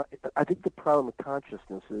of. I think the problem with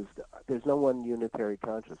consciousness is there's no one unitary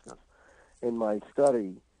consciousness. In my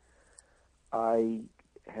study, I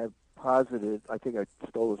have posited. I think I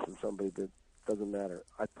stole this from somebody, but it doesn't matter.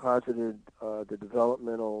 I posited the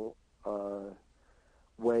developmental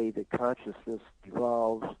way that consciousness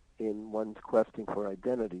evolves in one's questing for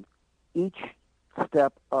identity. Each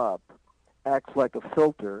step up acts like a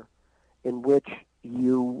filter in which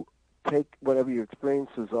you take whatever your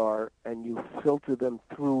experiences are and you filter them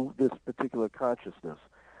through this particular consciousness,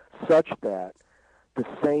 such that the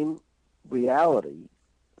same reality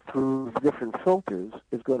through different filters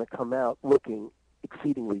is going to come out looking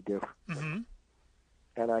exceedingly different. Mm-hmm.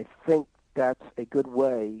 And I think that's a good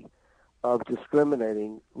way of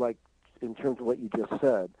discriminating, like in terms of what you just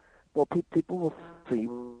said. Well, people will see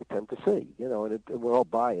what we tend to see, and we're all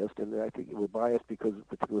biased, and I think we're biased because of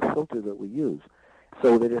the particular filter that we use.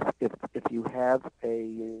 So that if you have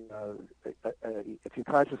if your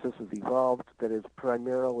consciousness is evolved that is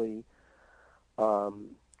primarily,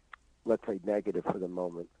 let's say, negative for the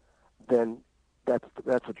moment, then that's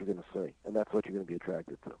what you're going to see, and that's what you're going to be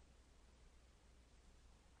attracted to,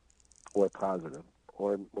 or positive,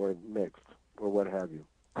 or mixed, or what have you.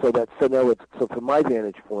 So from my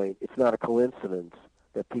vantage point, it's not a coincidence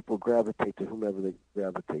that people gravitate to whomever they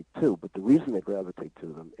gravitate to, but the reason they gravitate to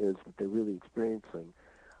them is that they're really experiencing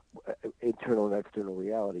internal and external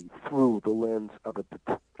reality through the lens of a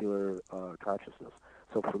particular consciousness.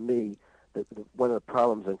 So for me, one of the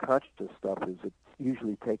problems in consciousness stuff is it's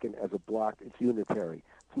usually taken as a block. It's unitary.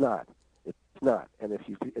 It's not. It's not. And if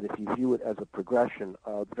you view it as a progression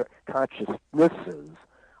of consciousnesses,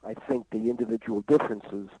 I think the individual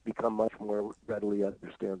differences become much more readily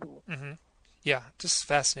understandable. Mm-hmm. Yeah, just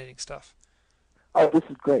fascinating stuff. Oh, this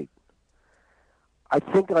is great. I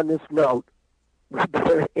think on this note,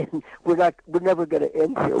 we're never going to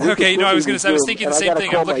end here. Okay, I was thinking the same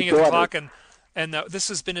thing. I'm looking at the clock, and this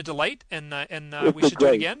has been a delight, and we should do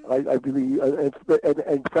it again. I really,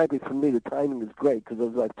 and frankly, for me, the timing is great because,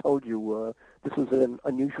 as I've told you, this was an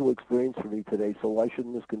unusual experience for me today. So why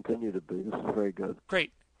shouldn't this continue to be? This is very good.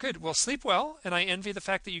 Great, good. Well, sleep well, and I envy the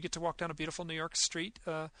fact that you get to walk down a beautiful New York street,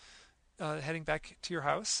 heading back to your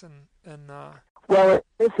house, and. Well,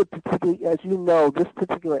 it's a particularly, as you know, this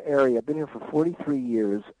particular area. I've been here for 43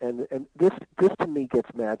 years, and this to me gets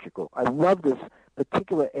magical. I love this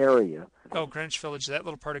particular area. Oh, Greenwich Village! That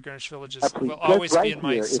little part of Greenwich Village will always be in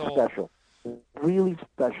my soul. It's special, really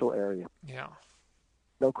special area. Yeah,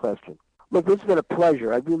 no question. Look, this has been a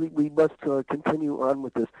pleasure. We must continue on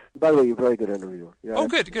with this. By the way, you're a very good interviewer. Oh,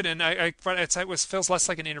 good. And it feels less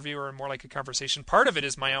like an interview and more like a conversation. Part of it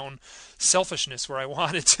is my own selfishness, where I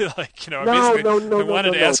wanted to, I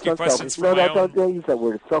wanted to ask you questions. Don't use that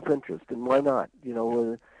word. It's self-interest, and why not?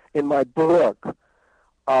 in my book,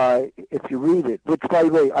 if you read it, which by the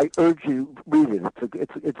way I urge you read it.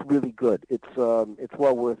 It's really good. It's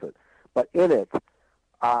well worth it. But in it,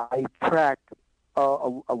 I track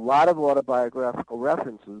a lot of autobiographical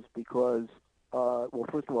references because, well,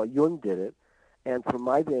 first of all, Jung did it, and from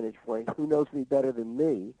my vantage point, who knows me better than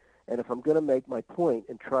me? And if I'm going to make my point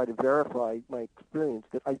and try to verify my experience,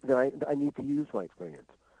 I need to use my experience,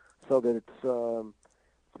 so that it's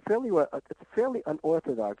fairly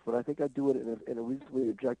unorthodox, but I think I do it in a reasonably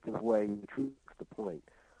objective way, which makes the point.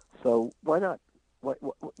 So why not?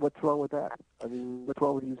 What's wrong with that? I mean, what's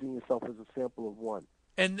wrong with using yourself as a sample of one?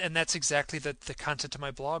 And that's exactly the content of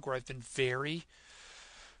my blog, where I've been very,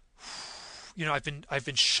 I've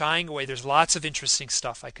been shying away. There's lots of interesting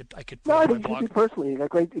stuff I could put No, on I my mean, blog. you personally, you got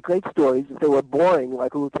great stories. If they were boring,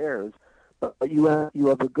 like who cares? But you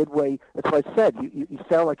have a good way. That's what I said. You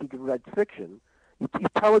sound like you could write fiction. You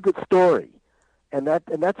tell a good story, and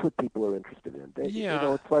that's what people are interested in.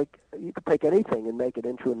 It's like you could take anything and make it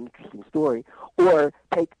into an interesting story, or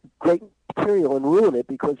take great material and ruin it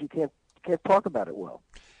because you can't talk about it well.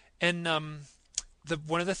 And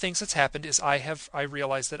one of the things that's happened is I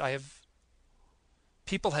realized that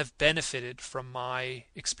people have benefited from my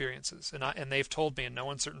experiences, and they've told me in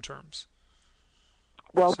no uncertain terms.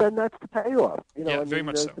 Well, then that's the payoff. Very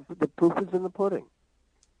much so. The proof is in the pudding.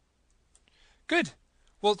 Good.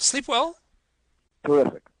 Well, sleep well.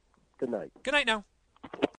 Terrific. Good night. Good night now.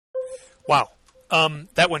 Wow.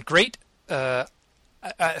 That went great. I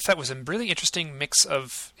thought it was a really interesting mix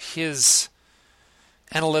of his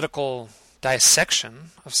analytical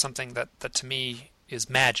dissection of something that to me is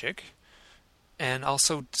magic, and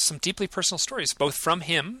also some deeply personal stories, both from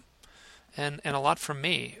him and a lot from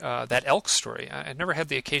me. That elk story, I'd never had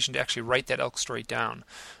the occasion to actually write that elk story down.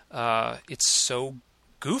 It's so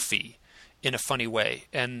goofy in a funny way,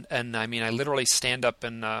 and I mean, I literally stand up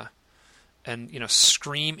and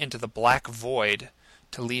scream into the black void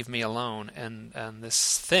to leave me alone, and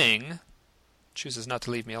this thing chooses not to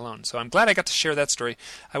leave me alone. So I'm glad I got to share that story.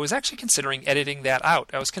 I was actually considering editing that out.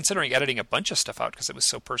 I was considering editing a bunch of stuff out because it was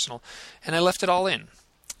so personal, and I left it all in.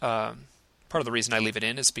 Part of the reason I leave it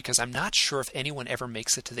in is because I'm not sure if anyone ever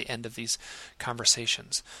makes it to the end of these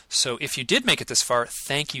conversations. So if you did make it this far,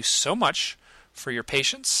 thank you so much for your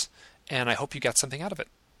patience, and I hope you got something out of it.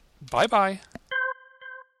 Bye-bye.